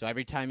 So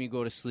every time you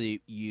go to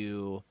sleep,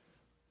 you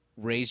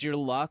raise your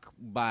luck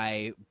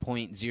by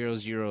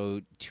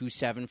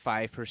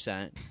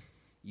 0.00275%.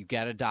 You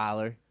get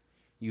 $1.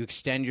 You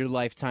extend your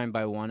lifetime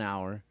by 1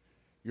 hour.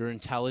 Your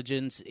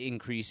intelligence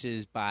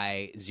increases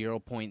by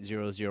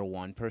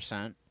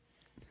 0.001%.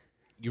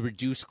 You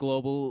reduce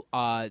global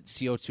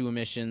CO2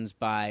 emissions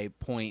by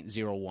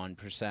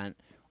 0.01%,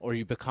 or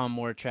you become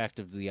more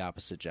attractive to the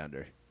opposite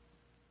gender.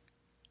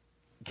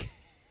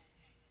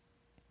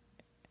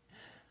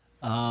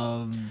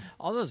 All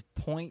those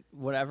point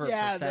whatever.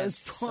 Yeah, percent those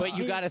suck. point- But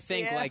you got to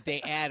think Yeah. like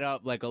they add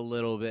up like a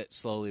little bit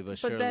slowly but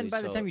surely. But then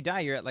by the so time you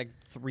die, you're at like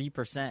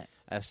 3%.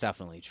 that's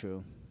definitely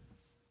true.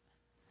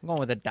 I'm going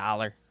with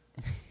 $1.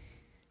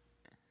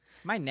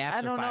 My naps I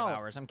are don't 5 know.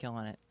 hours. I'm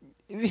killing it.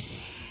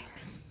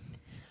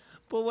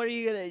 But what are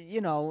you gonna?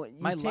 You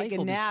My take life a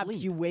will be nap.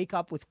 sleep. You wake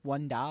up with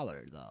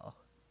 $1 though.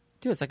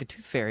 Dude, it's like a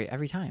tooth fairy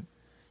every time.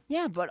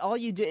 Yeah, but all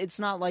you do, it's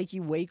not like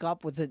you wake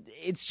up with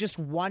it's just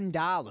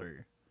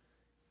 $1.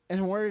 In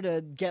order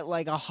to get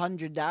like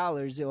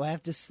 $100, you'll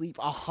have to sleep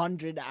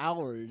 100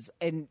 hours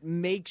and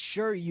make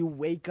sure you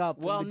wake up.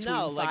 Well, in between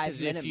no, like 5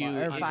 because if minute you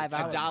or 5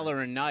 hours.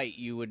 $1 a night,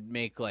 you would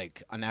make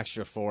like an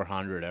extra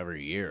 400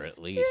 every year at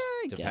least,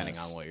 I depending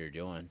guess. on what you're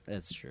doing.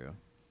 That's true.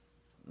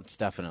 It's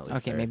definitely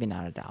Okay, fair. maybe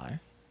not $1.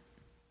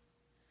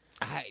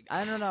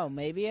 I don't know.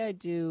 Maybe I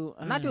do.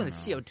 I'm not doing the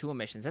CO2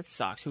 emissions. That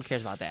sucks. Who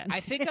cares about that? I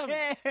think I'm.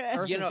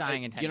 Earth you is know,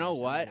 dying in 10 you know years.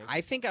 what?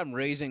 I think I'm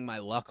raising my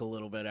luck a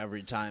little bit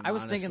every time. I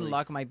was honestly. thinking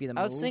luck might be the move.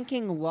 I was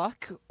thinking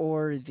luck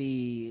or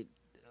the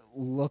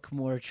look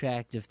more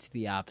attractive to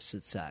the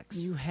opposite sex.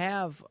 You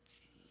have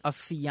a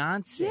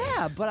fiance.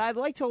 Yeah, but I'd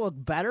like to look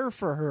better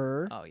for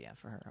her. Oh yeah,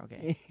 for her.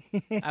 Okay.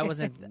 I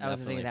wasn't thinking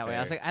that way.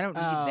 I was fair. like, I don't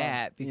need Oh,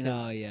 that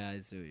because yeah,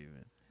 I see what you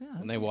mean.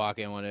 When they walk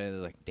in one day, they're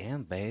like,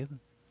 "Damn, babe,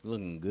 you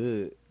looking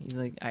good." he's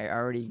like, I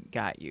already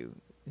got you.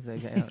 He's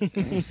like, I don't,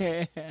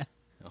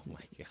 Oh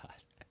my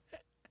god.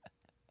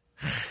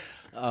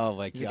 Oh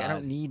my he's like, I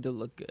don't god. need to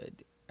look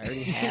good. I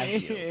already have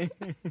you.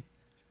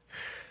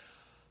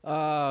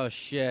 Oh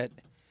shit.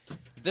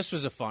 This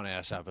was a fun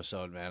ass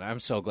episode, man. I'm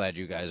so glad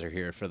you guys are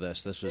here for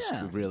this. This was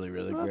Yeah, really,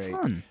 really a lot of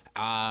great.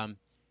 fun.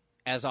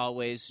 as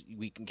always,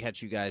 we can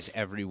catch you guys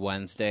every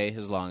Wednesday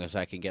as long as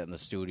I can get in the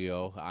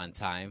studio on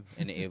time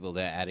and able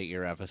to edit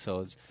your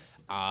episodes.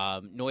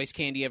 Noise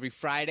Candy every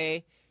Friday.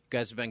 You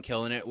guys have been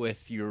killing it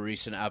with your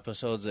recent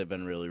episodes. They've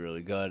been really,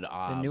 really good.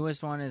 The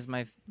newest one is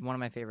one of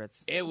my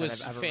favorites. It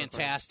was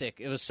fantastic.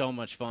 It was so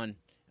much fun.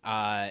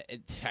 I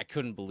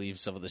couldn't believe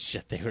some of the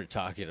shit they were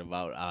talking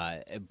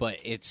about. But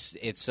it's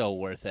so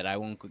worth it. I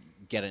won't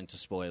get into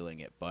spoiling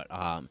it, but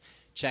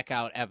check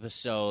out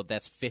episode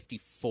that's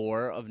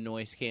 54 of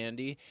Noise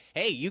Candy.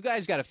 Hey, you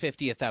guys got a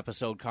 50th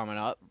episode coming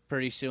up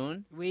pretty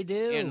soon. We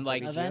do. In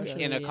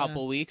Eventually, in a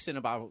couple weeks, in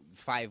about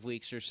 5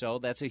 weeks or so.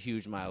 That's a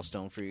huge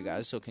milestone for you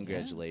guys, so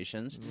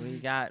congratulations. We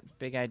got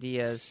big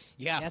ideas.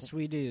 Yeah. Yes,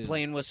 we do.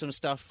 Playing with some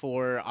stuff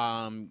for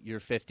your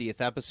 50th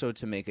episode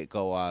to make it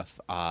go off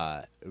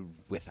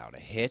without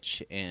a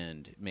hitch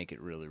and make it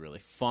really, really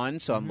fun.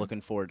 So I'm looking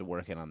forward to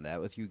working on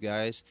that with you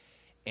guys.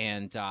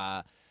 And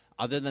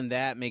other than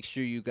that, make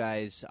sure you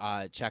guys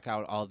check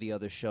out all the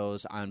other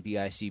shows on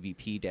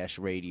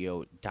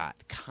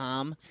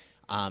bicbp-radio.com.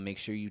 Make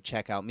sure you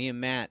check out me and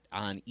Matt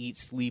on Eat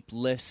Sleep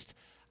List.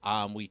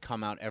 We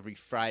come out every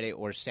Friday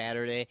or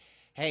Saturday.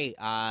 Hey,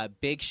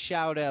 big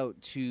shout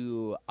out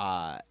to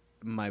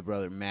my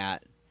brother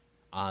Matt,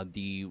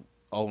 the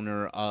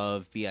owner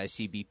of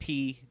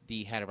BICBP,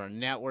 the head of our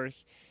network.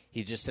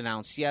 He just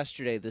announced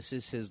yesterday this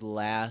is his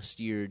last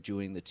year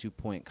doing the 2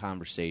 Point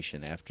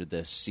Conversation after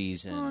this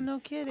season. Oh, no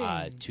kidding.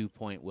 2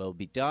 Point will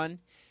be done.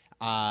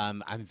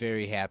 I'm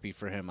very happy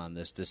for him on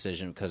this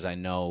decision because I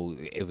know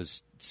it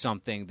was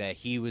something that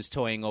he was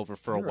toying over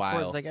for a while. He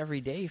records like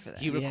every day for that.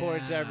 He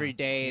records Yeah. every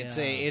day.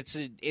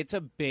 Yeah. It's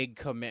a big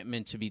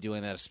commitment to be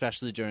doing that,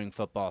 especially during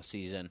football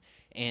season.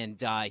 And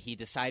he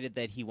decided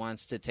that he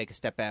wants to take a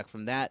step back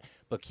from that,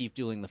 but keep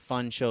doing the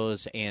fun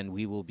shows, and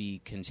we will be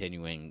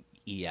continuing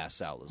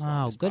ESL as long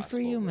Wow, as good possible,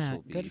 for you, which Matt.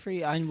 will be- Good for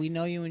you. And we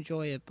know you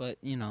enjoy it,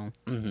 but,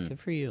 good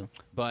for you.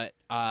 But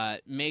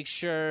make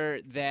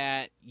sure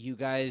that you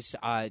guys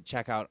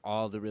check out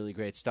all the really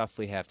great stuff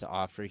we have to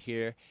offer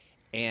here.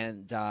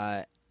 And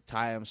Ty,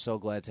 I'm so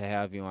glad to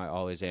have you. I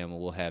always am,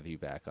 and we'll have you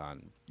back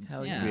on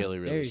Hell Yeah. really,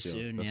 really very soon,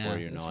 soon, before yeah.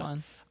 you It was know fun.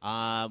 it.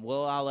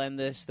 I'll end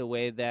this the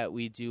way that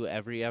we do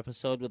every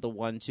episode with a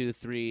 1, 2,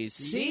 3.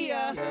 See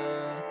ya!